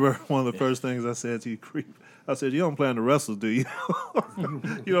remember one of the first things I said to you, Creep. I said, "You don't plan to wrestle, do you?"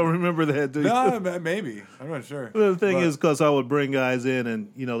 You don't remember that, do you? No, maybe. I'm not sure. Well, the thing is, because I would bring guys in,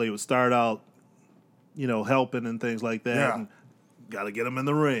 and they would start out, helping and things like that. Yeah. And got to get them in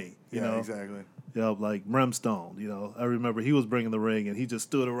the ring. You know exactly. Like Brimstone. I remember he was bringing the ring, and he just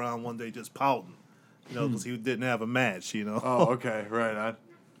stood around one day just pouting. Because he didn't have a match. Oh, okay, right.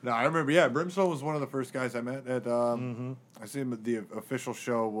 No, I remember. Yeah, Brimstone was one of the first guys I met at. I see him at the official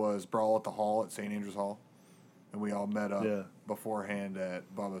show was Brawl at the Hall at St. Andrews Hall, and we all met up beforehand at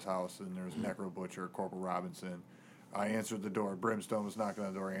Bubba's house, and there was Necro Butcher, Corporal Robinson. I answered the door. Brimstone was knocking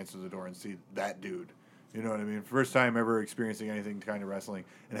on the door. I answered the door and see that dude. You know what I mean? First time ever experiencing anything kind of wrestling,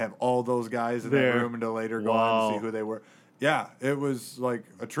 and have all those guys in that room, and to later go on to see who they were. Yeah, it was like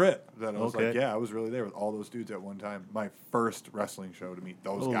a trip that I was like, I was really there with all those dudes at one time. My first wrestling show to meet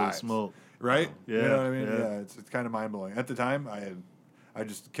those guys. Smoke. Right? Yeah. You know what I mean? Yeah, it's kind of mind blowing. At the time, I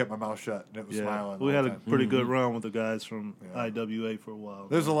just kept my mouth shut and it was smiling. We had a pretty good run with the guys from IWA for a while.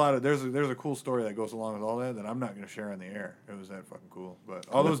 There's there's a cool story that goes along with all that I'm not going to share on the air. It was that fucking cool. But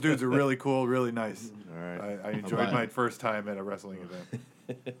all those dudes are really cool, really nice. All right. I enjoyed my first time at a wrestling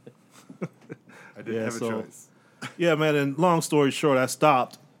event. I didn't have a choice. Yeah, man, and long story short, I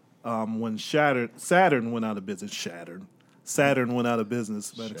stopped when Saturn went out of business. Saturn went out of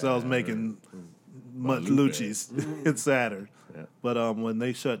business, man, because I was making Lucci's in Saturn. Yeah. But when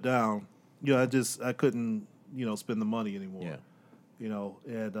they shut down, I couldn't, spend the money anymore. Yeah.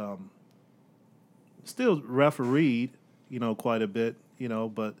 And still refereed, quite a bit,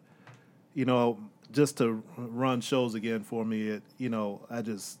 but, just to run shows again for me, I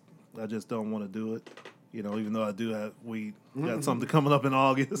just don't want to do it. Even though we got something coming up in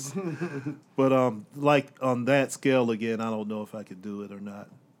August. But like on that scale again, I don't know if I could do it or not.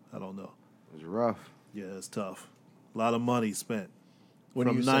 I don't know. It's rough. Yeah, it's tough. A lot of money spent. When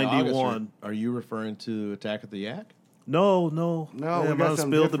from you say 91. August, are you referring to Attack of the Yak? No. Yeah, I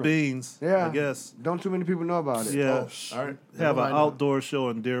spilled the beans. Yeah, I guess. Don't too many people know about it. Yeah. All right. Have an outdoor show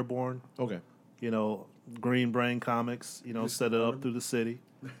in Dearborn. Okay. Green Brain Comics. Set it up through the city.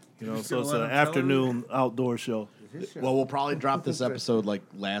 So it's an afternoon outdoor show. Well, we'll probably drop this episode like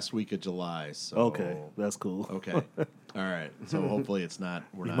last week of July. So okay, that's cool. Okay. All right. So hopefully it's not.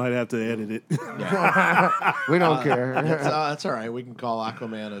 You might have to edit it. Yeah. We don't care. That's all right. We can call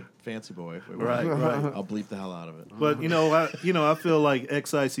Aquaman a fancy boy if we want. Right. I'll bleep the hell out of it. But I feel like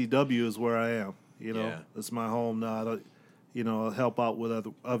XICW is where I am. It's my home now. I'll help out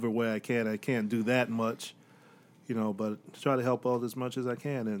with other way I can. I can't do that much. But try to help out as much as I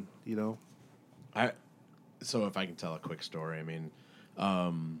can, and So if I can tell a quick story, I mean,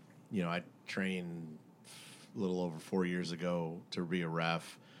 I trained a little over 4 years ago to be a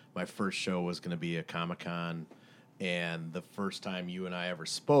ref. My first show was going to be a Comic-Con, and the first time you and I ever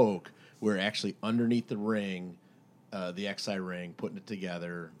spoke, we were actually underneath the ring, the XI ring, putting it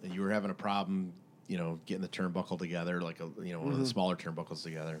together, and you were having a problem, getting the turnbuckle together, like one of the smaller turnbuckles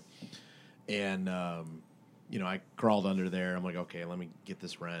together, and. I crawled under there. I'm like, okay, let me get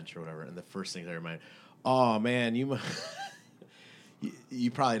this wrench or whatever. And the first thing I reminded, oh man, you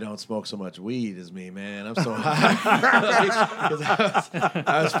probably don't smoke so much weed as me, man. I'm so high. 'Cause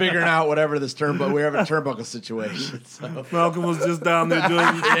I was figuring out whatever this turnbuckle. We were having a turnbuckle situation. So. Malcolm was just down there doing.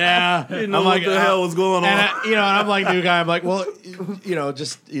 Yeah, he didn't know what the hell was going on. And I'm like, new guy. I'm like, well,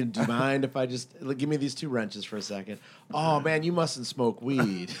 just do you mind if I just give me these two wrenches for a second? Oh man, you mustn't smoke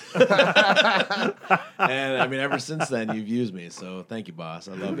weed. And I mean, ever since then, you've used me. So thank you, boss.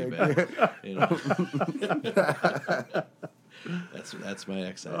 I love you, man. That's my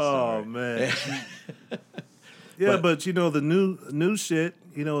excess. Oh man. Yeah, but the new shit,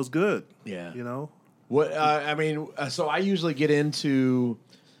 is good. Yeah. What so I usually get into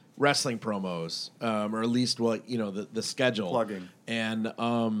wrestling promos, or at least the schedule plugging. And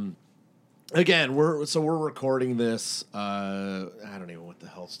again, we're recording this. I don't even know what the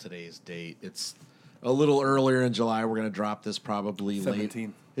hell's today's date. It's a little earlier in July. We're gonna drop this probably 17th. late.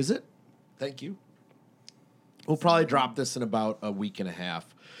 Is it? Thank you. We'll probably drop this in about a week and a half.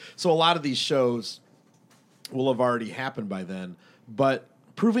 So a lot of these shows will have already happened by then. But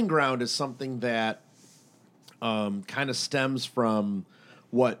Proving Ground is something that kind of stems from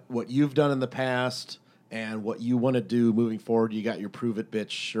what you've done in the past and what you want to do moving forward. You got your Prove It Bitch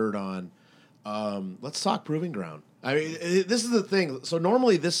shirt on. Let's talk Proving Ground. I mean, this is the thing. So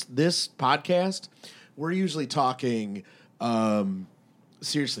normally this podcast, we're usually talking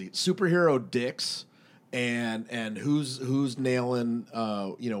seriously superhero dicks and who's nailing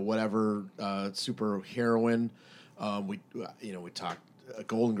whatever super heroine. We talk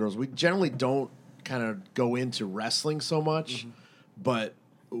Golden Girls. We generally don't kind of go into wrestling so much, but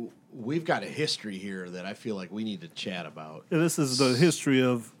we've got a history here that I feel like we need to chat about. Yeah, this is the history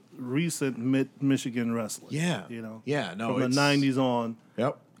of recent Michigan wrestling. Yeah. Yeah, no. From the 90s on.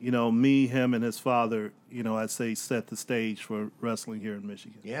 Yep. Me, him, and his father, I'd say set the stage for wrestling here in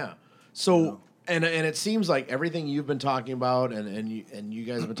Michigan. Yeah. So, and it seems like everything you've been talking about and you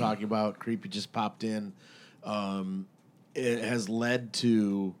guys have been talking about, Creepy just popped in, it has led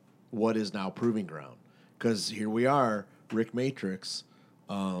to what is now Proving Ground. Because here we are, Rick Matrix.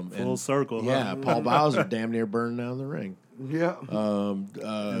 Full circle. Yeah, huh? Paul Bowser damn near burned down the ring. Yeah.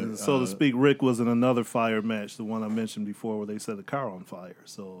 So to speak, Rick was in another fire match, the one I mentioned before, where they set a car on fire.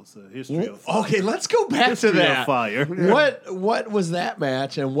 So it's a history of fire. Okay, let's go back History to that. of fire. What was that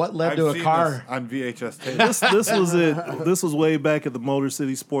match, and what led to a seen car? this on VHS tape. This was it. This was way back at the Motor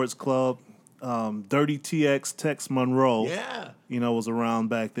City Sports Club. Dirty TX Tex Monroe, was around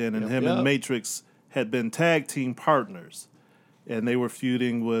back then, and him and Matrix had been tag team partners, and they were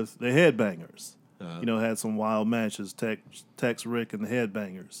feuding with the Headbangers. Had some wild matches, Tex, Rick, and the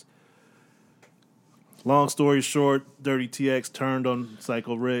Headbangers. Long story short, Dirty TX turned on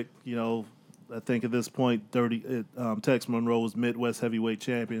Psycho Rick. I think at this point, Tex Monroe was Midwest Heavyweight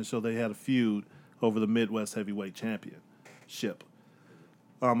Champion, so they had a feud over the Midwest Heavyweight Championship.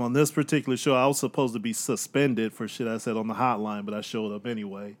 On this particular show, I was supposed to be suspended for shit I said on the hotline, but I showed up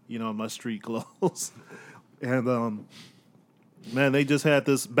anyway, in my street clothes. And, they just had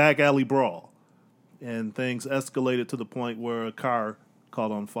this back alley brawl. And things escalated to the point where a car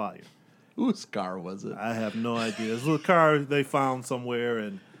caught on fire. Whose car was it? I have no idea. It was a car they found somewhere,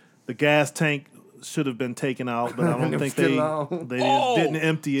 and the gas tank should have been taken out, but I don't think they didn't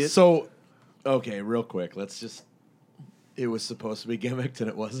empty it. So, okay, real quick, let's just... It was supposed to be gimmicked, and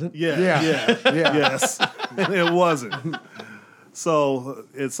it wasn't? Yeah. Yes. It wasn't. So,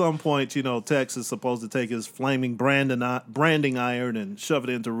 at some point, Tex is supposed to take his flaming branding iron and shove it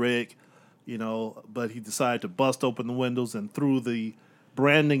into Rick, but he decided to bust open the windows and threw the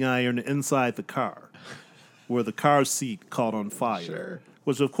branding iron inside the car, where the car seat caught on fire. Sure.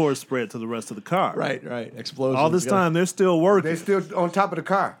 Which, of course, spread to the rest of the car. Right. Explosion. All this time, they're still working. They're still on top of the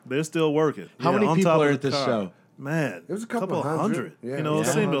car. They're still working. How many on people top are of at the this car. show? Man, It was a couple hundred. Yeah. It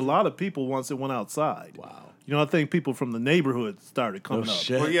seemed a lot of people once it went outside. Wow. I think people from the neighborhood started coming up.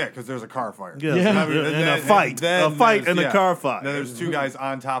 Shit. Well, yeah, because there's a car fire. Yeah, Yeah. and a fight. A fight and a car fight. Then there's two guys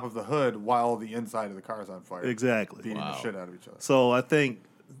on top of the hood while the inside of the car is on fire. Exactly. Beating the shit out of each other. So I think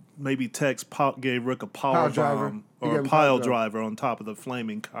maybe Tex gave Rick a power driver. bomb He or gave a him pile power driver on top of the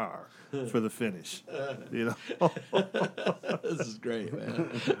flaming car for the finish. This is great,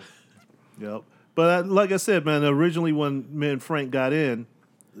 man. Yep. But like I said, man, originally when me and Frank got in,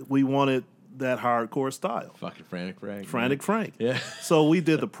 we wanted that hardcore style. Fucking Frantic Frank. Frantic Frank. Yeah. So we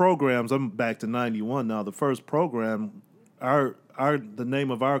did the programs. I'm back to 91 now. The first program, the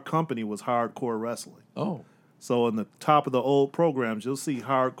name of our company was Hardcore Wrestling. Oh. So in the top of the old programs, you'll see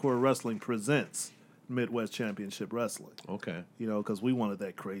Hardcore Wrestling Presents Midwest Championship Wrestling. Okay. Because we wanted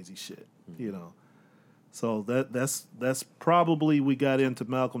that crazy shit, So that's probably we got into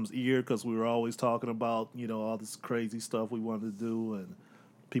Malcolm's ear because we were always talking about, all this crazy stuff we wanted to do and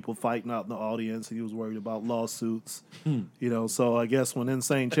people fighting out in the audience. And he was worried about lawsuits, So I guess when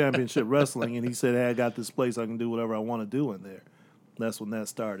Insane Championship Wrestling and he said, hey, I got this place, I can do whatever I want to do in there. That's when that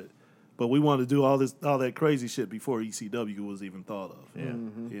started. But we wanted to do all that crazy shit before ECW was even thought of. Yeah.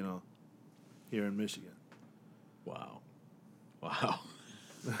 Here in Michigan. Wow.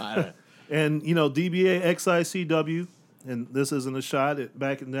 And, DBA, XICW, and this isn't a shot.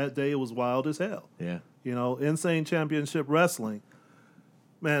 Back in that day, it was wild as hell. Yeah. Insane Championship Wrestling.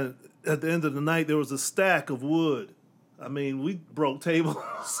 Man, at the end of the night, there was a stack of wood. I mean, we broke tables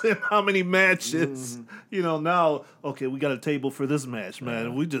in how many matches? Now, okay, we got a table for this match, man.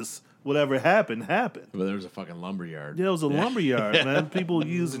 And we just, whatever happened. But there was a fucking lumberyard. Yeah, it was a lumberyard, man. People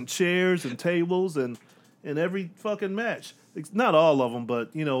using chairs and tables and in every fucking match. Not all of them,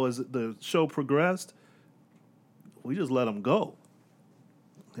 but, as the show progressed, we just let them go.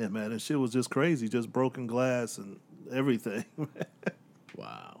 Yeah, man, that shit was just crazy. Just broken glass and everything.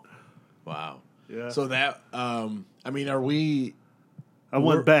 Wow. Yeah. So that, are we... I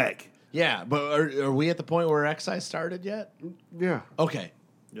went back. Yeah, but are we at the point where XI started yet? Yeah. Okay.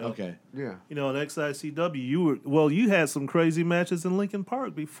 Yep. Okay. Yeah. In XICW, you had some crazy matches in Lincoln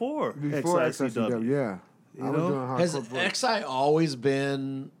Park before XICW. Yeah. I was doing Has hardcore. XI always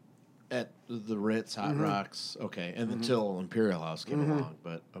been at the Ritz, Hot Rocks. Okay, and until Imperial House came along,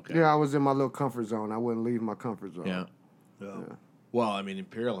 but okay. Yeah, I was in my little comfort zone. I wouldn't leave my comfort zone. Yeah. Well, I mean,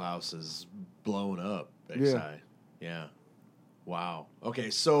 Imperial House is blown up. Yeah. Wow. Okay,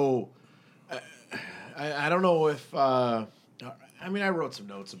 so I don't know if I wrote some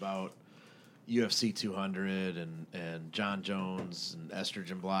notes about UFC 200 and John Jones and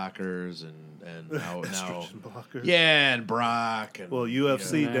estrogen blockers and how now blockers. Yeah, and Brock and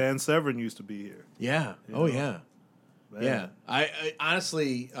UFC Dan Severn used to be here. Yeah. Man. Yeah. I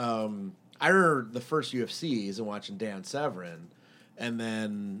honestly I remember the first UFCs and watching Dan Severn, and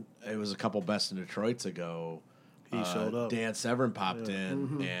then it was a couple Best in Detroits ago. He showed up. Dan Severn popped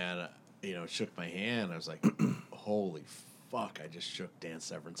in and shook my hand. I was like, holy fuck, I just shook Dan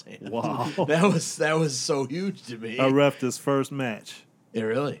Severn's hand. Wow. that was so huge to me. I reffed his first match. Yeah,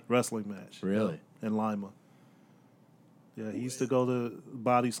 really? Wrestling match. Really? In Lima. Yeah, he used to go to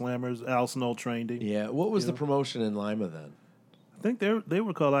Body Slammers. Al Snow trained him. Yeah. What was the promotion in Lima then? I think they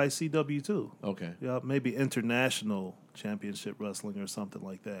were called ICW too. Okay. Yeah, maybe International Championship Wrestling or something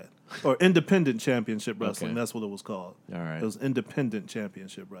like that. Or Independent Championship Wrestling. Okay. That's what it was called. All right. It was Independent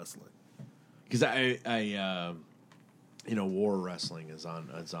Championship Wrestling. Because I War Wrestling is on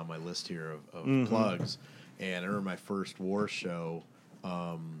my list here of plugs, and I remember my first War show.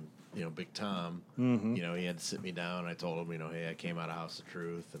 Big Tom. He had to sit me down. I told him, hey, I came out of House of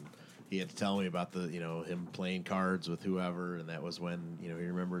Truth, and he had to tell me about the him playing cards with whoever, and that was when he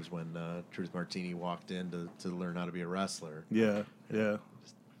remembers when Truth Martini walked in to learn how to be a wrestler. Yeah. He was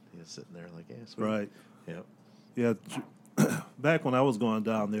sitting there like, yeah, sweet. Right. Yep. Yeah. Back when I was going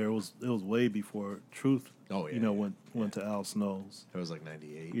down there, it was way before Truth. Oh yeah. Went to Al Snow's. It was like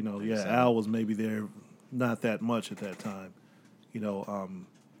 98. Al was maybe there, not that much at that time.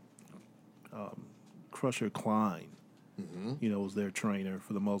 Crusher Klein, was their trainer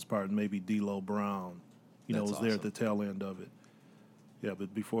for the most part, and maybe D'Lo Brown, was there at the tail end of it. Yeah,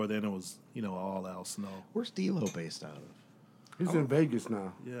 but before then it was, all Al Snow. Where's D'Lo based out of? He's in Vegas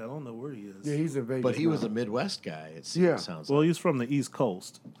now. Yeah, I don't know where he is. Yeah, he's in Vegas. But he now. was a Midwest guy. It sounds. Well, like. he's from the East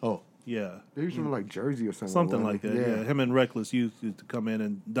Coast. Oh, yeah. He's from like Jersey or something. Something like that. Yeah. Him and Reckless used to come in,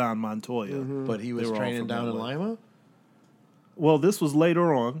 and Don Montoya. But he was training down in Lima. Well, this was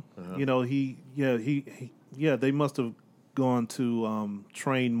later on. They must have gone to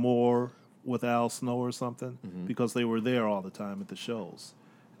train more with Al Snow or something because they were there all the time at the shows.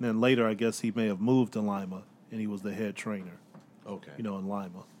 And then later, I guess he may have moved to Lima, and he was the head trainer. Okay. In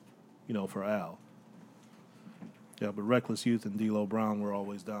Lima, for Al. Yeah, but Reckless Youth and D'Lo Brown were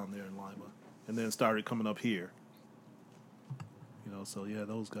always down there in Lima, and then started coming up here. So yeah,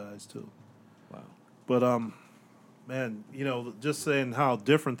 those guys too. Wow. But man, just saying how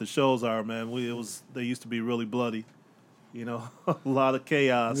different the shows are, man. They used to be really bloody. A lot of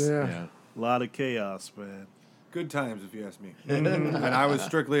chaos. Yeah. A lot of chaos, man. Good times, if you ask me. And I was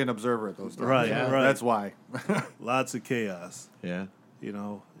strictly an observer at those times. Right, so right. That's why. Lots of chaos. Yeah.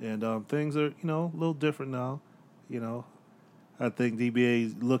 And things are, a little different now. I think DBA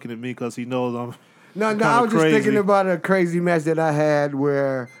is looking at me because he knows I'm No, kinda I was just crazy. thinking about a crazy match that I had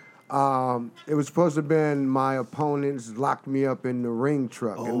where it was supposed to have been my opponents locked me up in the ring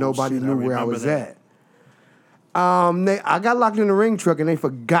truck and nobody knew where I was at. I got locked in the ring truck and they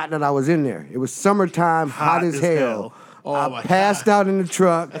forgot that I was in there. It was summertime, hot as hell. Oh, I passed out in the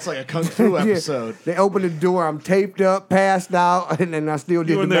truck. That's like a Kung Fu episode. They opened the door. I'm taped up, passed out, and then I still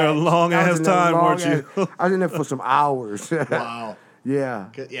did You were the in there a match. long I was ass in there time, long weren't you? I was in there for some hours. Wow. Yeah.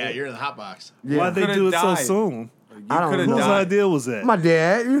 Yeah, you're in the hot box. Yeah. Why'd they Could've do it died. so soon? I don't could've know. Whose died. idea was that? My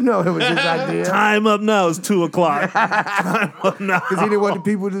dad, it was his idea. Time up now. It's 2:00. Time up now. Because he didn't want the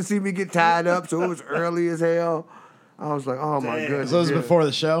people to see me get tied up, so it was early as hell. I was like, oh my Damn. goodness. So this was yeah. before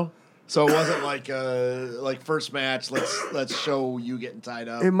the show. So it wasn't like first match. Let's show you getting tied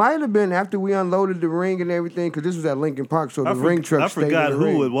up. It might have been after we unloaded the ring and everything, because this was at Lincoln Park, so the ring truck I stayed forgot in the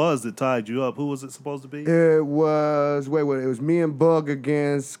who ring. it was that tied you up. Who was it supposed to be? It was, it was me and Bug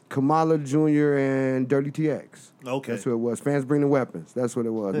against Kamala Jr. and Dirty TX. Okay. That's who it was. Fans Bring the Weapons. That's what it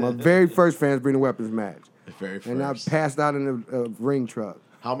was. My very first Fans Bring the Weapons match. The very first. And I passed out in a ring truck.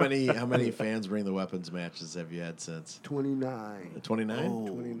 How many Fans Bring the Weapons matches have you had since? 29. 29? Oh,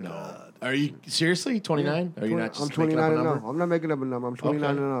 29. God. Are you seriously 29? Are you not just I'm making 29 up a and number? 0. I'm not making up a number. I'm 29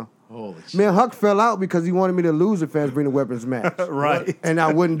 and 0. Holy shit. Me and Huck fell out because he wanted me to lose the Fans Bring the Weapons match. Right. And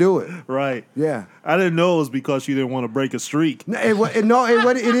I wouldn't do it. Right. Yeah. I didn't know it was because you didn't want to break a streak. No, it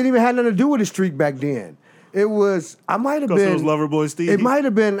didn't even have nothing to do with the streak back then. It was, I might have Because been. it was Loverboy Steve. It might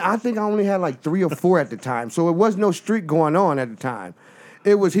have been, I think I only had like 3 or 4 at the time. So it was no streak going on at the time.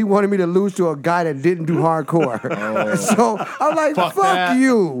 It was he wanted me to lose to a guy that didn't do hardcore. So I was like, fuck that.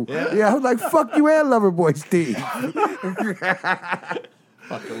 you. Yeah, I was like, fuck you and Loverboy Steve.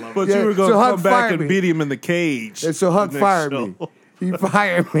 But Yeah, you were going so to Huck come back fired and me. beat him in the cage. And so Huck the next fired show. me. He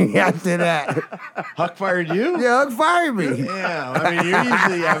fired me after that. Huck fired you? Yeah, Huck fired me. Yeah,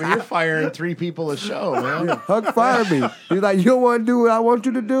 I mean, you're firing 3 people a show, man. Huck fired me. He's like, you don't want to do what I want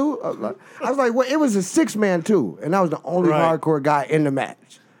you to do? I was like, well, it was a 6-man too, and I was the only Right. hardcore guy in the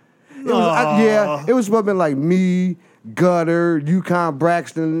match. It was, it was supposed to be like me, Gutter, Yukon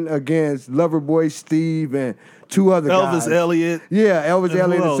Braxton against Loverboy Steve, and 2 other guys. Elvis Elliott. Yeah, Elvis And who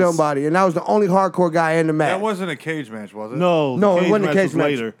Elliott and else? somebody, and I was the only hardcore guy in the match. That wasn't a cage match, was it? No, no, the it wasn't a match cage was match.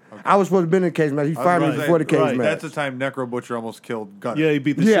 later. I was supposed to be in a cage match. He fired me Right. before the cage Right. match. That's the time Necro Butcher almost killed Gunner. Yeah, he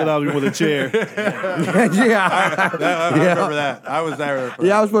beat the Yeah. shit out of him with a chair. yeah. I remember that. I was there. For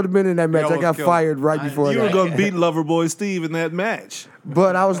Yeah, I that. was supposed to be in that match. I almost got killed fired right before You that. were going to beat Loverboy Steve in that match.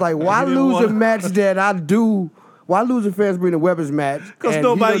 But I was like, why didn't lose a wanna- match that I do? Why lose a fans bring a weapons match? Because and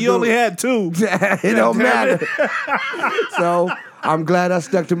nobody, he you don't only do- had 2. it don't matter. So I'm glad I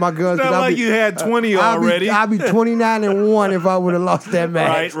stuck to my guns. It's 'cause not I'll like be- you had 20 already. I'd be 29-1 if I would have lost that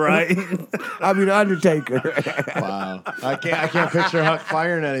match. Right. I'd be the Undertaker. Wow. I can't picture Huck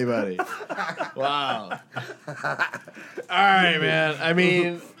firing anybody. Wow. All right, man. I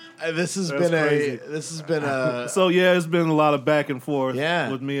mean, this has That's crazy. been a So yeah, it's been a lot of back and forth Yeah.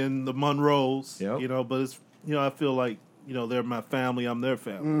 with me and the Monroes. Yep. You know, but it's I feel like they're my family. I'm their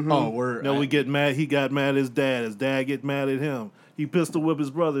family. Oh, we're We get mad. He got mad at his dad. His dad get mad at him. He pistol whip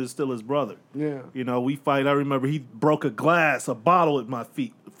his brother. It's still his brother. Yeah. We fight. I remember he broke a bottle at my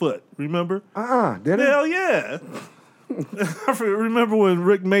foot. Remember? Did it? Hell yeah. I remember when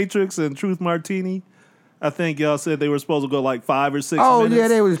Rick Matrix and Truth Martini, I think y'all said they were supposed to go like 5 or 6 Oh, minutes. yeah,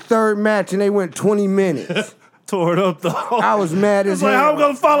 they was third match, and they went 20 minutes. Tore it up though. I was mad as It's like, hell. how I'm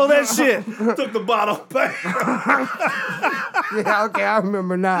going to follow that shit? Took the bottle back. Yeah, okay, I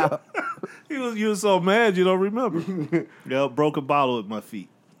remember now. You was so mad you don't remember. Yeah, broke a bottle at my feet.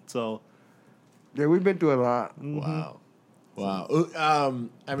 So, Yeah, we've been through a lot. Wow.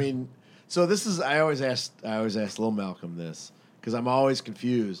 I mean, so this is I always ask Lil Malcolm this because I'm always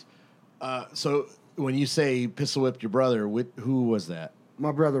confused. So when you say pistol whipped your brother, who was that?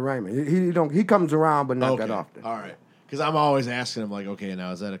 My brother Raymond. He comes around, but not that often. All right. Because I'm always asking him, like, okay,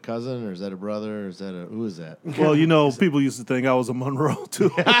 now is that a cousin or is that a brother or is that who is that? well, people used to think I was a Monroe too.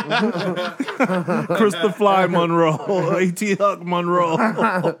 Chris the Fly Monroe, A.T. Huck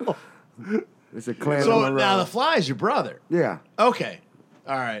Monroe. It's a clan. So of now the Fly's your brother. yeah. Okay.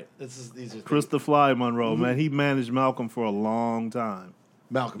 All right. These are Chris the Fly Monroe, man. He managed Malcolm for a long time.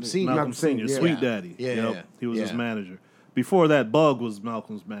 Malcolm Senior. Malcolm Sr., yeah. Sweet Daddy. Yeah, Yep. yeah. He was his Yeah. manager. Before that, Bug was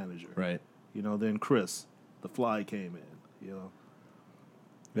Malcolm's manager. Right. Then Chris, the Fly, came in.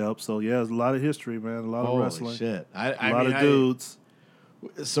 Yep. So yeah, there's a lot of history, man. A lot of Holy wrestling. shit. A lot of dudes.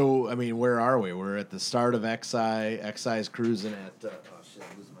 So, I mean, where are we? We're at the start of XI. XI's cruising at. Oh shit!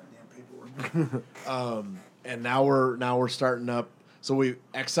 I'm losing my damn paperwork. And now we're starting up. So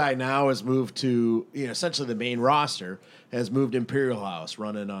XI now has moved to essentially the main roster has moved Imperial House,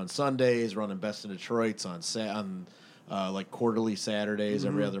 running on Sundays, running Best in Detroit's on like quarterly Saturdays,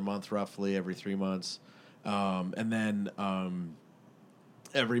 every other month, roughly every 3 months, and then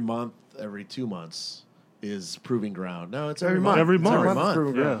every month, every 2 months is Proving Ground. No, it's every month. Every It's month. every Every month.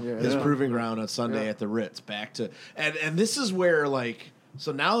 Proving Ground. Yeah. Yeah. Is Proving Ground on Sunday at the Ritz. Back to and this is where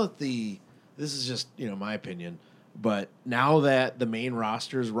so now that this is just my opinion, but now that the main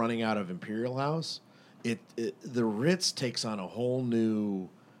roster is running out of Imperial House, the Ritz takes on a whole new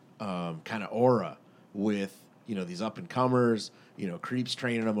kind of aura with these up and comers. Creeps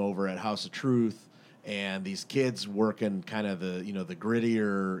training them over at House of Truth. And these kids working kind of the the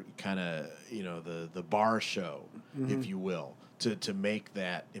grittier kind of the bar show, if you will, to make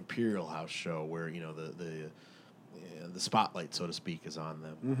that Imperial House show where the spotlight, so to speak, is on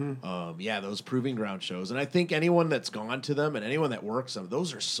them. Those Proving Ground shows, and I think anyone that's gone to them and anyone that works them,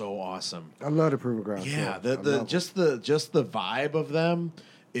 those are so awesome. I love the Proving Ground. Yeah, shows. just the vibe of them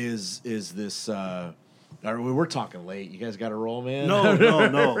is this. We're talking late. You guys got to roll, man.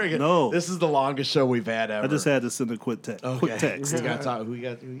 No. This is the longest show we've had ever. I just had to send a quick text. Okay. Quick text. Who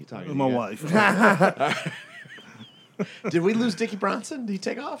you talking? My You wife. Did we lose Dickie Bronson? Did he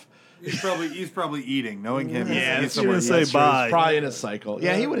take off? He's probably eating. Knowing him, Yeah, he's that's true. somewhere. Say That's true. bye. He's probably in a cycle.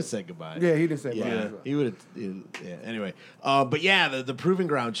 Yeah, he would have said goodbye. Yeah, he didn't say Yeah, bye. he would have. Yeah. Anyway, but yeah, the Proving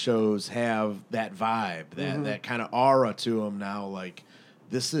Ground shows have that vibe, that kind of aura to them now. Like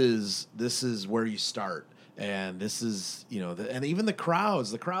this is where you start. And this is, and even the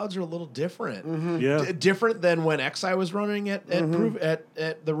crowds are a little different. Mm-hmm. Yeah. Different than when XI was running at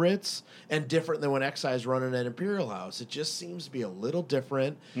the Ritz, and different than when XI is running at Imperial House. It just seems to be a little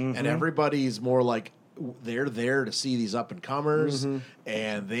different, and everybody's more like they're there to see these up and comers,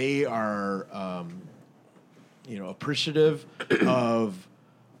 and they are, appreciative of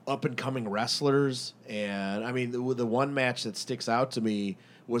up and coming wrestlers. And I mean, the one match that sticks out to me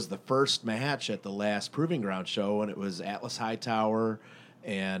was the first match at the last Proving Ground show, and it was Atlas Hightower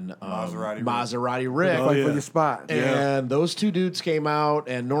and Maserati Rick. Fight for your spot. And those two dudes came out,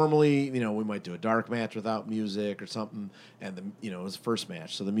 and normally, we might do a dark match without music or something, and it was the first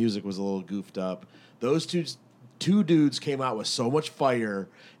match, so the music was a little goofed up. Those two dudes came out with so much fire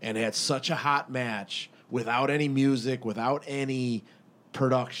and had such a hot match without any music, without any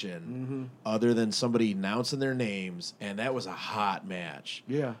production other than somebody announcing their names, and that was a hot match.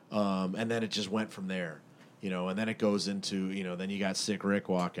 Yeah. And then it just went from there, and then it goes into, then you got Sick Rick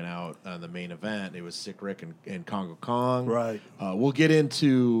walking out on the main event. It was Sick Rick and Congo Kong. Right. We'll get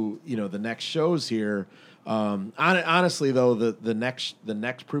into, the next shows here. Honestly, though, the next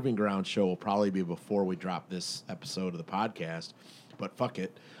Proving Ground show will probably be before we drop this episode of the podcast, but fuck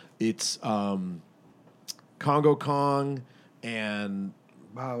it. It's Congo Kong and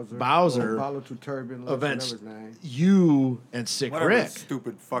Bowser Apollo 2 Turbulence, events. whatever his name. You and Sick Whatever Rick. his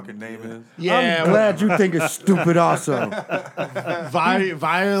stupid fucking name is. Yeah, I'm glad you think it's stupid also.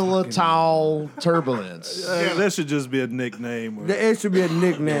 Volatile Turbulence. That should just be a nickname. It should be a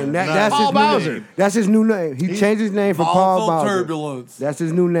nickname. That's Paul his Bowser. new name. That's his new name. He changed his name for Paul Volatile Bowser. Turbulence. That's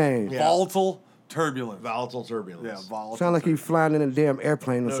his new name. Volatile Turbulence. Volatile Turbulence. Yeah, volatile. Sound like he's flying in a damn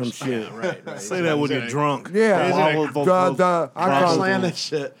airplane or some shit. Yeah, right. Say that when you're drunk. Yeah. I Volatile. that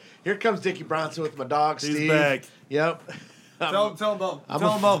shit. Here comes Dickie Bronson with my dog, Steve. He's back. Yep. Tell him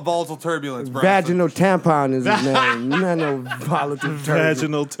about Volatile Turbulence, Bronson. Vaginal tampon is his name. Not no volatile turbulence.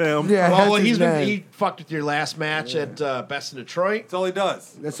 Vaginal tampon. Yeah, Well, that's his name. he fucked with your last match at Best in Detroit. That's all he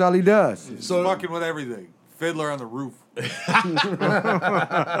does. That's all he does. So Fucking with everything. Fiddler on the roof.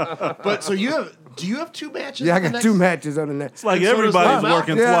 But so do you have two matches? Yeah, I in the got next- two matches on the next. It's like And so does everybody's Lyle.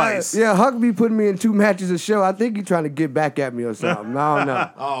 working Yeah, twice. yeah, Huck be putting me in two matches a show. I think he's trying to get back at me or something. I don't know.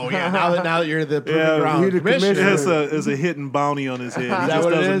 Oh yeah, now that you're the Proving Yeah, Ground you're the commissioner. commissioner. It's a hidden bounty on his head. He Is that just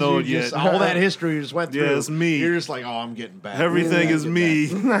what it doesn't is? know You it yet. just- all that history you just went through. Yeah, it's me. You're just like, I'm getting back. Everything is me.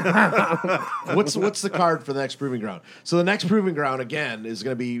 What's the card for the next Proving Ground? So the next Proving Ground again is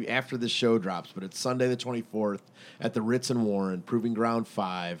going to be after this show drops, but it's Sunday the 24th at the Ritz and Warren, Proving Ground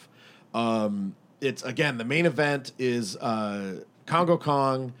 5. It's again the main event is Congo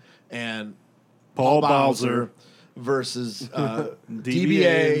Kong and Paul Bowser versus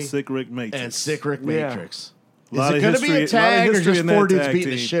DBA and Sick Rick Matrix. and Sick Rick Yeah. Matrix. Is Lot it of going to be history- a tag lot of or history just in four that dudes tag beating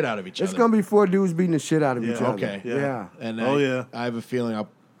the team. shit out of each It's other? gonna be four dudes beating the shit out of each other. Okay. Yeah. And yeah. I have a feeling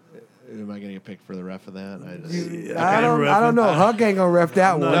am I going to get picked for the ref of that? I don't know. Huck ain't gonna ref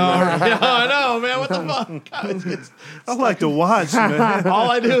that one. No, I know, man. What the fuck? I like to watch, man.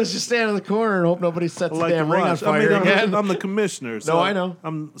 All I do is just stand in the corner and hope nobody sets I the like to damn ring on watch. fire again. I'm the commissioner. So I know.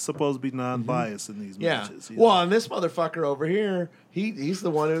 I'm supposed to be non-biased in these Yeah. matches. you Well, know. and this motherfucker over here, he's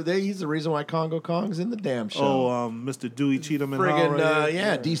the one he's the reason why Congo Kong's in the damn show. Mr. Dewey Cheatham and Friggin' Howe right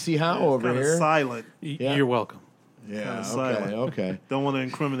here. DC Howe over Kinda here. silent. Yeah. You're welcome. Yeah. kinda Okay. silent. Okay. Don't want to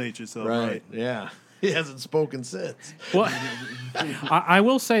incriminate yourself. Right. Yeah. He hasn't spoken since. Well, I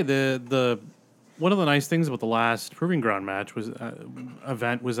will say the one of the nice things about the last Proving Ground match was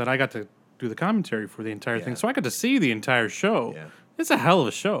event was that I got to do the commentary for the entire thing, so I got to see the entire show. Yeah. It's a hell of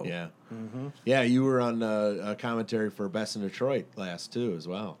a show. Yeah. Yeah. You were on a commentary for Best in Detroit last too, as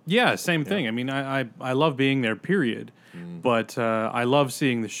well. Yeah, same thing. I mean, I love being there, period. But I love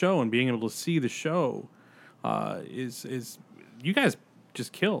seeing the show and being able to see the show. Is you guys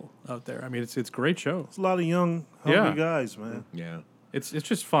just kill out there? I mean, it's a great show. It's a lot of young, hungry Yeah. guys, man. Yeah. It's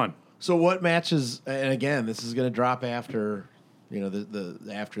just fun. So what matches? And again, this is going to drop after, the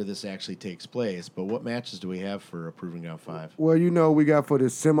after this actually takes place. But what matches do we have for Proving Ground 5? Well, we got for the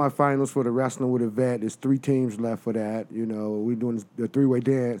semifinals for the Wrestling with Event. There's 3 teams left for that. We're doing the 3-way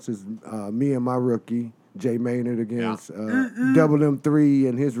dance. It's me and my rookie, Jay Maynard, against Double M3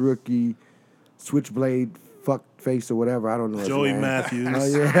 and his rookie, Switchblade Fuckface or whatever. I don't know his Joey name. Matthews. Oh,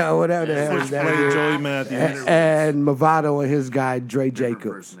 yeah, whatever the hell is that. Switchblade Joey Matthews. And Movado and his guy, Dre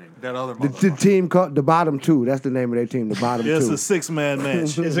Jacobs. That other The motherfucker. team called the Bottom Two. That's the name of their team, the Bottom Yeah, it's Two. a 6-man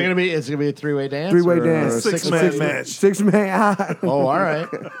match. Is it going to be? Is it going to be a 3-way dance? 3-way or dance. a Six-man match. 6-man. Oh, all right.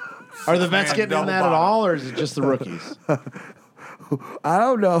 Are the vets Man, getting in double that at bottom. all, or is it just the rookies? I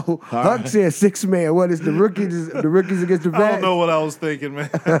don't know. Huck said 6-man. What is the rookies? The rookies against the vets? I don't know what I was thinking, man.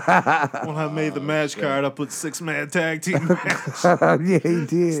 When I made the match card, I put 6-man tag team match. Yeah, he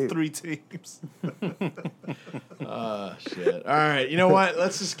did. 3 teams. Shit. All right. You know what?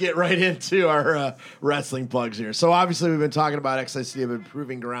 Let's just get right into our wrestling plugs here. So obviously we've been talking about XICW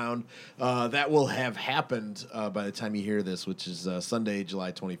Proving Ground. That will have happened by the time you hear this, which is Sunday,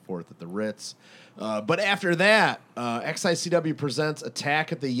 July 24th at the Ritz. But after that, XICW presents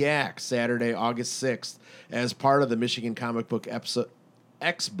Attack at the Yak Saturday, August 6th as part of the Michigan Comic Book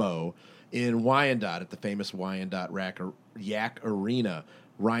Expo in Wyandotte at the famous Wyandotte Yak Arena.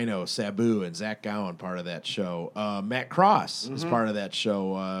 Rhino, Sabu, and Zach Gowen part of that show. Matt Cross is part of that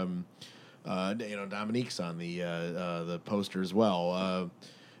show. Dominique's on the poster as well.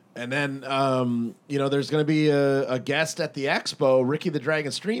 And then, there's going to be a guest at the expo. Ricky the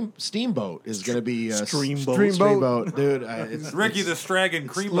Dragon Steamboat is going to be Streamboat. Dude. Ricky the Stragon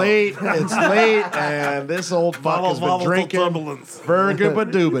Creamboat. It's late, and this old fuck has been drinking.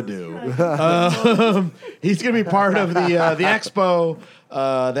 Burga-ba-doo-ba-doo. He's going to be part of the expo.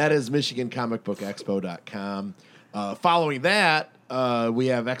 That is MichiganComicBookExpo.com. Following that, we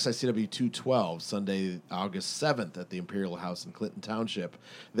have XICW 212, Sunday, August 7th at the Imperial House in Clinton Township.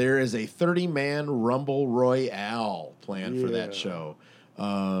 There is a 30-man Rumble Royale planned for that show.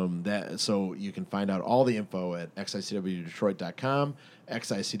 So you can find out all the info at XICWDetroit.com,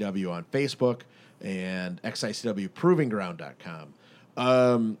 XICW on Facebook, and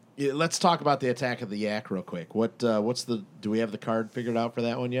XICWProvingGround.com. Let's talk about the Attack of the Yak real quick. Do we have the card figured out for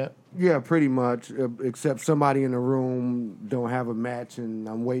that one yet? Yeah, pretty much. Except somebody in the room don't have a match, and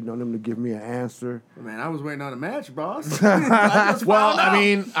I'm waiting on them to give me an answer. Man, I was waiting on a match, boss.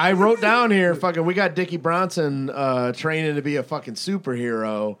 I wrote down here, we got Dickie Bronson training to be a fucking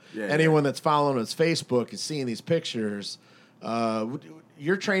superhero. Yeah, anyone that's following his Facebook is seeing these pictures.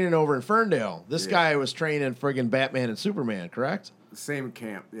 You're training over in Ferndale. This guy was training friggin' Batman and Superman, correct? Same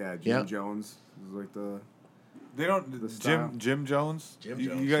camp, Jim Jones is like the. They don't. Jim Jones.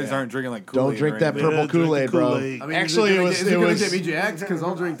 You guys aren't drinking like Don't Kool-Aid. drink that purple Kool-Aid, bro. I mean, actually, it was. Get me jacked because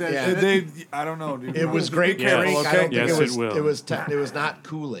I'll drink that. Yeah. I don't know. Dude. It was great. Careful, okay? I don't think yes, it will. It was not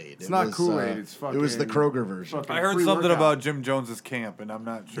Kool-Aid. It's not Kool-Aid. It's fucking. It was the Kroger version. I heard something about Jim Jones's camp, and I'm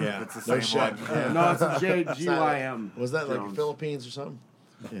not sure if it's the same one. Yeah. No, it's a JGYM. Was that like Philippines or something?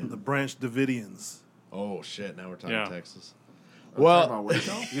 Yeah. The Branch Davidians. Oh shit! Now we're talking Texas. Well,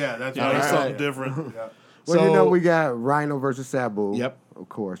 yeah, that's something different. Yeah. Well, we got Rhino versus Sabu. Yep. Of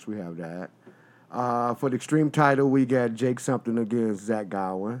course, we have that. For the Extreme title, we got Jake something against Zach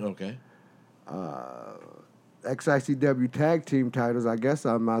Gowen. Okay. XICW tag team titles, I guess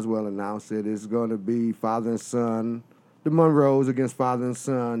I might as well announce it. It's going to be Father and Son, the Monroes against Father and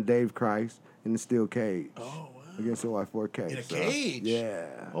Son, Dave Christ in the steel cage. Oh, wow. Against OI4K. In a cage? Yeah.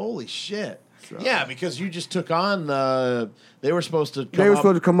 Holy shit. So. Yeah, because you just took on they were supposed to come up. They were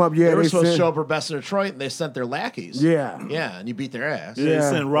supposed to come up, yeah. They were supposed to show up for Best in Detroit, and they sent their lackeys. Yeah. Yeah, and you beat their ass. Yeah, they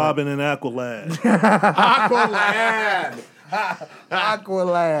sent Robin and Aqualad.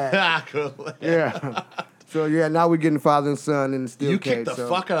 Aqualad. Yeah. So, now we're getting Father and Son in the steel cage. You kicked the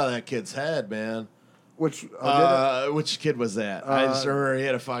fuck out of that kid's head, man. Which kid was that? I just remember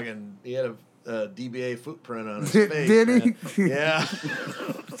he had a DBA footprint on his face. Did he? Yeah.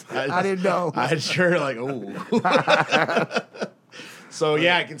 I didn't know. I sure ooh. So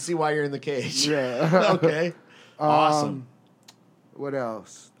I can see why you're in the cage. Yeah. Okay. Awesome. What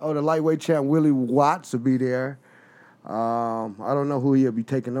else? Oh, the lightweight champ Willie Watts will be there. I don't know who he'll be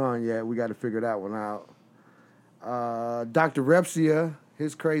taking on yet. We got to figure that one out. Dr. Repsia,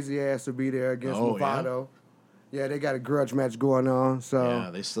 his crazy ass will be there against Movado. Yeah, they got a grudge match going on. So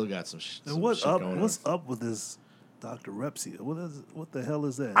yeah, they still got some shit what's up with this Dr. Repsia? What the hell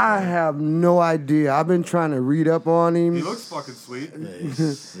is that? I have no idea. I've been trying to read up on him. He looks fucking sweet. Yeah, he's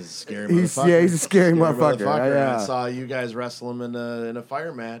a scary motherfucker. He's a scary motherfucker. Yeah. I saw you guys wrestle him in a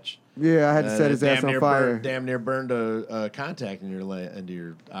fire match. Yeah, I had to set his ass on fire. Damn near burned a contact into your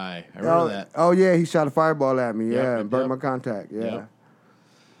eye. I remember that. Oh yeah, he shot a fireball at me. And burned my contact. Yeah. Yep.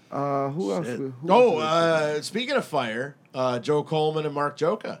 Who else? Speaking of fire, Joe Coleman and Mark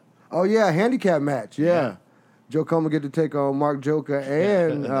Joka. Oh yeah, handicap match. Yeah. Joe Coleman get to take on Mark Joka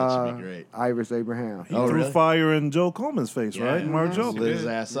and that should be great. Iris Abraham. He threw fire in Joe Coleman's face, right? Mark Joka. Lit his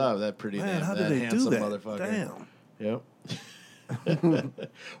ass up. That pretty how did they do that? Motherfucker. Damn. Yep.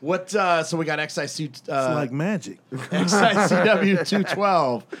 So we got XIC. It's like magic. XICW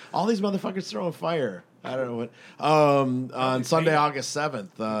 212. All these motherfuckers throwing fire. I don't know what. On Sunday, August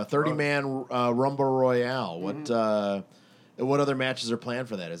 7th, 30-man Rumble Royale. What what other matches are planned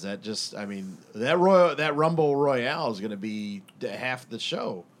for that? Is that just? I mean, that Rumble Royale is going to be half the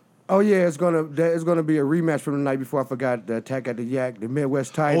show. Oh yeah, it's gonna be a rematch from the night before. I forgot the Attack at the Yak, the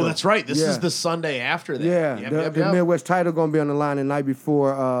Midwest title. Oh, that's right. This is the Sunday after that. Yeah, the Midwest title gonna be on the line the night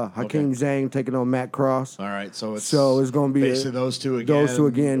before. Hakeem Zhang taking on Matt Cross. All right, so it's gonna be basically those two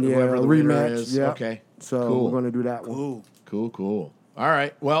again. Yeah, whoever a the winner rematch. is. Yeah. Okay. So cool. we're gonna do that one. Cool. All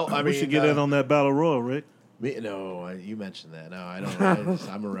right. Well, I mean, we should get in on that battle royal, Rick. You mentioned that. No, I don't.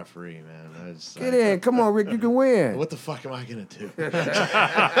 I'm a referee, man. Get in. Come on, Rick. You can win. What the fuck am I going to do?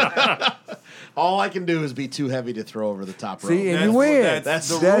 All I can do is be too heavy to throw over the top rope. See, and you win. That's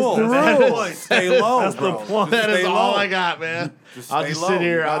the rule. Stay low, That's bro. the point. That is Stay all low. I got, man. I'll just stay sit low.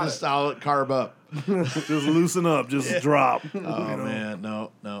 here. You got it. I'll carb up. Just loosen up. Just drop. Oh man, no.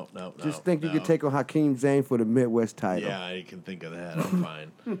 Just think you could take on Hakeem Zhang for the Midwest title. Yeah, I can think of that. I'm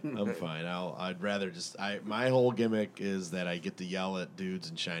fine. I'm fine. I'd rather just. My whole gimmick is that I get to yell at dudes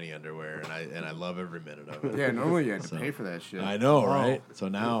in shiny underwear, and I love every minute of it. Yeah, normally you have to pay for that shit. I know, right? So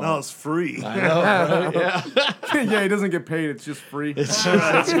now Now it's free. I know, right? Yeah. Yeah, he doesn't get paid. It's just free. It's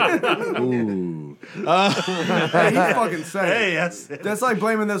just, ooh. Hey, he fucking said it. Hey, That's like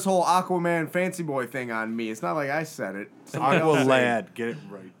blaming this whole Aquaman fancy boy thing on me. It's not like I said it. Somebody else Aqua said it. lad, get it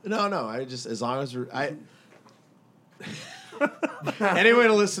right. No. I just as long as anyway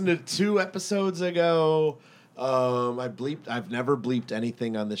to listen to 2 episodes ago. I've never bleeped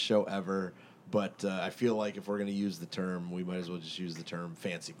anything on this show ever, but I feel like if we're gonna use the term, we might as well just use the term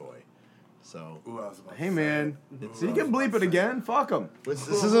fancy boy. So Ooh, I was about to Hey say. man, so you can bleep it again. Fuck him. this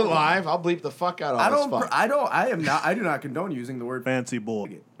isn't live. I'll bleep the fuck out of all this fuck. I do not condone using the word fancy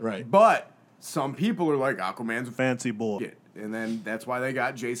boy. Right. But some people are like Aquaman's a Fancy boy. shit. And then that's why they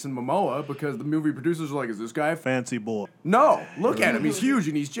got Jason Momoa, because the movie producers were like, is this guy? Fancy boy. No, look at him. He's huge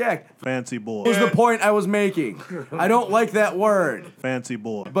and he's jacked. Fancy boy. What was the point I was making? I don't like that word. Fancy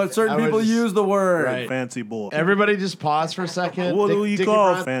boy. But certain I was people just- use the word. Right. Fancy boy. Everybody just pause for a second. What do you Dickie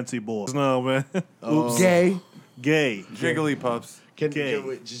call Brown- fancy boy? No, man. Oh. Gay. Gay. Jiggly pups. Can Gay.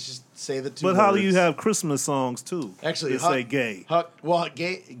 we just say the 2 But how do words? you have Christmas songs too? Actually, that say gay.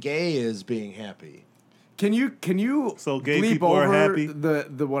 Gay is being happy. Can you So gay bleep people are over happy?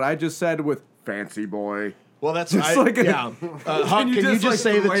 the what I just said with fancy boy? Well, that's Just like a- yeah. Huck, you can you just, like, just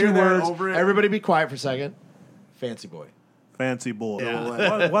say the layer 2 that words? over it? Everybody, be quiet for a second. Fancy boy, Fancy boy.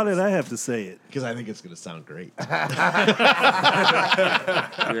 Yeah. Why did I have to say it? because I think it's going to sound great.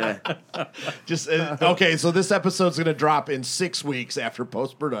 Yeah. Just okay. So this episode's going to drop in 6 weeks after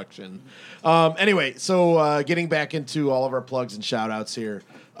post production. Anyway, so getting back into all of our plugs and shout outs here.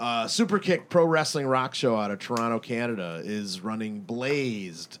 Superkick Pro Wrestling Rock Show out of Toronto, Canada is running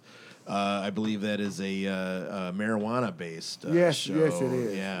Blazed. I believe that is a marijuana-based Yes, show. yes, it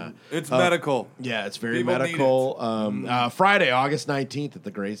is. Yeah, It's medical. yeah, it's very People need medical. Friday, August 19th at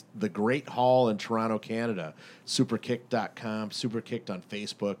the Great Hall in Toronto, Canada. Superkicked.com, Superkicked on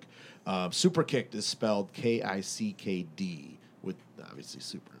Facebook. Superkicked is spelled Kickd with obviously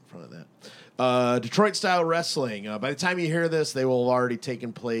super in front of that. Detroit Style Wrestling. By the time you hear this, they will have already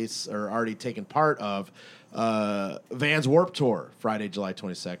taken place or already taken part of Vans Warped Tour, Friday, July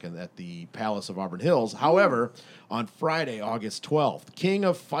 22nd at the Palace of Auburn Hills. However, on Friday, August 12th, King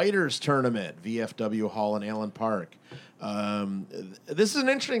of Fighters Tournament, VFW Hall in Allen Park. This is an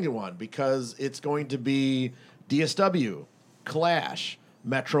interesting one because it's going to be DSW, Clash,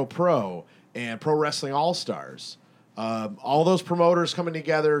 Metro Pro, and Pro Wrestling All-Stars. All those promoters coming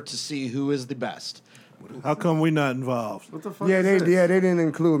together to see who is the best. How come we not involved? What the fuck? Yeah, is this? they didn't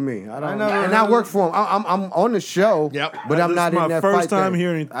include me. I don't. never And I heard work for them. I'm on the show. Yep. But I'm This not is my in that first fight time thing.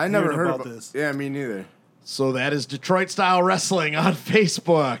 hearing. I never heard about of this. Yeah, me neither. So that is Detroit Style Wrestling on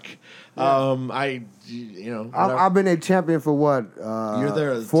Facebook. Whatever. I've been a champion for what? You're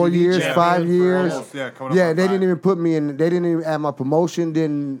there, 4 TV years, champion 5 for years. almost, yeah, coming up Yeah, on they 5. didn't even put me in. They didn't even add my promotion.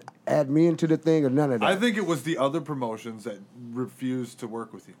 Didn't add me into the thing or none of that. I think it was the other promotions that refused to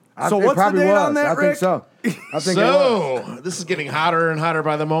work with you. So it what's the probably date was. on that, I Rick? think so. I think it was. So this is getting hotter and hotter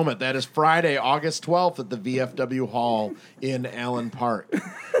by the moment. That is Friday, August 12th at the VFW Hall in Allen Park.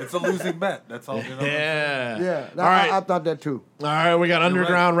 It's a losing bet. That's all. You know. Yeah. Yeah, All right. I thought that too. All right. We got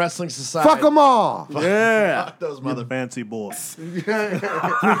Underground Wrestling Society. Fuck them all. Yeah. Fuck those mother. Fancy boys.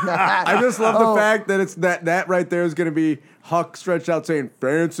 I just love the fact that it's that right there is going to be Huck stretched out saying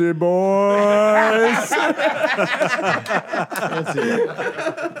 "fancy boys."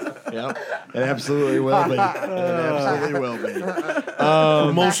 Yep. It absolutely will be. It absolutely will be.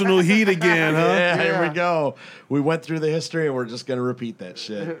 Emotional heat again, huh? Yeah, here we go. We went through the history and we're just going to repeat that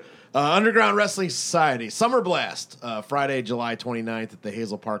shit. Underground Wrestling Society, Summer Blast, Friday, July 29th at the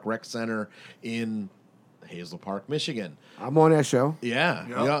Hazel Park Rec Center in Hazel Park, Michigan. I'm on that show. Yeah,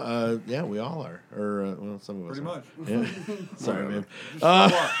 Yep. we all are. Or well, some of us. Pretty are. much. Yeah. Sorry, man.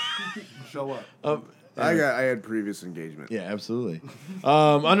 Show up. I had previous engagement. Yeah, absolutely.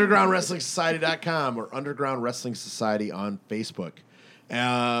 UndergroundWrestlingSociety.com or Underground Wrestling Society on Facebook.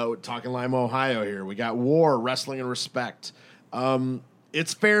 Talking Lima, Ohio here. We got War, Wrestling and Respect.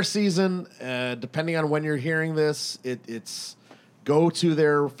 It's fair season. Depending on when you're hearing this, it's go to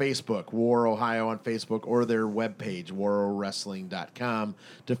their Facebook, War Ohio on Facebook, or their webpage, warrowrestling.com,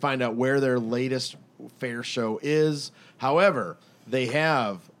 to find out where their latest fair show is. However, they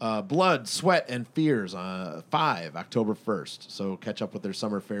have Blood, Sweat, and Fears on 5 October 1st. So catch up with their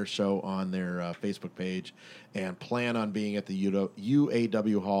summer fair show on their Facebook page and plan on being at the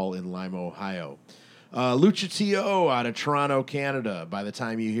UAW Hall in Lima, Ohio. Lucha TO out of Toronto, Canada. By the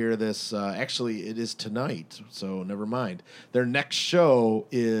time you hear this, actually, it is tonight, so never mind. Their next show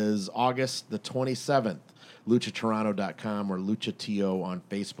is August the 27th, luchatoronto.com or Lucha TO on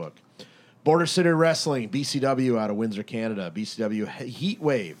Facebook. Border City Wrestling, BCW out of Windsor, Canada. BCW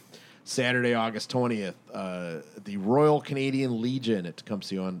Heatwave, Saturday, August 20th. The Royal Canadian Legion at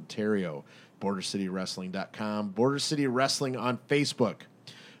Tecumseh, Ontario. BorderCityWrestling.com. Border City Wrestling on Facebook.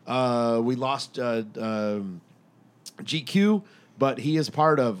 We lost GQ, but he is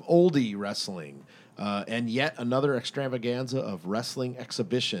part of Oldie Wrestling. And yet another extravaganza of wrestling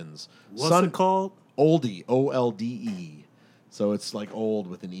exhibitions. What's it called? Oldie, OLDE. So it's like old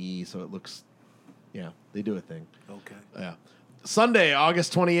with an E, so it looks, they do a thing. Okay. Yeah. Sunday,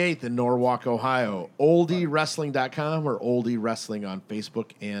 August 28th in Norwalk, Ohio. OldieWrestling.com or Oldie Wrestling on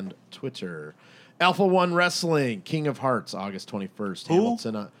Facebook and Twitter. Alpha One Wrestling, King of Hearts, August 21st. Who?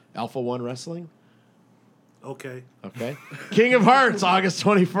 Hamilton, Alpha One Wrestling? Okay. King of Hearts, August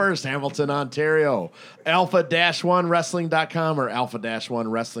 21st, Hamilton, Ontario. Alpha-1Wrestling.com or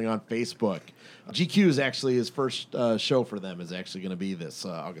Alpha-1 Wrestling on Facebook. GQ is actually his first show for them is actually going to be this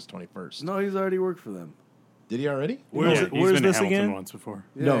August 21st. No, he's already worked for them. Did he already? Where's He's this been to Hamilton again? once before.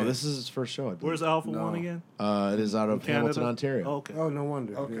 No, this is his first show. I believe. Where's Alpha One again? It is out of Canada? Hamilton, Ontario. Oh, okay. Oh, no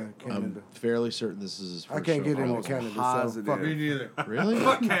wonder. Okay. Yeah, Canada. I'm fairly certain this is his first I can't show. get into Canada, so positive. fuck Me it. neither. Really?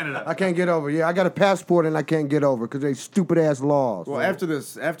 Fuck Canada. I can't get over. Yeah, I got a passport and I can't get over because they stupid ass laws. Well, after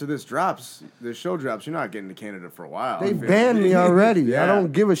this drops, the show drops, you're not getting to Canada for a while. They I feel. banned me already. Yeah. I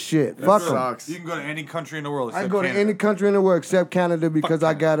don't give a shit. Fuck them. sucks. You can go to any country in the world I except can go to Canada. any country in the world except Canada because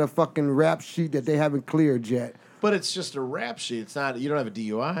I got a fucking rap sheet that they haven't cleared yet. But it's just a rap sheet. It's not. You don't have a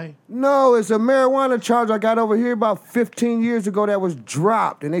DUI. No, it's a marijuana charge I got over here about 15 years ago that was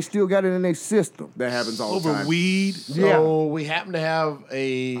dropped, and they still got it in their system. That happens all the Over time. weed. So we happen to have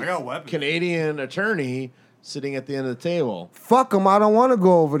a I got weapons. Canadian attorney sitting at the end of the table. Fuck them. I don't want to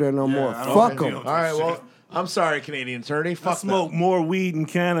go over there no more. I don't Fuck deal them. with All right, shit. well, I'm sorry, Canadian attorney. I Fuck smoke them. more weed in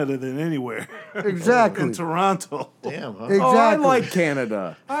Canada than anywhere. Exactly. In Toronto. Damn, huh? Exactly. Oh, I like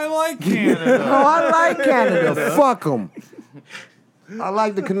Canada. I like Canada. No, I like Canada. Fuck them. I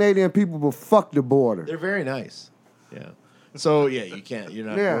like the Canadian people, but fuck the border. They're very nice. Yeah. So yeah, you can't. You're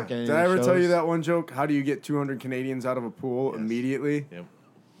not Yeah. working. Any Did I ever shows? tell you that one joke? How do you get 200 Canadians out of a pool immediately? Yep.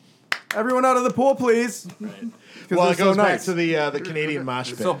 Everyone out of the pool, please. Well, it they're goes so back nice. to the Canadian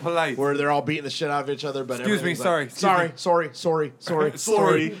mosh pit, so polite. where they're all beating the shit out of each other. But Excuse me, everything's sorry, like, sorry. Sorry. Sorry.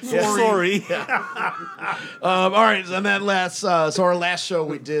 Sorry. All right, and then so our last show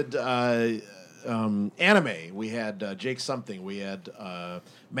we did anime. We had Jake Something, we had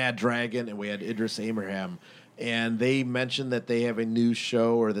Mad Dragon, and we had Idris Abraham. And they mentioned that they have a new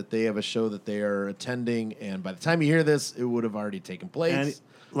show or that they have a show that they are attending. And by the time you hear this, it would have already taken place.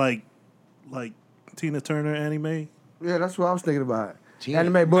 And like Tina Turner anime. Yeah, that's what I was thinking about. Tina-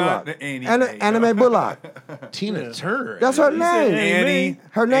 Anime Bullock. the anime, Anime Bullock. Tina Turner. That's her name. Annie.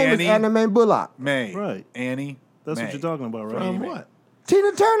 Her name Annie is Anime Bullock. May. Right. Annie. That's May. what you're talking about, right? From what?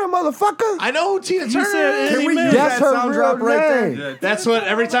 Tina Turner, motherfucker. I know who Tina Turner said is. Annie Mae. That's that her sound real drop right name. there? That's what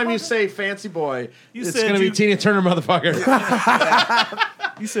every time you say "fancy boy," You it's said going to be you- Tina Turner, motherfucker.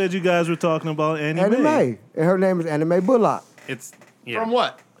 You said you guys were talking about anime. Anime. And her name is Anime Bullock. It's From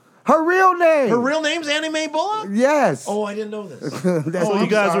what? Her real name. Her real name's Anime Bullock. Yes. Oh, I didn't know this. That's So I'm you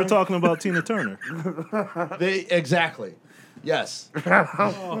guys sorry. were talking about Tina Turner. Exactly. Yes.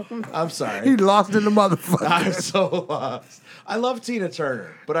 I'm sorry. he lost in the motherfucker. I'm so lost. I love Tina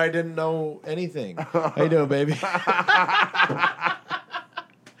Turner, but I didn't know anything. How you doing, baby?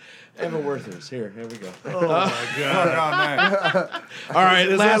 Evan Werther's here. Here we go. Oh, man. All right,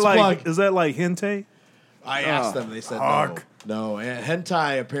 Is last that like hentai? I asked them. They said Hawk. no. No,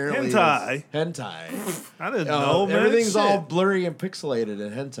 hentai apparently. is- Hentai? Hentai. I didn't know, man. Everything's all Shit. blurry and pixelated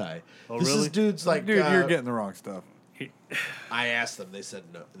in hentai. Oh, this really? is dudes like Dude, you're getting the wrong stuff. I asked them. They said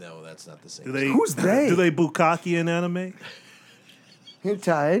no, that's not the same. Who's they? Do they bukkake in anime?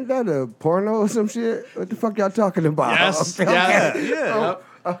 Hentai, ain't that a porno or some shit? What the fuck y'all talking about? Yes. Okay. Yeah. Yeah.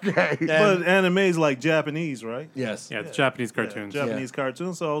 Okay. But anime's like Japanese, right? Yes. Yeah, it's Japanese cartoons. Japanese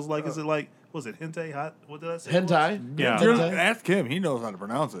cartoons. So I was like, is it like, was it hentai? Hot? What did I say? Hentai. Yeah. Hentai? Ask him. He knows how to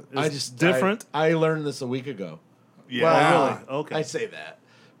pronounce it. I just different? I learned this a week ago. Yeah. Well, really? Okay. I say that,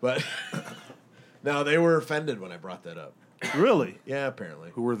 but no, they were offended when I brought that up. Really? Yeah, apparently.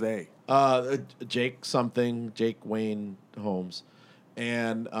 Who were they? Jake Wayne Holmes,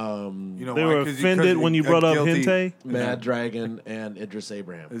 and You know They why? were 'Cause offended when you brought up guilty- hentai? Mad Dragon and Idris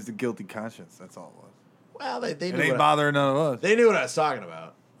Abraham. It's the guilty conscience. That's all it was. Well, they It knew ain't what bothering none of us. they knew what I was talking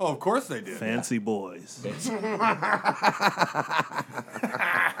about. Oh, of course they did. Fancy boys.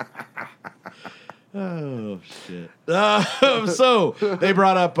 Oh shit! So they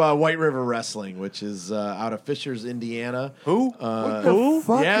brought up White River Wrestling, which is out of Fishers, Indiana. Who? What the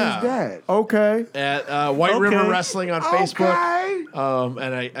fuck yeah. is that? Okay. At White River Okay. Wrestling on Facebook. Okay.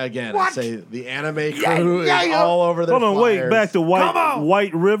 And I What? say the anime crew yeah, is yeah. all over their Hold on, wait. flyers. Back to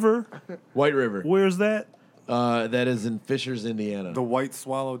White River. White River. Where's that? That is in Fishers, Indiana. The White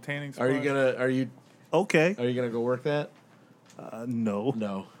Swallow Tanning Spa. Are you Okay. gonna go work that? No.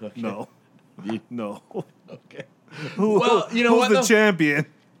 No. Okay. No. No. Okay. Well, you know who's what, the though? champion?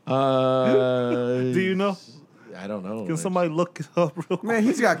 Do Do you know? I don't know. Can somebody look it up real quick? Man,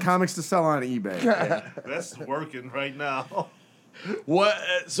 he's got comics to sell on eBay. That's working right now. What?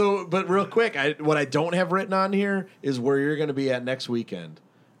 But real quick, what I don't have written on here is where you're going to be at next weekend.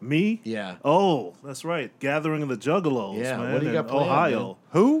 Me? Yeah. Oh, that's right. Gathering of the Juggalos, Yeah, man. what do you in got planned, Ohio.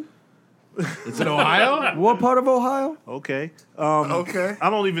 Who? It's in Ohio. What part of Ohio? Okay. Okay. I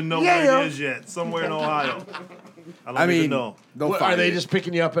don't even know Yeah. where it is yet. Somewhere in Ohio. I don't even know. they'll Are find they it. just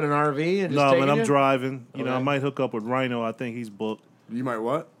picking you up in an RV and just No, taking man, I'm you? driving. You know, I Okay. might hook up with Rhino. I think he's booked. You might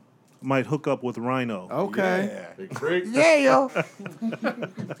what? Might hook up with Rhino. Okay. Big freak. Yeah, yo.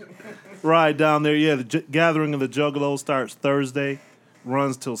 Ride down there. Yeah, the Gathering of the Juggalos starts Thursday,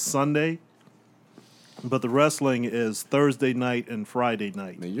 runs till Sunday. But the wrestling is Thursday night and Friday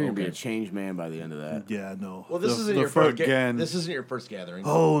night. Man, you're gonna be a changed man by the end of that. Yeah, I know. Well, this The- isn't the your fir- first again. This isn't your first gathering.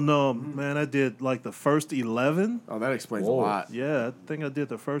 Oh no, man! I did like the first 11. Oh, that explains Whoa. a lot. Yeah, I think I did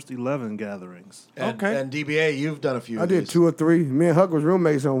the first 11 gatherings. And, Okay. And DBA, you've done a few. I of did these. 2 or 3. Me and Huck was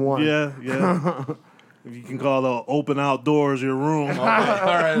roommates on one. Yeah, yeah. If you can call the open outdoors your room. All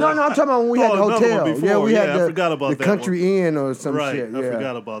right. No, I'm talking about when we had the another one hotel. before. Yeah, we had Yeah, I the, forgot about the that Country Inn or some Right, shit. I Yeah.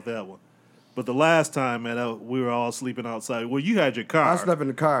 forgot about that one. But the last time, man, we were all sleeping outside. Well, you had your car. I slept in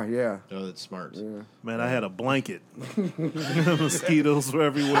the car. Yeah. Oh, that's smart. Man, I had a blanket. Mosquitoes were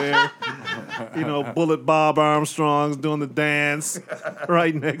everywhere. You know, Bullet Bob Armstrong's doing the dance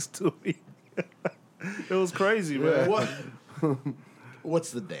right next to me. It was crazy, man.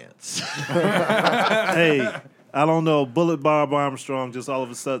 What's the dance? Hey, I don't know. Bullet Bob Armstrong just all of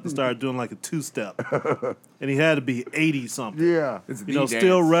a sudden started doing like a 2-step. And he had to be 80 something. Yeah. It's You know, the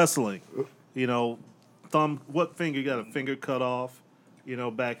still dance. wrestling. You know, what finger? You got a finger cut off. You know,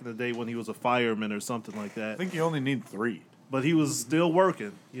 back in the day when he was a fireman or something like that. I think you only need 3. But he was still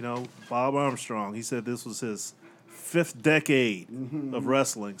working. You know, Bob Armstrong. He said this was his 5th decade of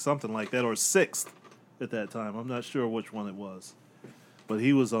wrestling, something like that, or 6th at that time. I'm not sure which one it was. But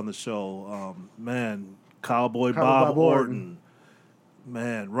he was on the show. Man, Cowboy Bob Orton.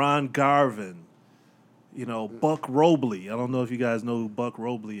 Man, Ron Garvin. You know, Buck Robley. I don't know if you guys know who Buck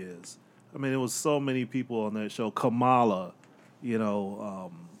Robley is. I mean, there was so many people on that show. Kamala, you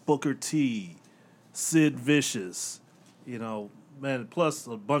know, Booker T, Sid Vicious, you know, man, plus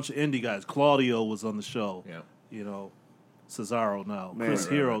a bunch of indie guys. Claudio was on the show. Yeah. You know, Cesaro now. Man, Chris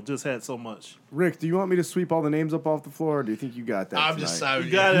right, Hero just had so much. Rick, do you want me to sweep all the names up off the floor, or do you think you got that? I'm tonight? just.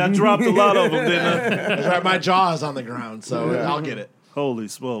 You got it. I dropped a lot of them, didn't I? My jaw is on the ground, so I'll get it. Holy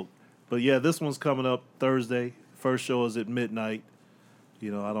smoke. But yeah, this one's coming up Thursday. First show is at midnight.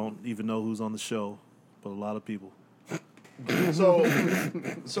 You know, I don't even know who's on the show, but a lot of people.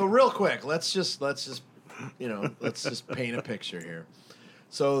 So real quick, let's just paint a picture here.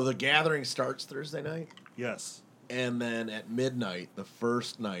 So the gathering starts Thursday night, Yes. and then at midnight, the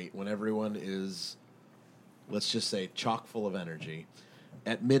first night when everyone is, let's just say, chock full of energy.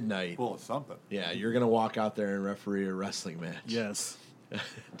 At midnight, Full of something. yeah, you're gonna walk out there and referee a wrestling match. Yes.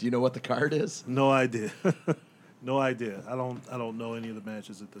 Do you know what the card is? No idea. No idea. I don't know any of the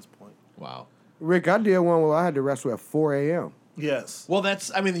matches at this point. Wow. Rick, I did one where I had to wrestle at 4 a.m. Yes. Well,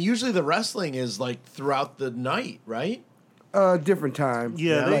 usually the wrestling is like throughout the night, right? Different times.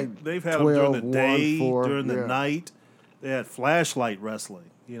 Yeah, like they've had them during the 12, 1, day, 4, during the yeah. night. They had flashlight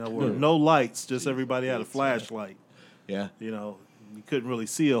wrestling, you know, where no lights, just everybody had a flashlight. Yeah. You know, you couldn't really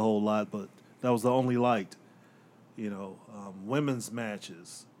see a whole lot, but that was the only light. You know, women's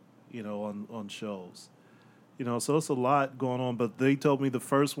matches, you know, on shows. You know, so it's a lot going on, but they told me the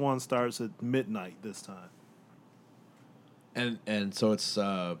first one starts at midnight this time. And so it's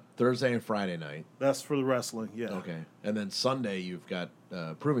Thursday and Friday night. That's for the wrestling, yeah. Okay. And then Sunday you've got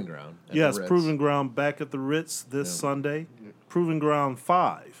Proving Ground. Yes, Proving Ground back at the Ritz this Sunday. Proving Ground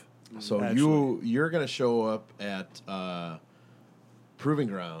 5. So actually. you're going to show up at Proving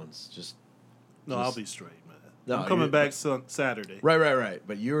Grounds No, I'll be straight, man. No, I'm coming back Saturday. Right.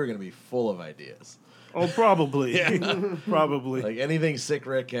 But you're going to be full of ideas. Oh, probably. Probably. Like anything Sick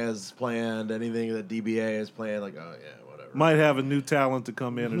Rick has planned, anything that DBA has planned, like, oh, yeah, whatever. Might have a new talent to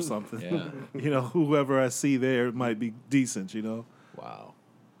come in or something. Yeah. You know, whoever I see there might be decent, you know. Wow.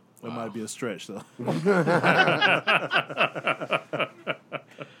 It might be a stretch, though.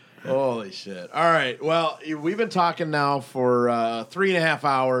 Holy shit. All right. Well, we've been talking now for 3.5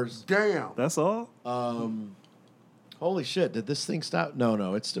 hours. Damn. That's all? Holy shit. Did this thing stop?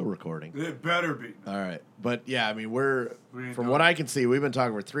 No, it's still recording. It better be. All right. But yeah, I mean, from done. what I can see, we've been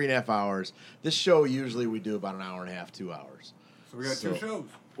talking for 3.5 hours. This show, usually we do about an hour and a half, 2 hours. So we got 2 shows.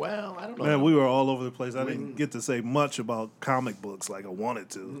 Well, I don't know. Man, we were all over the place. I didn't get to say much about comic books like I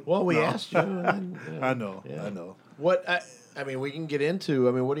wanted to. Well, we asked you. And then, I know. What, I mean, we can get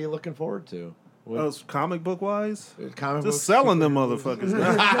into, what are you looking forward to? What, comic book wise? comic Just books? selling them motherfuckers.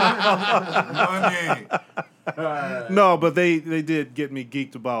 Money. No, but they did get me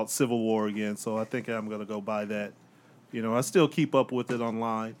geeked about Civil War again, so I think I'm going to go buy that. You know, I still keep up with it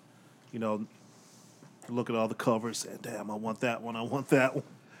online. You know, look at all the covers, say, damn, I want that one, and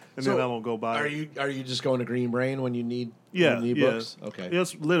then I don't go buy it. Are you just going to Green Brain when you need books? Okay.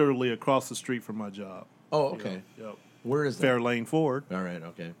 It's literally across the street from my job. Oh, okay. Yep. Where is that? Fairlane Ford. All right,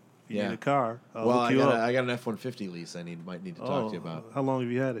 okay. If you need a car, I'll well, hook you up. I got an F-150 lease I might need to talk to you about. How long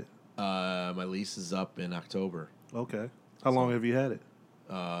have you had it? My lease is up in October. Okay. How long have you had it?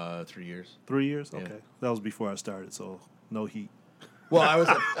 3 years. 3 years? Yeah. Okay. That was before I started, so no heat. Well, I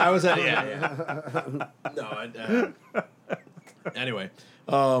was at yeah. No, anyway.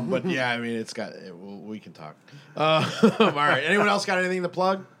 But yeah, I mean, it's got. We can talk. All right. Anyone else got anything to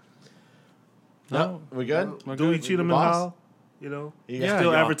plug? No, we good? Do we cheat them in Boss? how? You know, Yeah,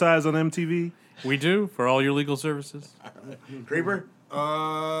 still y'all. advertise on MTV. We do for all your legal services. Creeper? You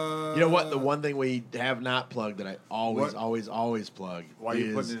know what? The one thing we have not plugged that I always plug. Why are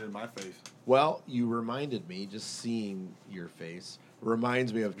you putting it in my face? Well, you reminded me, just seeing your face,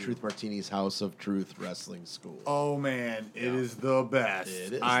 reminds me of Truth Martini's House of Truth Wrestling School. Oh, man. It is the best.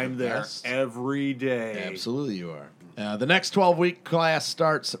 It is I'm the there best. every day. Absolutely, you are. The next 12-week class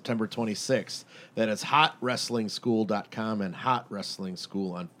starts September 26th. That is hotwrestlingschool.com and Hot Wrestling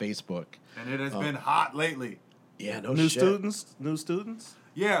School on Facebook. And it has been hot lately. Yeah, no New shit. students?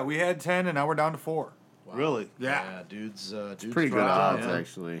 Yeah, we had 10 and now we're down to 4. Wow. Really? Yeah. Dudes Pretty good strong, odds, yeah.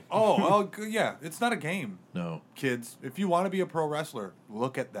 actually. Oh, well, yeah. It's not a game, No. kids. If you want to be a pro wrestler,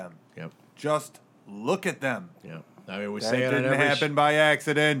 look at them. Yep. Just look at them. Yep. I mean, we That say it on didn't every happen by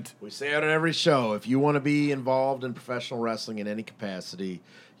accident. We say it on every show. If you want to be involved in professional wrestling in any capacity,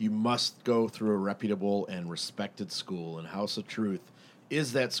 you must go through a reputable and respected school. And House of Truth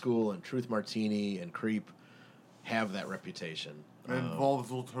is that school, and Truth Martini and Creep have that reputation. And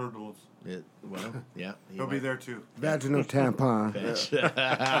volatile turtles. Yeah. He'll be there too. Vaginal tampon.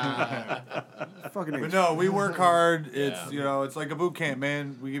 But no, we work hard. It's it's like a boot camp,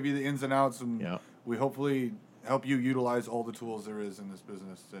 man. We give you the ins and outs, and we hopefully help you utilize all the tools there is in this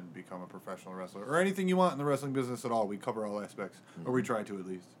business and become a professional wrestler or anything you want in the wrestling business at all. We cover all aspects, or we try to at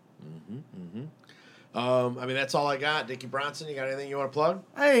least. I mean, that's all I got. Dickie Bronson, you got anything you want to plug?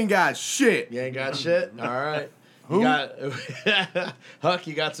 I ain't got shit. You ain't got shit? All right. You got Huck,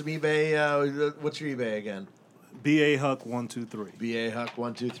 you got some eBay. What's your eBay again? BA Huck 123. BA Huck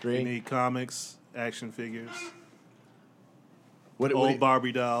 123. You need comics, action figures, What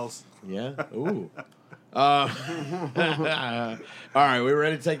Barbie dolls. Yeah. Ooh. All right, we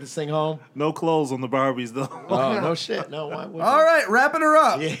ready to take this thing home? No clothes on the Barbies though. Oh no shit. No. Why would All right, wrapping her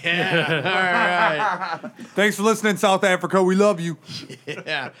up. Yeah. All right. Thanks for listening, South Africa. We love you.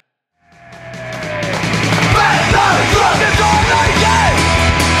 Yeah. Drunk,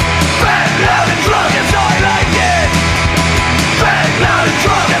 it's all I like it. Bad, loud, and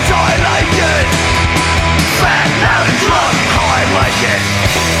drunk.